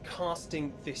 and it's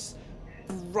casting this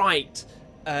bright,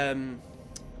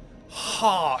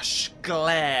 harsh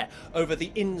glare over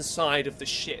the inside of the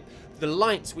ship. The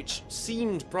lights, which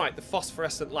seemed bright, the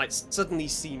phosphorescent lights, suddenly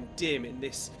seem dim in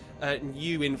this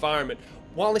new environment.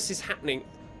 While this is happening,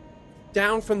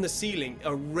 down from the ceiling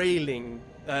are railing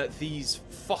these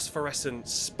phosphorescent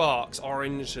sparks,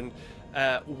 orange and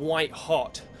white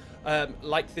hot,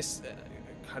 like this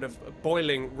kind of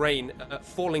boiling rain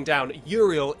falling down.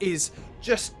 Uriel is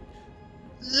just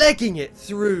legging it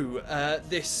through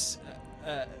this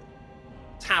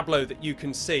tableau that you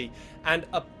can see, and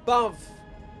above,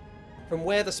 from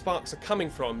where the sparks are coming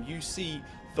from, you see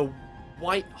the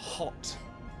white hot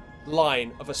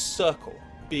line of a circle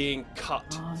being cut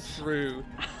through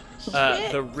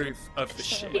the roof of the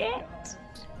ship.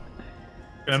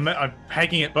 I'm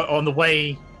pegging it, but on the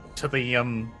way to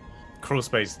the crawl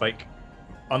space, like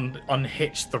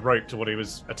unhitched the rope to what he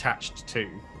was attached to.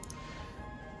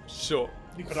 Sure.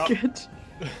 You put up, Good.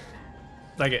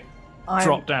 like it, I'm-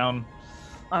 drop down.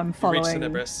 I'm You reach following.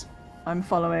 Tenebris. I'm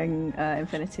following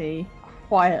Infinity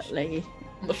quietly.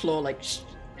 On the floor, like, shh.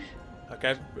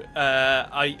 Okay.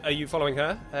 Are you following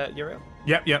her, Uriel?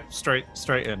 Yep, straight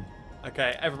in.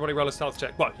 Okay, everybody roll a stealth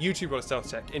check. Well, you two roll a stealth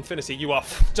check. Infinity, you are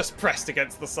just pressed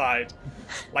against the side,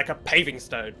 like a paving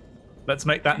stone. Let's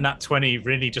make that nat 20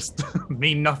 really just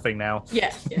mean nothing now.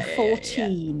 Yeah.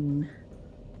 14.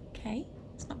 Okay,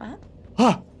 it's not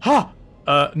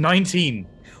bad. 19.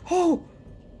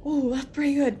 Oh, that's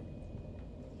pretty good.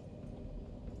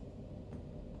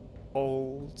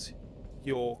 Hold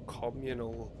your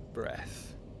communal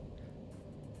breath.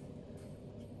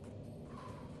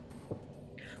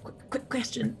 Quick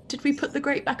question: did we put the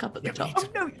grate back up at the Yeah, we top?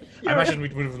 need to- I imagine we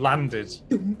would have landed.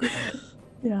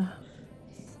 Yeah.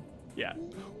 Yeah.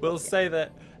 We'll say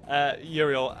that,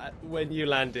 Uriel, when you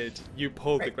landed, you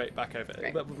pulled the Right. grate back over.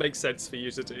 Right. That makes sense for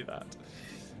you to do that.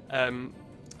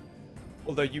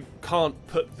 Although you can't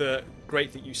put the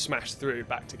grate that you smashed through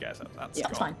back together. That's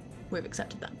That's gone. fine. We've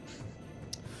accepted that.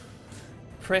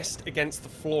 Pressed against the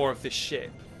floor of this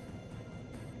ship,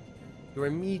 you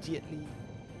immediately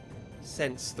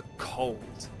sense the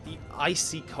cold, the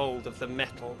icy cold of the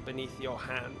metal beneath your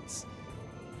hands.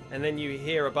 And then you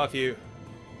hear above you,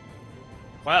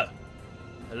 "Well,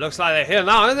 it looks like they're here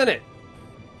now, isn't it?"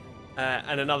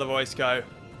 And another voice go,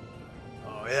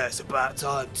 Oh yeah, it's about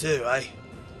time too, eh?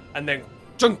 and then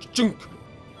junk, junk,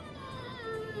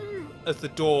 as the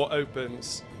door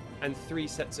opens and 3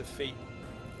 sets of feet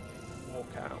walk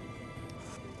out.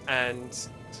 And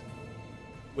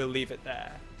we'll leave it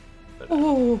there.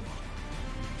 Oh.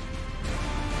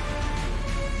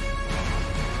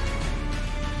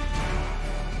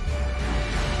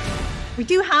 We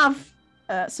do have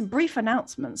some brief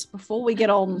announcements before we get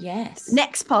on Yes.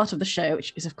 next part of the show,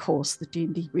 which is of course the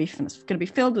D&D brief, and it's going to be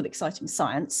filled with exciting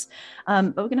science.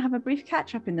 But we're going to have a brief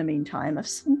catch up in the meantime of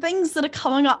some things that are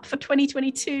coming up for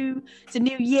 2022. It's a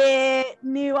new year,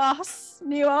 new us,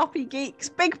 new RP geeks,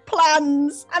 big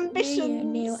plans, ambitions,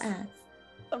 New us.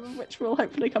 some of which will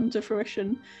hopefully come to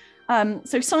fruition.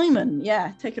 So Simon,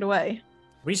 yeah, take it away.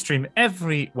 We stream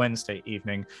every Wednesday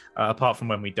evening, apart from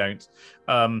when we don't.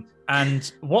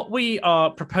 And what we are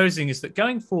proposing is that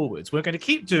going forwards, we're going to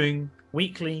keep doing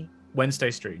weekly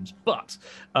Wednesday streams, but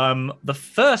the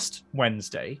first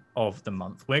Wednesday of the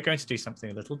month we're going to do something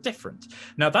a little different.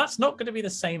 Now that's not going to be the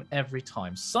same every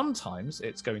time. Sometimes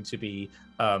it's going to be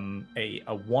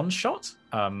a one shot.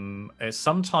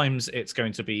 Sometimes it's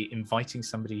going to be inviting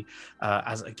somebody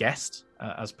as a guest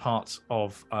as part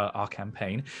of our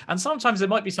campaign, and sometimes it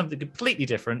might be something completely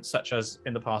different, such as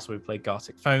in the past we played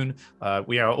Gartic Phone.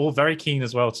 We are all very keen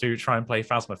as well to try and play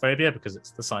Phasmophobia because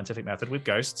it's the scientific method with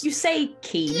ghosts. You say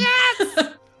keen.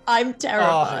 Yes! I'm Oh,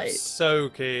 terrified. I'm so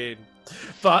keen.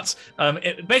 But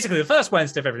basically, the first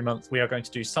Wednesday of every month, we are going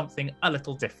to do something a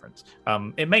little different.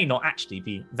 It may not actually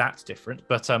be that different,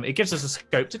 but it gives us a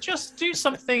scope to just do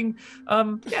something,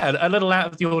 a little out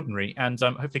of the ordinary, and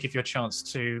hopefully give you a chance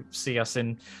to see us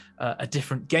in a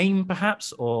different game,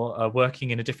 perhaps, or working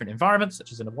in a different environment,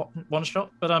 such as in a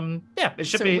one-shot. But it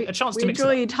should be a chance to mix it up.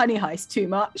 We enjoyed Honey Heist too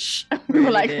much. We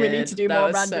were like, we need to do That more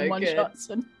was random so one-shots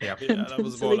and, Yeah, and that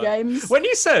was silly more like- games. When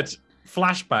you said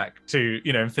flashback to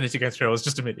Infinity Go Through, I was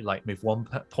just immediately like, move one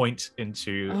point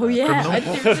into Oh yeah, I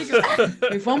criminal. didn't think of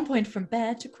that. Move 1 point from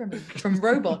bear to criminal, from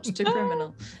robot to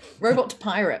criminal, robot to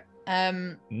pirate.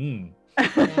 Mm.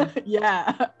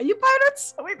 Yeah. Are you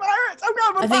pirates? Are we pirates? Oh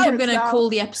god, we're I think I'm pirates going to now. call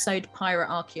the episode "Pirate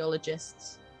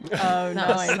Archaeologists." Oh, That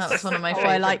nice. was one of my Oh, favorite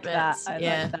I like bits. that. I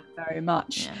Yeah. like that very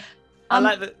much. Yeah. I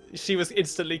like that she was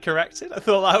instantly corrected. I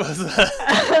thought that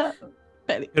was.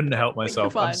 Fairly- Couldn't help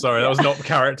myself. I'm fine. sorry, that was not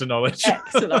character knowledge.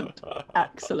 Excellent.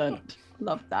 Excellent.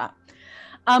 Love that.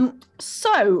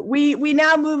 So we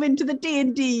now move into the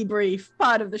D&D brief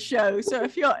part of the show. So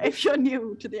if you're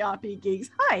new to the RP Geeks,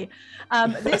 hi.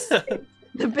 This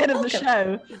the bit of the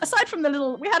show. Aside from the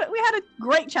little, we had a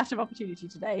great chat of opportunity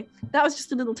today. That was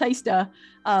just a little taster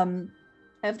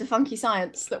of the funky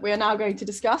science that we are now going to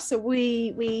discuss. So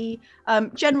we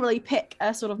generally pick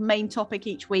a sort of main topic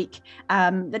each week.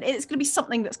 That it's going to be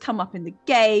something that's come up in the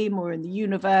game or in the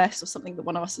universe or something that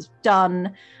one of us has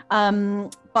done.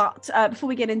 But before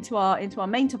we get into our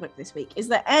main topic this week, is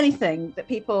there anything that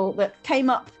came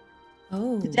up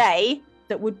today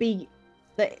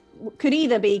that could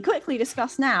either be quickly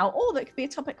discussed now or that could be a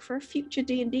topic for a future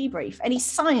D&D brief? Any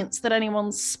science that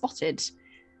anyone's spotted?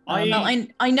 Well,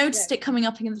 I noticed it coming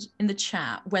up in the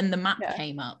chat when the map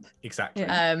came up. Exactly.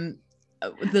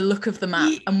 The look of the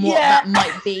map and what that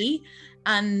might be,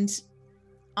 and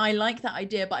I like that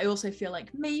idea, but I also feel like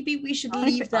maybe we should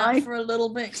leave that for a little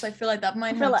bit because I feel like that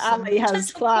might have some Ali has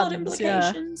potential plot plans,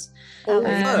 implications.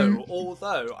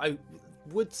 Although I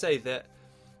would say that,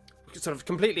 sort of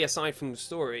completely aside from the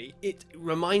story, it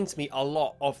reminds me a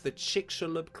lot of the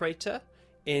Chicxulub crater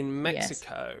in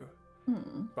Mexico,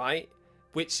 right?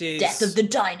 Which is Death of the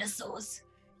dinosaurs.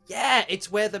 Yeah, it's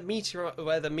where the meteor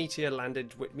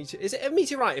landed. Is it a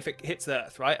meteorite if it hits the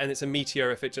Earth, right? And it's a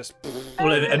meteor if it just.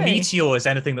 Well, a meteor is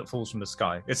anything that falls from the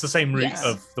sky. It's the same root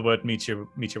of the word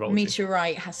meteorology.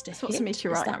 Meteorite has to hit. What's a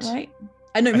meteorite? Is that right?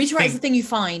 No, meteorite is the thing you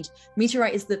find.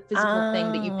 Meteorite is the physical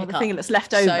thing that you pick the up. thing that's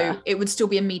left over. So it would still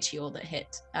be a meteor that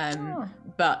hit.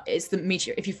 But it's the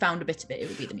meteor. If you found a bit of it, it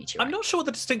would be the meteorite. I'm not sure what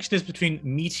the distinction is between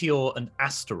meteor and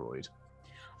asteroid.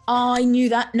 I knew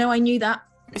that. No, I knew that.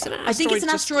 I think it's an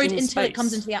just asteroid in until it space?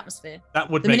 comes into the atmosphere. That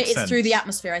would The make minute sense. it's through the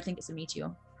atmosphere, I think it's a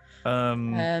meteor.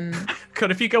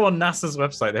 God, if you go on NASA's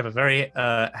website, they have a very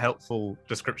helpful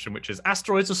description, which is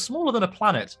asteroids are smaller than a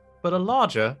planet, but are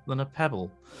larger than a pebble.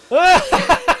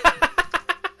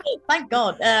 Thank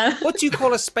God. What do you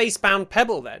call a space-bound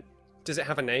pebble then? Does it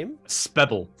have a name?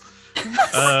 Spebble.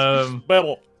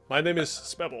 Spebble. My name is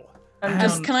Spebble.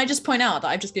 Can I just point out that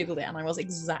I've just Googled it and I was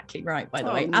exactly right, by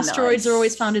the way. nice. Asteroids are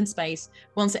always found in space.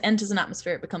 Once it enters an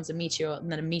atmosphere, it becomes a meteor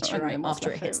and then a meteorite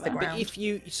after it hits the ground. But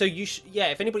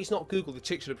if anybody's not Googled the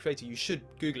Chicxulub crater, you should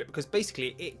Google it because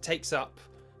basically it takes up.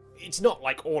 It's not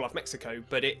like all of Mexico,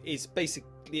 but it is basically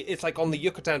it's like on the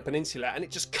Yucatan Peninsula, and it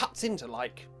just cuts into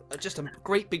like just a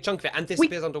great big chunk of it and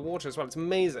disappears underwater as well. It's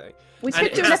amazing. We And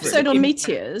could do it an has episode the on impact.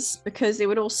 meteors because it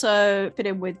would also fit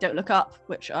in with Don't Look Up,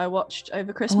 which I watched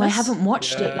over Christmas. Oh, I haven't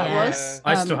watched it That yet. was.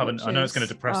 I still haven't. I know it's going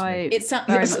to depress me. It's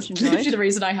very much enjoyed. literally the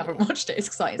reason I haven't watched it. It's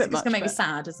exciting. Bit It's going to much, make me but-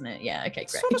 sad, isn't it? Yeah. Okay, great.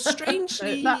 Sort of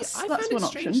strangely, That's I one found it option.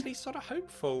 strangely sort of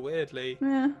hopeful. Weirdly,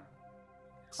 Yeah.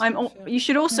 You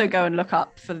should also go and look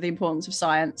up for the importance of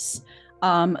science.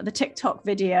 The TikTok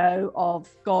video of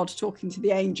God talking to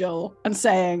the angel and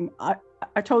saying, I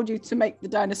told you to make the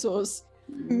dinosaurs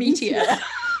Meteor. I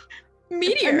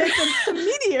Meteor. made them a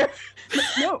meteor.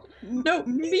 No,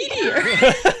 meteor.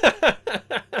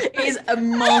 It is a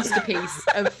masterpiece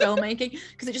of filmmaking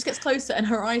because it just gets closer and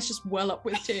her eyes just well up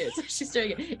with tears as she's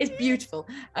doing it. It's beautiful.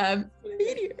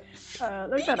 Meteor.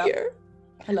 Look that up. Meteor.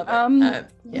 I love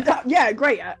it. Yeah,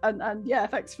 great, and yeah,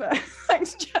 thanks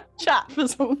chat for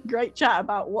some great chat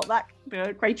about what that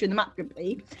crater in the map could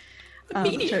be.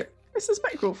 Meteor. I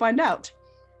suspect we'll find out.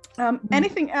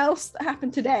 Anything else that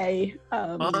happened today?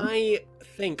 I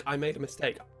think I made a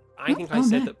mistake. I think I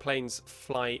said that planes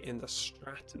fly in the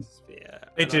stratosphere.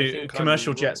 They and I do. think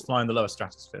Commercial I'm jets wrong. fly in the lower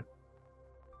stratosphere.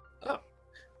 Oh.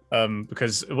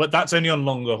 Because that's only on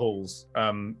longer hauls.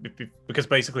 Because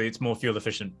basically it's more fuel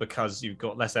efficient because you've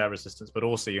got less air resistance, but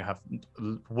also you have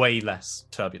way less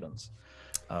turbulence.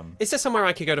 Is there somewhere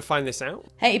I could go to find this out?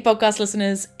 Hey, podcast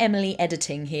listeners, Emily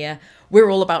editing here. We're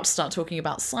all about to start talking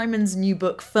about Simon's new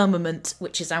book, Firmament,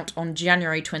 which is out on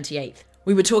January 28th.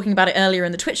 We were talking about it earlier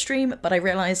in the Twitch stream, but I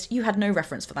realised you had no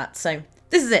reference for that, so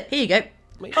this is it. Here you go.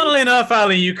 Funnily enough,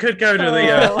 Ali, you could go to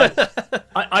the.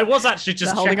 I was actually just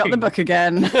They're holding checking. up the book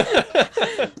again.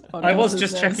 I was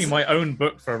just checking my own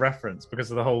book for a reference because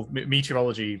of the whole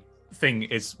meteorology thing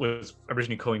was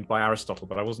originally coined by Aristotle,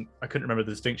 but I couldn't remember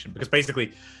the distinction because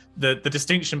basically the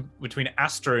distinction between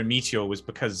astro and meteor was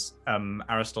because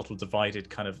Aristotle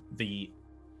divided kind of the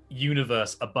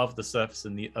universe above the surface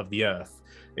of the Earth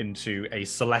into a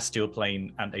celestial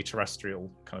plane and a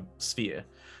terrestrial kind of sphere.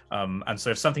 And so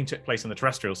if something took place in the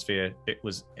terrestrial sphere, it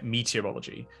was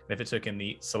meteorology. And if it took in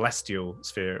the celestial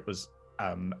sphere, it was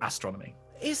astronomy.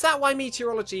 Is that why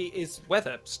meteorology is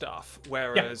weather stuff,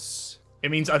 whereas... It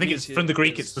means, I think it's from the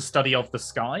Greek, it's the study of the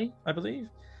sky, I believe.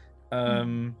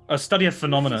 A study of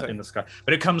phenomena in the sky.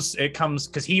 But it comes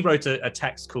because he wrote a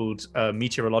text called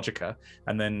Meteorologica,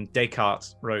 and then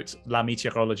Descartes wrote La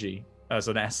Meteorologie as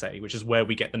an essay, which is where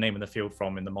we get the name of the field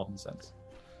from in the modern sense.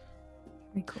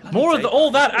 More of all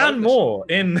that and more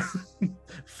in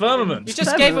Firmament. You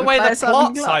just gave away the Simon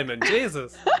plot, Clark. Simon.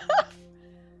 Jesus.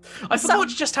 I forgot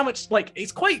just how much,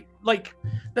 it's quite,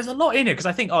 there's a lot in it, because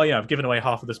I think, I've given away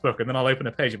half of this book, and then I'll open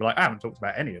a page and be like, I haven't talked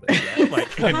about any of this yet.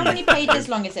 How many pages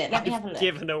long is it? Let me have a look.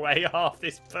 Given away half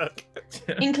this book.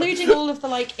 Including all of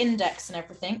the index and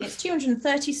everything, it's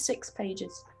 236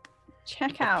 pages.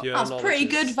 Check out. Pure That's pretty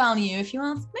knowledge. good value, if you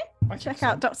ask me. Check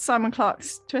out Dr. Simon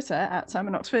Clark's Twitter at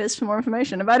Simon Oxford for more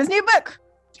information about his new book.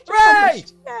 Right!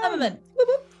 Firmament.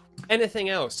 Anything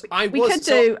else? We could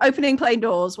do opening plane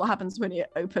doors. What happens when you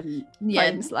open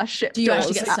plane/ship Do you doors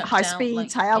actually get at sucked high out,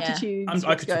 speeds, high altitudes? I What's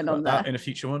could talk going on about that there? in a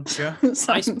future one, yeah. I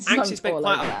Simon's actually spent all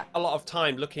quite over that. a lot of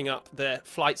time looking up the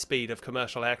flight speed of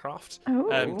commercial aircraft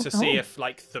Oh. to see if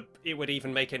it would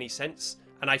even make any sense.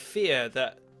 And I fear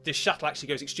that this shuttle actually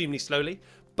goes extremely slowly.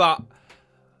 But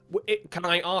can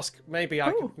I ask? Maybe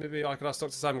I could ask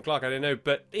Dr. Simon Clark. I don't know.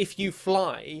 But if you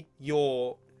fly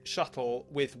your shuttle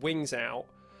with wings out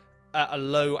at a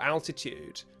low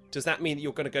altitude, does that mean that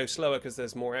you're going to go slower because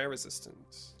there's more air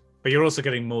resistance? But you're also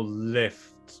getting more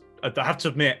lift. I have to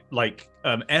admit, if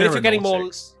you're getting more-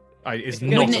 aeronautics is If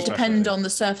you're not. Wouldn't a it depend specialty. on the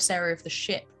surface area of the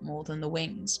ship more than the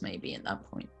wings, maybe, at that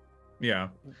point? Yeah.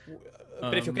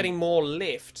 But if you're getting more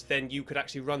lift, then you could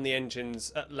actually run the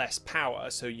engines at less power,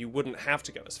 so you wouldn't have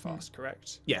to go as fast,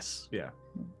 correct? Yes. Yeah.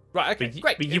 Right, okay, But,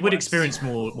 great. but It you would works. experience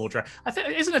more drag. I think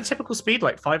isn't a typical speed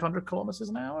 500 kilometers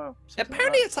an hour? Something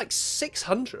Apparently like it's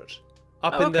 600.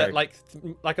 Up Oh, in the, okay.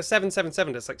 like a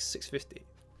 777, it's 650.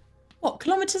 What,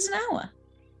 kilometres an hour?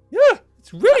 Yeah,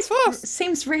 it's really fast.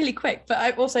 Seems really quick, but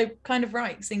I'm also kind of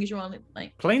right, seeing as you're on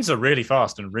that. Planes are really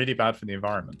fast and really bad for the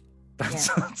environment.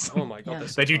 That's Oh my god, Yeah. they're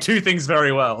so they do fast. two things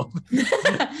very well. They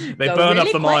Go burn up really the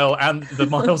quick.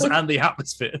 miles and the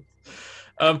atmosphere.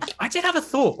 I did have a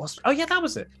thought. That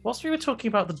was it. Whilst we were talking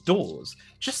about the doors,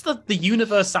 just the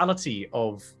universality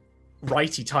of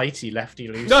righty tighty, lefty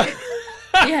loosey.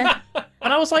 No. Yeah.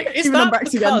 And I was like, is Even on that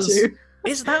Braxigantu.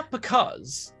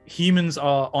 because humans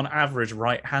are on average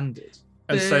right-handed,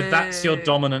 and so that's your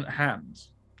dominant hand.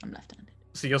 I'm left-handed.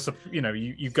 So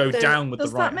you go down with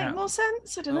Does the right that make hand. more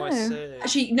sense? I don't Oh, I know. see.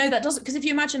 Actually, no, that doesn't, because if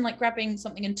you imagine grabbing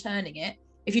something and turning it,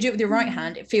 if you do it with your right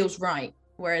hand, it feels right.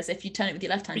 Whereas if you turn it with your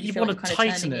left hand, But you you feel wanna like you're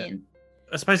tighten turning it. in.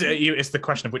 I suppose it's the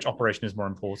question of which operation is more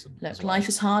important. Look, as well. life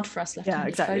is hard for us left-handed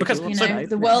exactly. folk, Because- you so- know,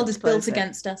 the world is built Explosive.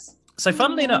 against us. So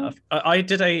funnily enough, I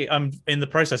did in the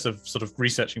process of sort of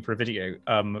researching for a video,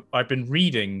 I've been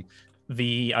reading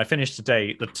I finished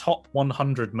today the top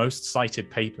 100 most cited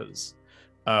papers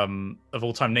of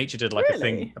all time. Nature did a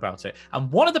thing Really? about it.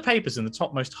 And one of the papers in the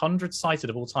top most 100 cited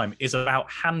of all time is about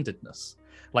handedness,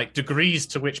 degrees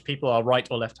to which people are right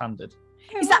or left-handed.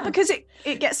 Is that because it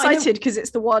gets I don't- cited because it's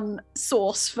the one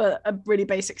source for a really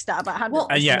basic stat about hand? Well,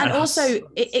 yeah, and and also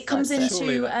it comes That's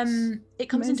surely into that's it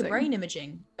comes into amazing. brain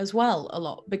imaging as well a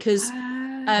lot because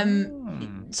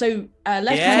Hmm. so Yes,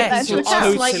 left-handed people you're are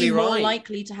totally slightly more right.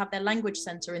 likely to have their language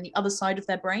center in the other side of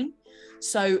their brain.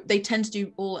 So they tend to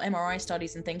do all MRI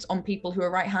studies and things on people who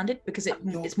are right-handed because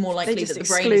it's more likely just that the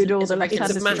brain exclude all is the a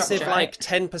left-handed regular It's a That's massive, structure. like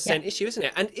 10% issue, isn't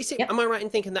it? And is it? Yep. Am I right in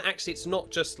thinking that actually it's not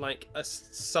just like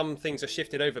some things are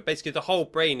shifted over? Basically, the whole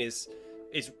brain is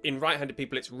in right-handed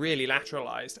people, it's really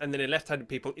lateralized, and then in left-handed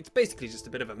people, it's basically just a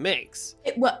bit of a mix.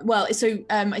 So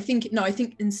I think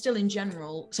still in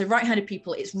general, so right-handed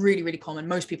people, it's really, really common.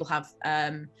 Most people have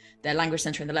their language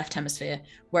center in the left hemisphere,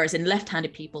 whereas in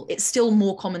left-handed people, it's still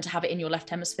more common to have it in your left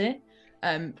hemisphere.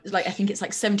 Like I think it's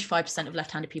like 75% of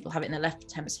left-handed people have it in their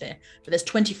left hemisphere, but there's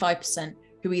 25%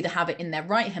 who either have it in their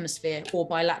right hemisphere or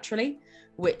bilaterally,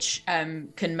 which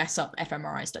can mess up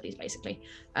fMRI studies basically,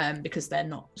 because they're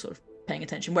not sort of paying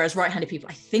attention. Whereas right-handed people,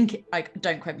 I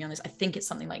don't quote me on this, I think it's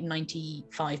something like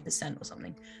 95% or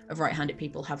something of right-handed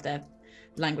people have their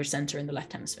language center in the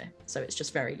left hemisphere. So it's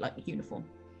just very like uniform.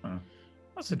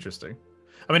 That's interesting.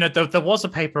 I mean, there was a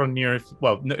paper on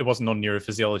it wasn't on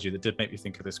neurophysiology that did make me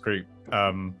think of this group,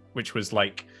 which was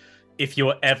like, if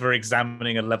you're ever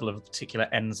examining a level of a particular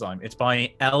enzyme, it's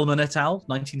by Ellman et al.,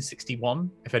 1961.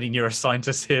 If any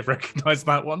neuroscientists here recognize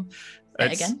that one.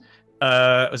 Again?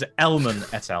 Was it Ellman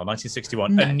et al.,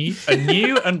 1961? No. A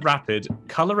new and rapid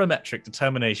colorimetric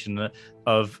determination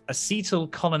of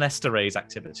acetylcholinesterase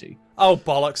activity. Oh,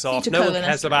 bollocks off. No one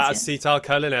cares Acetylcholinesterase, about yeah.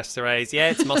 acetylcholinesterase. Yeah,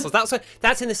 it's muscles.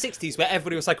 That's in the 60s where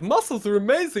everybody was like, muscles are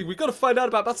amazing. We've got to find out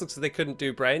about muscles. So they couldn't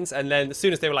do brains. And then as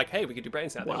soon as they were like, hey, we can do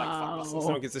brains now, they're like, fuck muscles.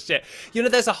 No one gives a shit. You know,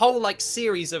 there's a whole like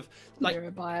series of like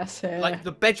Neurobias here. like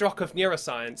the bedrock of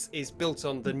neuroscience is built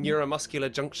on the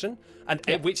neuromuscular junction, and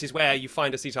which is where you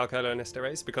find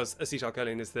acetylcholinesterase, because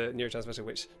acetylcholine is the neurotransmitter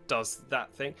which does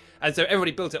that thing. And so everybody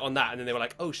built it on that, and then they were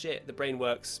like, oh shit, the brain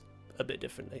works a bit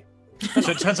differently.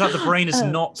 So it turns out the brain is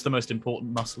not the most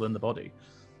important muscle in the body.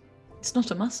 It's not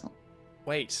a muscle.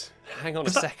 Wait, hang on a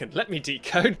second. Let me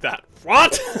decode that.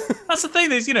 What? That's the thing.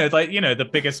 There's, the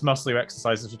biggest muscle you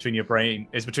exercise is between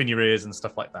your ears and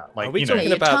stuff like that. Like, Are we you know, talking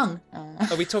Your about- tongue.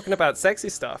 Are we talking about sexy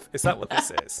stuff? Is that what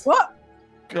this is? What?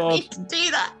 God. Need to do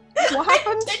that. What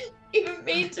happened? I didn't even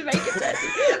mean to make it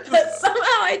dirty, but somehow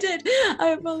I did.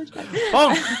 I apologize.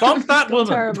 Bonk that woman.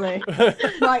 Terribly.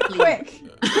 Right, quick,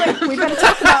 we better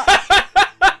talk about.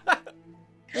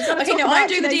 Okay, no, I'm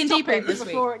doing the D&D paper this week.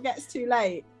 before it gets too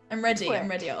late. I'm ready. Quick. I'm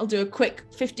ready. I'll do a quick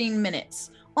 15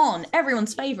 minutes on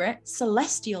everyone's favorite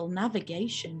celestial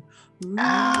navigation.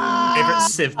 Favorite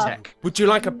Civ tech. Would you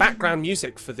like a background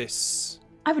music for this?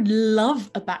 I would love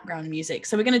a background music.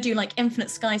 So we're going to do like Infinite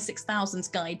Sky 6000's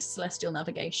Guide to Celestial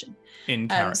Navigation. In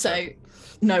character. So,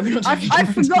 no, we're not doing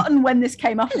I've forgotten when this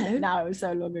came up. Hello. Now it was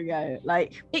so long ago.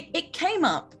 Like It came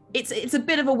up. It's a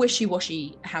bit of a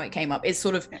wishy-washy how it came up. It's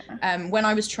sort of when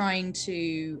I was trying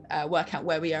to work out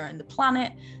where we are in the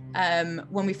planet.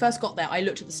 When we first got there, I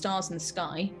looked at the stars in the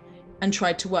sky and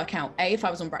tried to work out A, if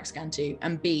I was on Braxigantu,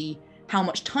 and B, how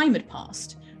much time had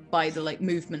passed by the like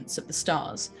movements of the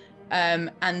stars.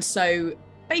 And so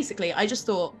basically I just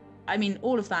thought, I mean,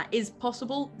 all of that is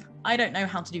possible. I don't know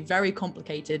how to do very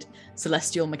complicated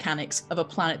celestial mechanics of a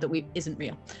planet that isn't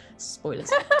real. Spoilers.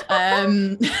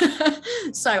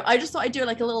 So I just thought I'd do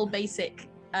like a little basic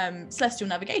celestial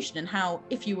navigation, and how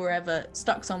if you were ever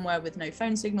stuck somewhere with no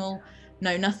phone signal,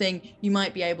 no nothing, you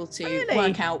might be able to Really?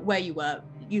 work out where you were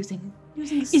using the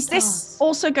is this stars.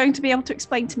 also going to be able to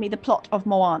explain to me the plot of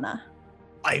Moana?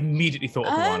 I immediately thought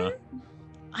of Moana.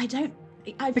 I don't.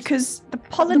 Because the The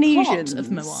plot Polynesians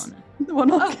of Moana. We're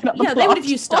not Oh, looking at the yeah, they would have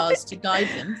plot. used stars to guide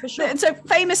them for sure. So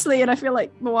famously, and I feel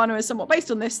like Moana is somewhat based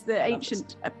on this, the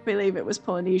ancient, I believe it was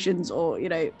Polynesians or,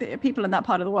 people in that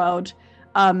part of the world,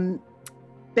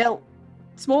 built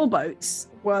small boats,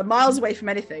 were miles away from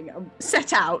anything, and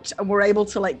set out and were able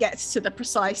to like get to the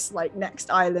precise like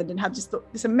next island and have just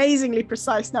this amazingly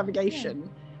precise navigation,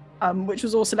 which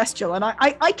was all celestial. And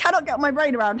I cannot get my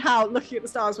brain around how looking at the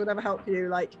stars would ever help you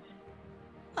like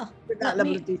with that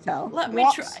level of detail. Let me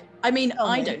What? try. I mean, Tell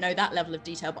I me. don't know that level of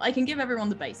detail, but I can give everyone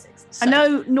the basics. I So,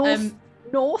 know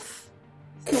North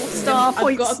Star I've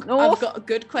points got, north. I've got a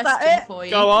good that question it? for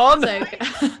you. Go on. So,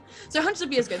 so hundreds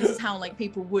of years ago, this is how like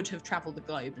people would have traveled the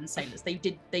globe, and sailors they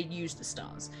used the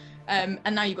stars, and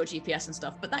now you've got GPS and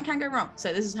stuff, but that can go wrong.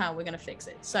 So this is how we're going to fix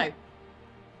it. So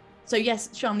yes,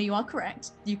 Shamini, you are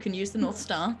correct. You can use the North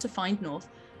Star to find north.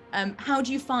 How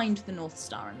do you find the North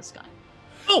Star in the sky?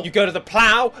 Oh. You go to the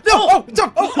plow. No!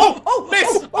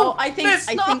 Miss! I think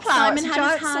It's not a plow, Simon it's a had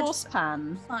giant his hand.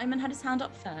 saucepan. Simon had his hand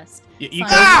up first. You Simon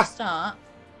go, will start.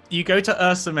 you go to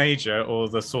Ursa Major or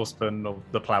the saucepan or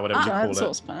the plow, whatever you Giant call it.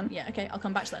 saucepan. Yeah, okay, I'll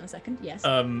come back to that in a second. Yes.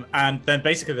 And then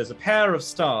basically there's a pair of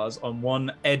stars on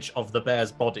one edge of the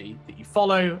bear's body that you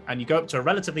follow, and you go up to a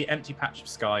relatively empty patch of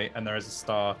sky, and there is a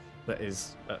star that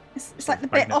is. It's like the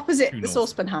bit magnet opposite due the north.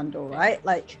 saucepan handle, right?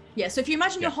 Like, Yeah, so if you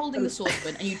imagine you're Yeah. holding the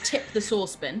saucepan and you tip the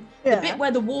saucepan, Yeah. the bit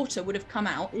where the water would have come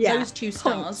out, Yeah, those two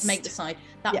stars points. make the side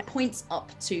that Yeah. points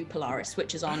up to Polaris,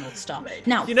 which is our North Star.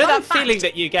 Now, You know fun that fact- feeling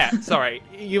that you get? Sorry,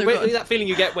 you No, go on. that feeling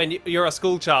you get when you're a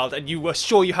school child and you were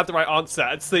sure you had the right answer,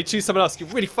 and so they choose someone else. You're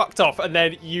really fucked off, and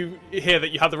then you hear that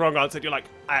you have the wrong answer, and you're like,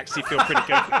 I actually feel pretty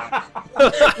good.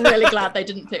 I'm really glad they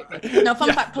didn't pick me. Now,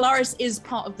 fun fact: Polaris is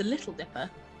part of the Little Dipper.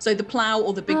 So the plow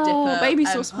or the Big Oh, Dipper. baby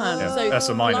saucepan. Yeah, So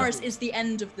Ursa Minor. Polaris is the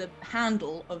end of the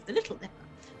handle of the Little Dipper.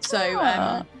 So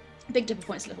Ah. Big Dipper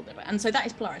points to Little Dipper, and so that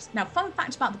is Polaris. Now, fun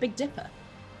fact about the Big Dipper,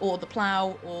 or the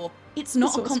plow, or it's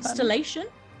not a saucepan. constellation.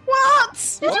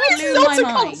 what? Blew It's not my a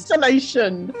mind.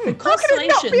 constellation. The How can it not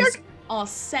constellations be a- are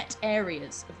set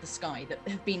areas of the sky that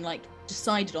have been like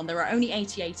decided on. There are only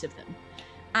 88 of them,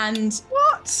 and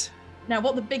What? now,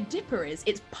 what the Big Dipper is,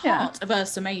 it's Yeah. part of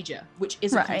Ursa Major, which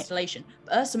is a Right. constellation.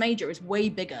 But Ursa Major is way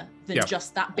bigger than Yeah.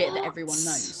 just that bit that everyone What?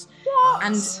 knows. What?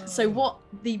 And so, what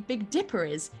the Big Dipper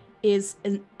is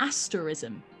an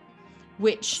asterism,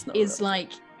 which That's not is real.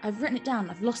 like, I've written it down,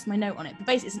 I've lost my note on it, but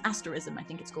basically it's an asterism, I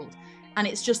think it's called. And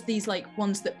it's just these like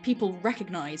ones that people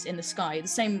recognize in the sky, the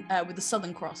same with the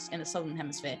Southern Cross in the Southern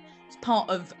Hemisphere. It's part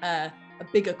of a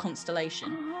bigger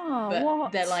constellation. Oh, But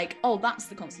what? they're like, oh, that's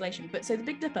the constellation. But so the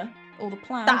Big Dipper or the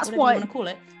plow, That's whatever why- you want to call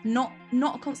it,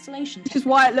 not a constellation. Which is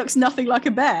why it looks nothing like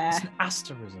a bear. It's an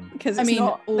asterism. Because I it's mean,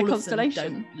 not all the of them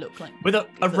constellation. don't look like. With If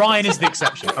that's- Orion is the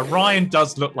exception. Orion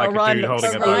does look like Orion a dude looks holding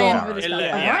a so bow and Orion arrow. with his Yeah.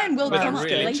 belt. Orion will With a come up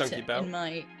really later chunky belt. in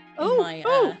my.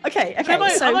 Oh, okay, okay. Am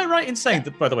so I right in saying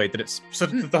that, by the way, that it's so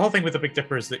the whole thing with the Big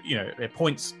Dipper is that, you know, it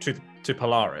points to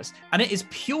Polaris, and it is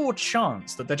pure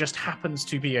chance that there just happens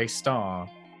to be a star,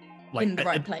 like In the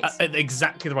right place. at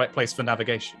exactly the right place for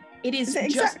navigation. It is Is it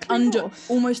just exactly under,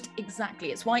 north? almost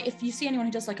exactly. It's why if you see anyone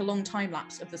who does like a long time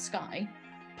lapse of the sky,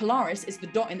 Polaris is the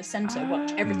dot in the center.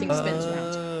 Watch everything spins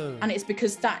around. Oh. And it's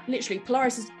because that literally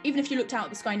Polaris is, even if you looked out at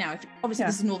the sky now, if obviously Yeah.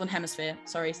 this is Northern Hemisphere,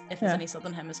 sorry if there's Yeah. any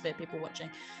Southern Hemisphere people watching.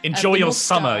 Enjoy The your North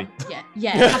summer. Star-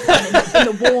 yeah, have fun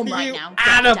in the warm right You now.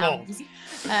 animals.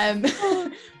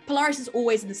 Polaris is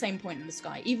always in the same point in the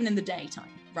sky, even in the daytime,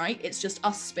 right? It's just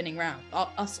us spinning around,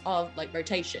 our like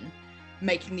rotation,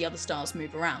 making the other stars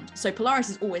move around. So Polaris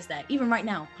is always there. Even right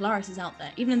now, Polaris is out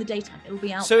there. Even in the daytime, it'll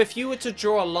be out So there. if you were to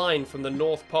draw a line from the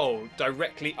North Pole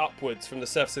directly upwards from the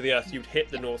surface of the Earth, you'd hit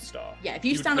the North Star. Yeah, if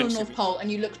you would stand on the eventually North Pole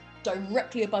and you look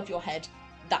directly above your head,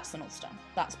 that's the North Star.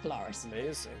 That's Polaris.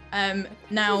 Amazing.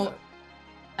 Now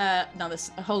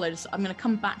there's a whole load of. I'm going to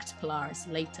come back to Polaris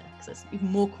later because there's even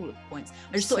more cooler points.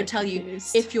 I just thought I'd tell you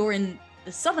confused. if you're in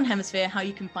the Southern Hemisphere how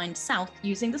you can find South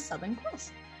using the Southern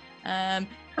Cross.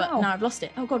 But How? now I've lost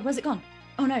it. Oh God, where's it gone?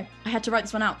 Oh no, I had to write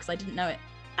this one out because I didn't know it.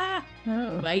 Ah,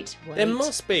 Oh. wait. There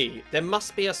must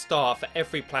be a star for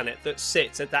every planet that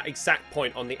sits at that exact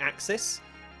point on the axis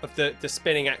of the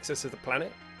spinning axis of the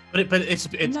planet. But it's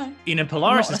No. in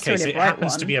Polaris's Not case, necessarily it a bright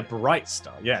happens to one. be a bright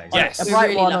star. Yeah, exactly. Yes. A We're bright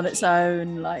really one on lucky. its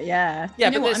own, like yeah. Yeah,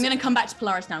 you know but what? there's- I'm going to come back to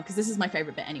Polaris now because this is my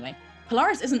favorite bit anyway.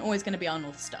 Polaris isn't always going to be our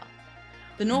North Star.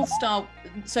 The North Star.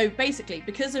 So basically,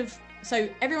 so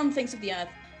everyone thinks of the Earth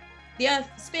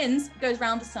spins, goes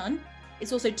around the sun.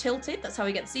 It's also tilted. That's how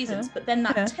we get the seasons. Yeah. But then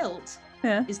that Yeah. tilt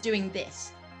Yeah. is doing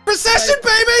this Precession,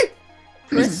 baby!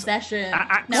 precession. Now,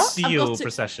 I've Axial got to-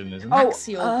 precession, isn't it? Oh,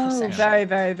 Axial oh, precession. very,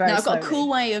 very, very. Now I've got a slowly. cool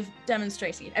way of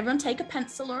demonstrating it. Everyone take a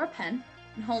pencil or a pen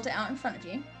and hold it out in front of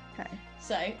you. Okay.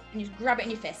 So, and you grab it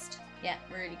in your fist. Yeah,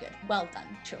 really good. Well done,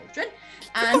 children.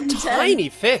 You've got tiny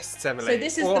fists, Emily. So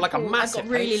this is or the like a pool. massive I've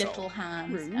got really pencil. little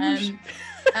hands. Rouge.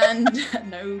 And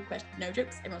no question, no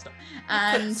jokes. Everyone stop.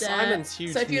 And Simon's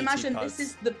huge so if you meaty imagine buds.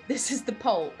 this is the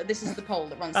pole. This is the pole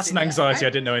that runs. That's through an the anxiety I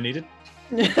Earth, didn't know I needed.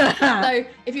 right? So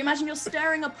if you imagine you're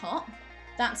stirring a pot,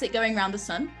 that's it going around the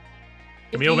sun.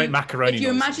 Can we all make macaroni If you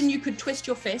noises? imagine you could twist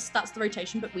your fist, that's the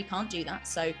rotation, but we can't do that.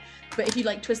 So, but if you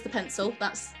like twist the pencil,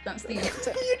 that's the. You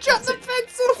dropped the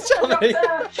pencil, Johnny!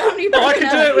 How many Oh, I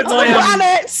can do it with Oh, my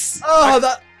planets! Oh,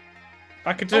 that...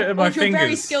 I could do it with Or my if you're very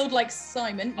fingers. skilled like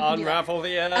Simon, you can do that. Unravel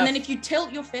the Earth. And then if you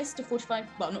tilt your fist to 45,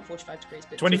 well, not 45 degrees,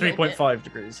 but to a little bit, 23.5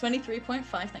 degrees. 23.5,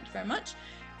 thank you very much.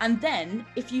 And then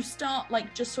if you start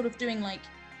like just sort of doing like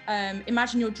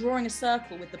imagine you're drawing a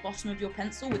circle with the bottom of your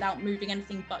pencil without moving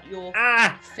anything but your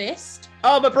fist.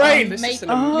 Oh, my brain! This is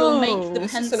You'll make the this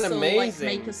is pencil like amazing.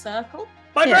 make a circle.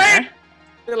 My Yeah. brain!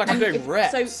 I feel like I'm doing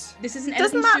reps. So this isn't Doesn't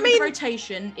anything to that do with mean-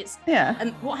 rotation. It's Yeah.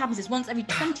 and what happens is once every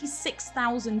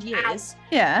 26,000 years,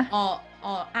 Yeah.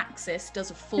 our axis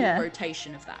does a full Yeah.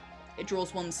 rotation of that. It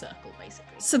draws one circle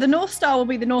basically. So the North Star will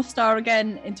be the North Star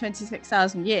again in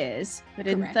 26,000 years, but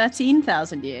in Correct.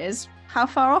 13,000 years, how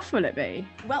far off will it be?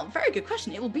 Well, very good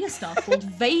question. It will be a star called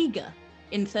Vega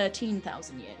in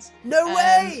 13,000 years. No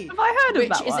way! Have I heard of Which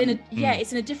that is one?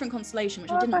 it's in a different constellation, which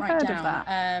Where I didn't have I write heard of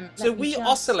down. So Let me we just-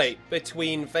 oscillate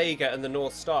between Vega and the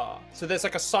North Star. So there's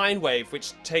like a sine wave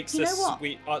which takes You know us.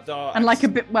 what? And like a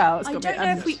bit, well, it's I got don't a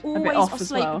know bit, if we a bit always off as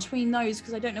oscillate well, between those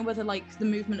because I don't know whether like the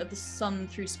movement of the sun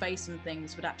through space and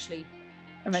things would actually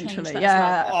eventually. that as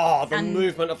Yeah. Oh, the And-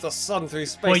 movement of the sun through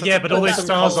space. Well, that's yeah, a but all those awesome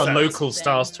stars are concept. local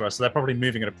stars to us, so they're probably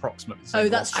moving at approximately the same Oh,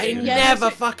 that's velocity. I true. Yeah, never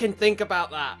that's it. fucking think about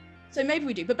that. So maybe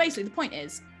we do, but basically the point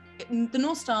is, the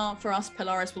North Star for us,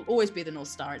 Polaris, will always be the North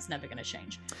Star. It's never going to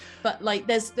change. But like,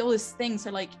 there's all this thing. So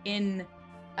like in,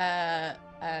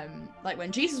 like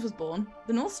when Jesus was born,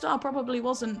 the North Star probably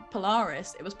wasn't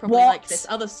Polaris. It was probably What? like this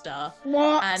other star.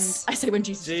 What? And I say when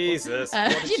Jesus. Jesus, Was born.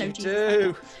 what did you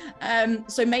Jesus. do?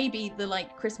 So maybe the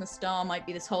like Christmas star might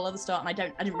be this whole other star, and I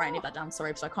didn't write any of that down.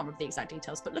 Sorry, so I can't remember the exact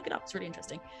details. But look it up. It's really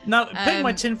interesting. Now, putting my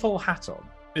Um, tinfoil hat on,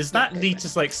 does yeah, that go lead for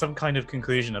to like some kind of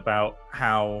conclusion about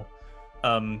how,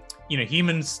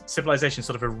 human civilization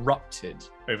sort of erupted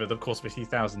over the course of a few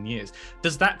thousand years?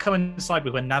 Does that coincide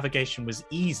with when navigation was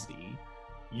easy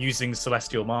using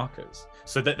celestial markers?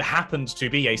 So that there happened to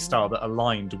be a star that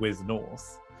aligned with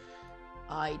North.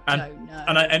 I And- don't know.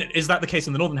 And is that the case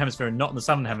in the Northern Hemisphere and not in the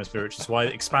Southern Hemisphere, which is why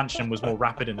expansion was more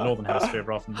rapid in the Northern Hemisphere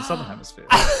rather than the Southern Hemisphere?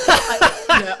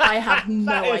 I have no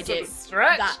That is a idea.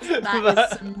 stretch.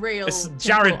 That is some real. It's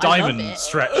Jared I love Diamond it.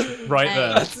 stretch right Hey.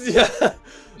 there. That's, yeah.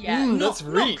 Yeah, that's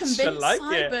not reach. I convinced, like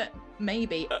Si, it. but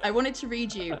maybe. I wanted to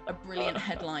read you a brilliant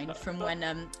headline from when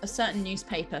a certain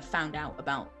newspaper found out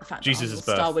about the fact Jesus' that our North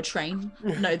birth. Star would train.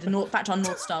 No, fact our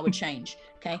North Star would change.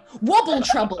 Okay, wobble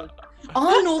trouble.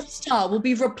 Our North Star will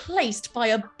be replaced by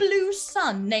a blue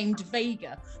sun named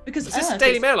Vega because Is this a Earth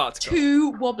Daily is Mail article? too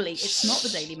wobbly. It's not the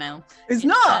Daily Mail. It's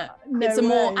not. No It's a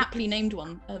more way. aptly named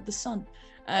one, the sun.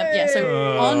 Yeah,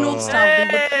 so our Hey. North Star will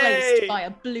be replaced Hey. by a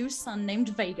blue sun named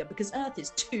Vega because Earth is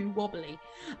too wobbly.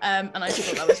 And I just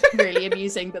thought that was really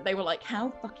amusing that they were like,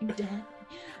 how fucking dare.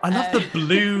 I love the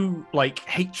blue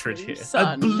hatred Blue here.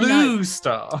 sun. A blue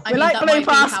star. I We mean, like that blue might be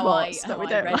passports, how but we I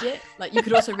don't read like- it. Like you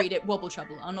could also read it Wobble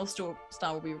Trouble. Our North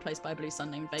Star will be replaced by a blue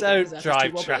sun named Vega. Don't because Earth is too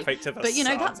drive wobbly. traffic to the But you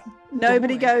know, sun. that's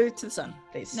Nobody boring. go to the sun,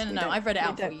 please. No, We no, don't- I've read it we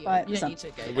out for don't you. fight You the don't sun. need to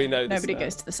go. We there. know this Nobody now.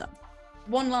 goes to the sun.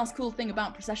 One last cool thing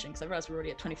about procession, because I realised we're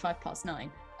already at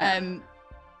 9:25.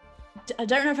 I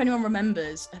don't know if anyone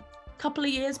remembers. A couple of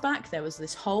years back, there was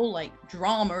this whole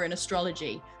drama in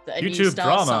astrology that a new YouTube star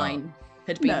drama. sign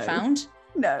had been No. found,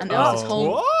 No. and there was Oh. this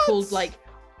whole What? called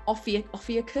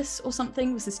Ophiuchus or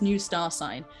something was this new star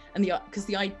sign, and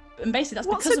basically that's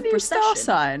What's because a of new precession. star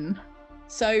sign?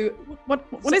 So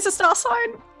What is a star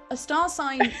sign? a star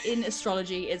sign in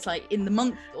astrology is like in the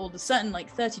month or the certain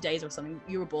 30 days or something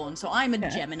you were born. So I'm a Yeah.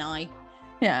 Gemini,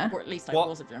 Yeah. or at least I What?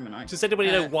 was a Gemini. Does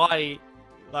anybody know Uh, why?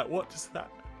 Like, what does that?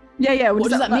 Yeah. What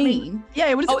does that mean?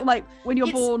 Yeah. What is Oh, it like when you're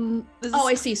it's- born? There's Oh,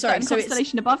 I see. Sorry. certain So it's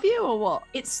constellation above you, or what?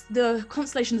 it's the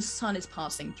constellation the sun is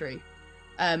passing through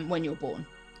when you're born.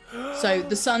 So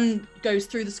the sun goes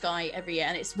through the sky every year,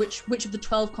 and it's which of the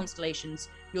 12 constellations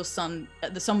the sun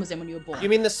was in when you were born. You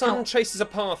mean the sun How- traces a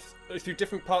path through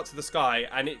different parts of the sky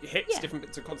and it hits Yeah. different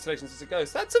bits of constellations as it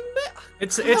goes? That's a bit.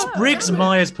 It's Oh, Briggs really?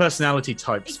 Myers personality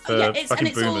types for yeah, it's fucking and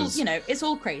it's boomers. all it's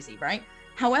all crazy, right?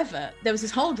 However, there was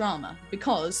this whole drama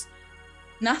because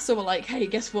NASA were like, "Hey,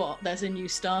 guess what? There's a new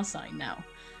star sign now,"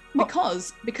 What?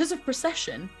 because of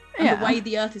precession and Yeah. the way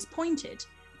the Earth is pointed.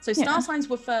 So star Yeah. signs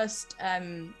were first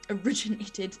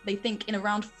originated, they think, in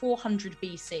around 400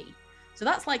 BC. So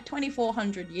that's like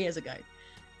 2,400 years ago.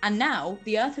 And now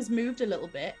the Earth has moved a little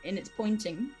bit in its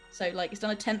pointing. So it's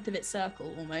done a tenth of its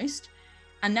circle almost.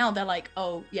 And now they're like,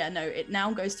 oh yeah, no, it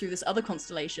now goes through this other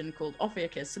constellation called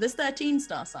Ophiuchus. So there's 13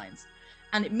 star signs.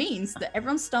 And it means that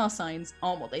everyone's star signs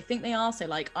aren't what they think they are. So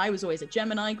I was always a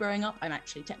Gemini growing up. I'm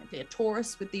actually technically a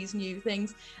Taurus with these new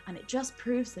things. And it just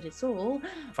proves that it's all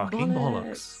Fucking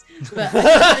bollocks. But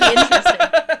it's really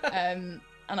interesting.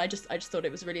 And I just thought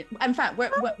it was really. In fact,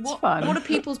 what fun. are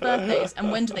people's birthdays, and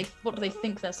what do they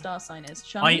think their star sign is?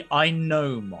 Charlie, I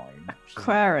know mine.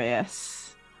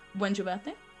 Aquarius. when's your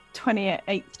birthday?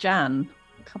 28th Jan.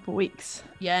 A couple weeks.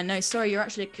 Yeah, no, sorry, you're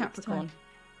actually a Capricorn.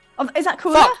 Oh, is that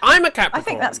cooler? Fuck, I'm a Capricorn. I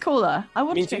think that's cooler. I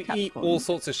want Means to be you a eat Capricorn. all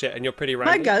sorts of shit and you're pretty My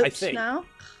random. I goat think. now.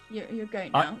 You're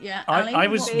going now. Yeah. I Ali?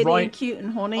 was Really right. cute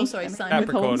and horny. Oh, sorry, and Simon. with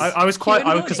Capricorn. horns. I was quite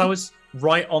Cute and because I horny. was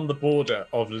right on the border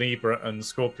of Libra and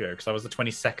Scorpio because I was the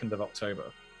 22nd of October.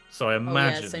 So I Oh,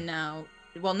 imagine. yeah,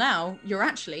 so now you're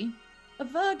actually a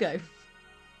Virgo.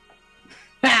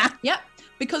 Yep.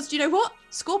 Because do you know what?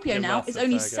 Scorpio Your now mouth is is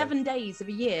only Virgo. 7 days of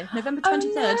a year. November Oh,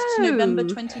 23rd to no. November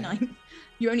 29th.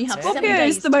 You only have 7 Scorpio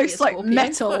days is the to be a most like Scorpio.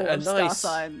 metal Quite a of star nice-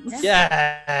 signs.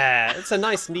 Yeah, it's a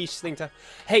nice niche thing to.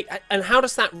 Hey, and how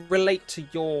does that relate to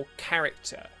your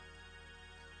character?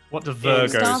 What do Star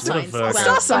Virgos? What are signs. Virgos?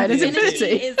 Star sign is Infinity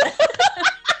infinity. is-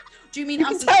 Do you mean You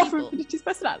us can as tell from people? Infinity's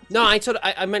personality. No,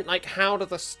 I meant like how do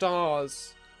the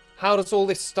stars, how does all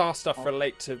this star stuff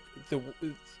relate to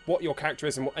what your character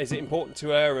is and what is it important to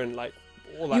her and like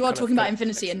all that. You are kind of talking about thing.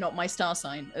 Infinity and not my star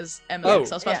sign as Emily. Oh.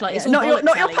 So I was about to like, it's all not your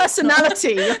bollocks, Ali, it's not-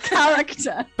 personality, your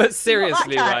character. But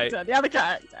seriously, Not that right? character, the other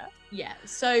character. Yeah.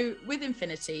 So with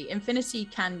Infinity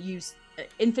can use.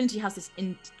 Infinity has this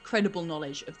incredible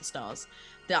knowledge of the stars.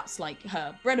 That's like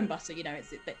her bread and butter. You know,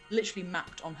 it's literally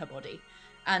mapped on her body.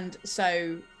 And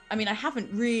so, I mean, I haven't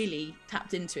really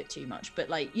tapped into it too much, but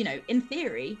like, you know, in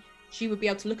theory, she would be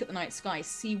able to look at the night sky,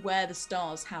 see where the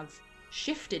stars have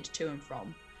shifted to and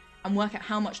from, and work out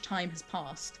how much time has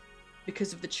passed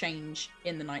because of the change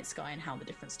in the night sky and how the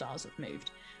different stars have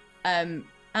moved.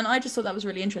 And I just thought that was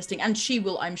really interesting. And she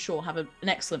will, I'm sure, have an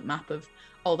excellent map of,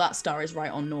 oh, that star is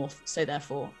right on north, so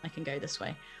therefore I can go this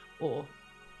way. Or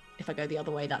if I go the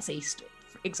other way, that's east,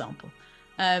 for example.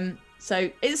 So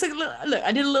it's like, look,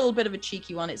 I did a little bit of a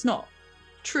cheeky one. It's not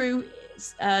true.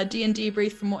 It's D&D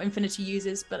brief from what Infinity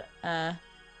uses, but It's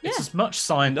yeah, as much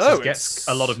science No, as gets it's-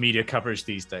 a lot of media coverage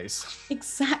these days.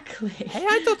 exactly. Hey,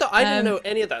 I thought that I didn't know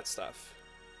any of that stuff.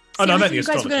 Oh no, I I meant think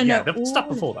the you guys were astrology. gonna Yeah, know the stuff all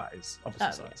of before that is obviously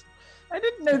Oh, science. I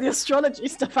didn't know the astrology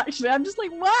stuff actually. I'm just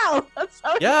like, wow, that's so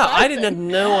Yeah, I exciting. didn't have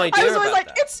no idea I was always about like,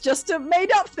 that. it's just a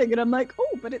made up thing, and I'm like,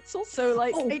 oh, but it's also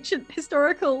like Oh. ancient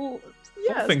historical.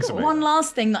 Yeah, it's things are cool. made One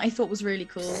last thing that I thought was really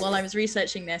cool while I was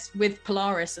researching this with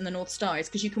Polaris and the North Star is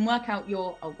because you can work out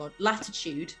your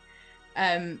latitude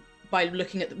by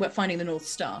looking at finding the North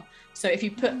Star. So if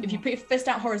you put your fist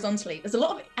out horizontally, there's a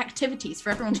lot of activities for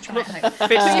everyone to try at home.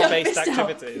 Put your Fist-based fist out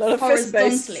activities. Lot of fist-based,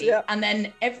 horizontally, yeah. and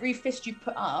then every fist you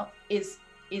put up is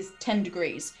 10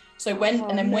 degrees. So when Oh,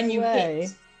 and then when no you way.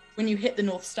 hit the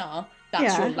North Star, that's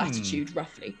Yeah. your latitude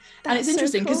roughly. And That's it's so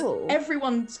interesting because cool.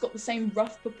 everyone's got the same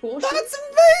rough proportion. That's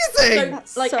So, amazing.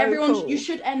 That's like so everyone, cool. you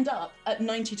should end up at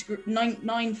 9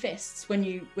 fists when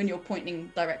you're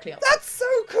pointing directly up. That's so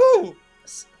cool.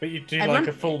 But you do Everyone- like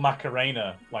a full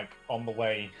Macarena, like on the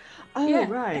way. Oh Yeah.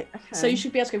 right. Okay. So you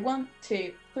should be able to go 1,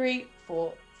 2, 3,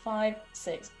 4, 5,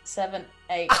 6, 7,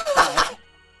 8, 9,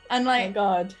 and Oh my like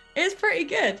god. it's pretty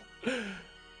good.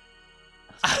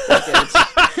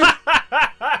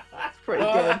 Pretty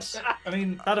good. I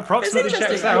mean, that approximately checks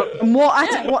interesting. out. And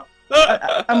what? Yeah. What?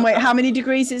 And wait, how many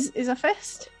degrees is a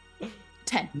fist?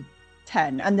 10.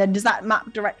 10. And then does that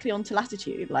map directly onto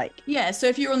latitude? Like, Yeah. So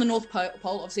if you're on the North Pole,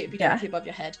 obviously it'd be Yeah. directly above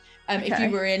your head. If Okay.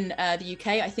 you were in the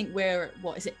UK, I think we're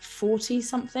 40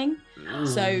 something.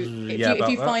 So if yeah, you about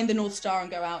that. find the North Star and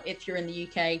go out, if you're in the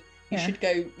UK, you Yeah.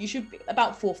 should be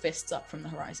about 4 fists up from the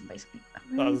horizon, basically.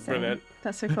 That was amazing. brilliant.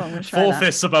 That's so cool. I'm gonna try 4 that.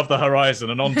 fists above the horizon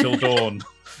and on till dawn.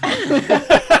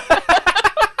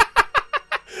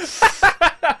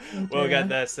 We'll dear. get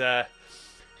this.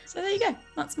 So there you go.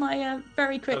 That's my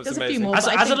very quick. That was There's a few amazing. more, As,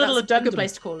 but I as think a little that's a addendum good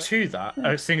place to call it. to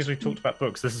that, seeing as we've talked about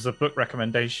books, this is a book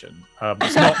recommendation.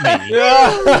 It's not me.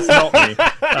 Yeah. It's not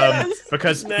me.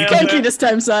 Because you Nailed can, Thank you this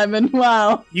time, Simon.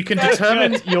 Wow. you can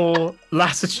determine your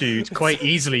latitude quite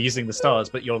easily using the stars,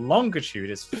 but your longitude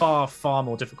is far, far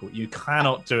more difficult. You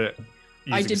cannot do it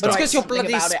using I did stars. That's 'cause you're something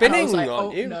bloody about it, and I was spinning, like,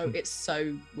 aren't oh, you? No, it's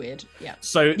so weird. Yeah,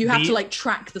 So you have the- to like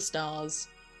track the stars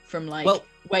from like Well-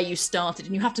 where you started,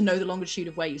 and you have to know the longitude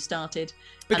of where you started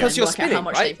Because and then you're work out how spinning,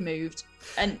 much right? they've moved.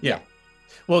 And Yeah.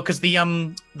 Well, because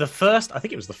the first, I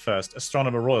think it was the first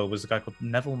astronomer royal was a guy called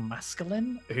Neville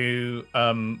Maskelyne, who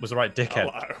was a right dickhead,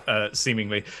 Hello.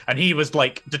 seemingly, and he was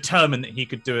like determined that he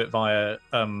could do it via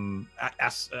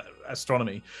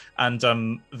astronomy. And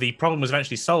the problem was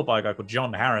eventually solved by a guy called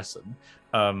John Harrison,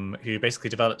 who basically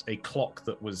developed a clock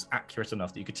that was accurate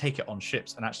enough that you could take it on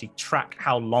ships and actually track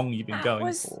how long you've been That going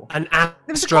was- for. An There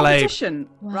was a astrolabe. competition,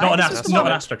 right? Not an, This ast- was the not an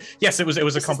one- astro. Yes, it was a There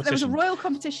was a competition. royal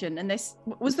competition, and this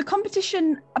was the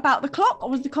competition about the clock, or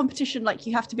was the competition like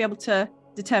you have to be able to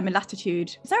determine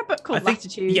latitude? Is there a book I called think-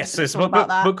 Latitude? Yes, so it's that's all a book, about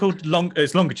that. book called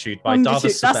Longitude by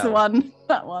Longitude, Darvis that's the Sabel. one.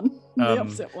 That one. The Um,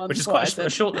 opposite one. which is what I quite a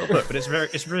said. short little book, but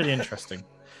it's really interesting.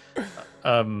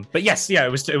 But yes, yeah,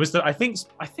 it was the I think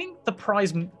the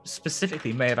prize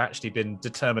specifically may have actually been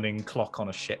determining clock on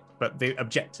a ship, but the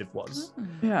objective was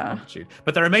Yeah. longitude.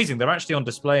 But they're amazing. They're actually on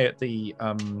display at the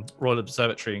Royal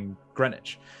Observatory in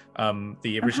Greenwich.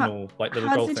 The original little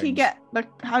How gold did things.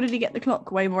 how did he get the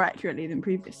clock way more accurately than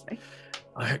previously?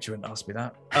 I hoped you wouldn't ask me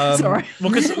that. Sorry.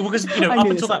 Well, because I up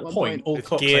knew until this that at one point, point. all With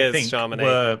clocks gears, I think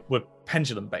Charminae. were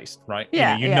pendulum based, right?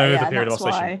 Yeah, you yeah, know yeah, the period of that's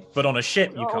oscillation. why. But on a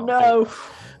ship, you Oh can't. no!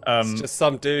 It's just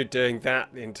some dude doing that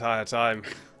the entire time.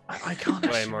 I can't. Way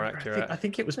actually more remember. accurate. I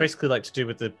think it was basically like to do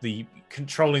with the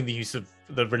controlling the use of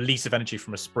the release of energy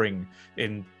from a spring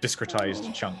in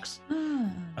discretized chunks.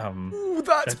 Ah. Ooh,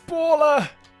 that's baller!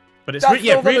 But it's That's all the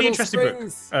really little interesting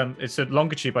springs. book. It's a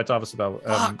Longitude by Davos Abel.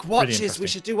 Fuck, really watches! interesting. We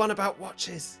should do one about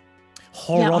watches.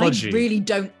 Horology. Yeah, I really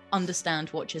don't understand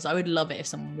watches. I would love it if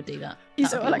someone would do that. These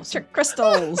That'd are be electric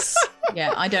crystals. awesome.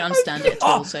 Yeah, I don't understand it at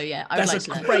all. So yeah, I would like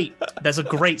to learn. There's a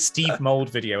great Steve Mould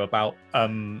video about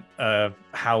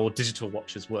how digital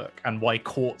watches work and why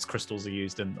quartz crystals are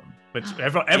used in them. Which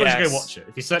everyone should Yes. go watch it.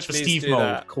 If you search for Please Steve do Mould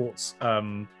that. quartz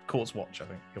watch, I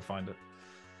think you'll find it.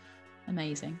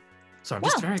 Amazing. So I'm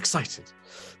just Wow. very excited.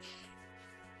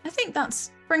 I think that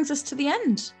brings us to the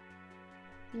end,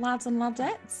 lads and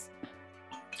ladettes.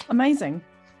 Amazing.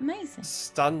 Amazing.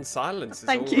 Stunned silence. Is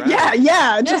Thank all you. round.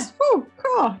 Yeah. Just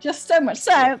just so much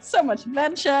science, so much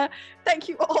adventure. Thank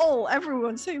you all,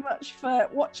 everyone, so much for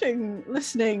watching,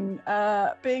 listening,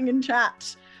 being in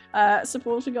chat,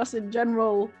 supporting us in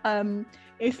general.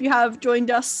 If you have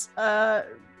joined us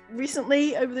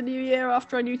recently over the new year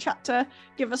after a new chapter,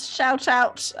 give us a shout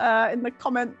out in the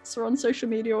comments or on social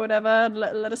media or whatever, and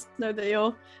let us know that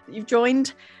you've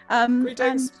joined.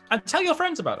 Greetings. And tell your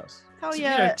friends about us. Tell So,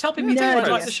 your tell people you like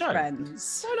nerdiest the show.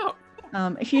 friends. Why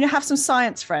not? If you have some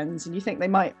science friends and you think they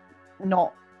might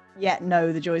not yet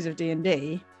know the joys of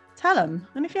D&D, tell them.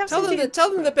 And if you have Tell some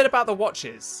them the bit about the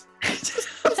watches. Just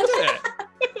do it.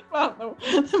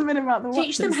 the bit about the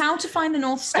Teach them watches. how to find the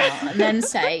North Star, and then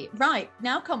say, "Right,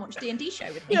 now come watch D&D show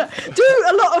with me." Yeah, do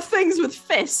a lot of things with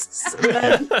fists.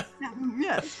 Yeah,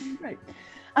 it's great.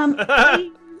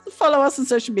 Please follow us on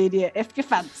social media if you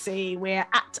fancy. We're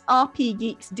at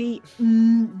RPGeeksD,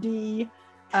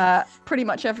 pretty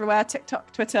much everywhere: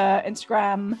 TikTok, Twitter,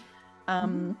 Instagram.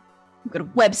 We've got a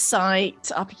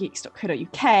website,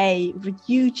 rpgeeks.co.uk. We've got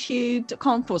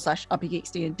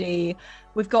youtube.com/rpgeeksdnd.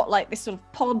 We've got like this sort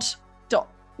of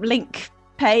pod.link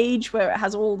page where it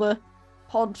has all the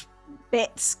pod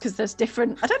bits, because there's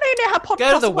different. I don't even know how podcasts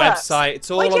Go to the works. website. It's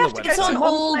all Why do you on have the to go It's to on website.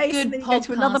 one all place good and then you go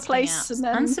to another podcasting place apps, and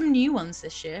then- some new ones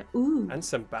this year. Ooh, And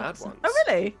some bad Got some- ones. Oh,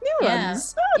 really? New Yeah.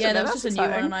 ones? Oh, I yeah, don't there know, was just that's a new one,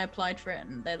 exciting. and I applied for it,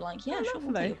 and they're like, "Yeah, Oh, sure, we'll do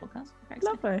lovely. your podcast." Very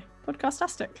exciting. Lovely.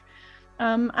 Podcastastic.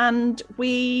 And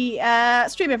we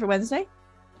stream every Wednesday.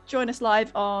 Join us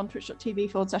live on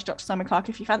twitch.tv/Dr. Simon Clark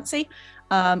if you fancy,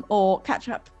 or catch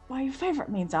up by your favourite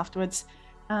means afterwards.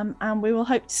 And we will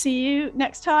hope to see you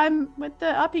next time with the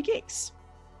RP Geeks.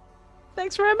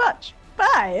 Thanks very much.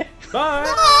 Bye. Bye.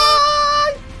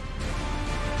 Bye!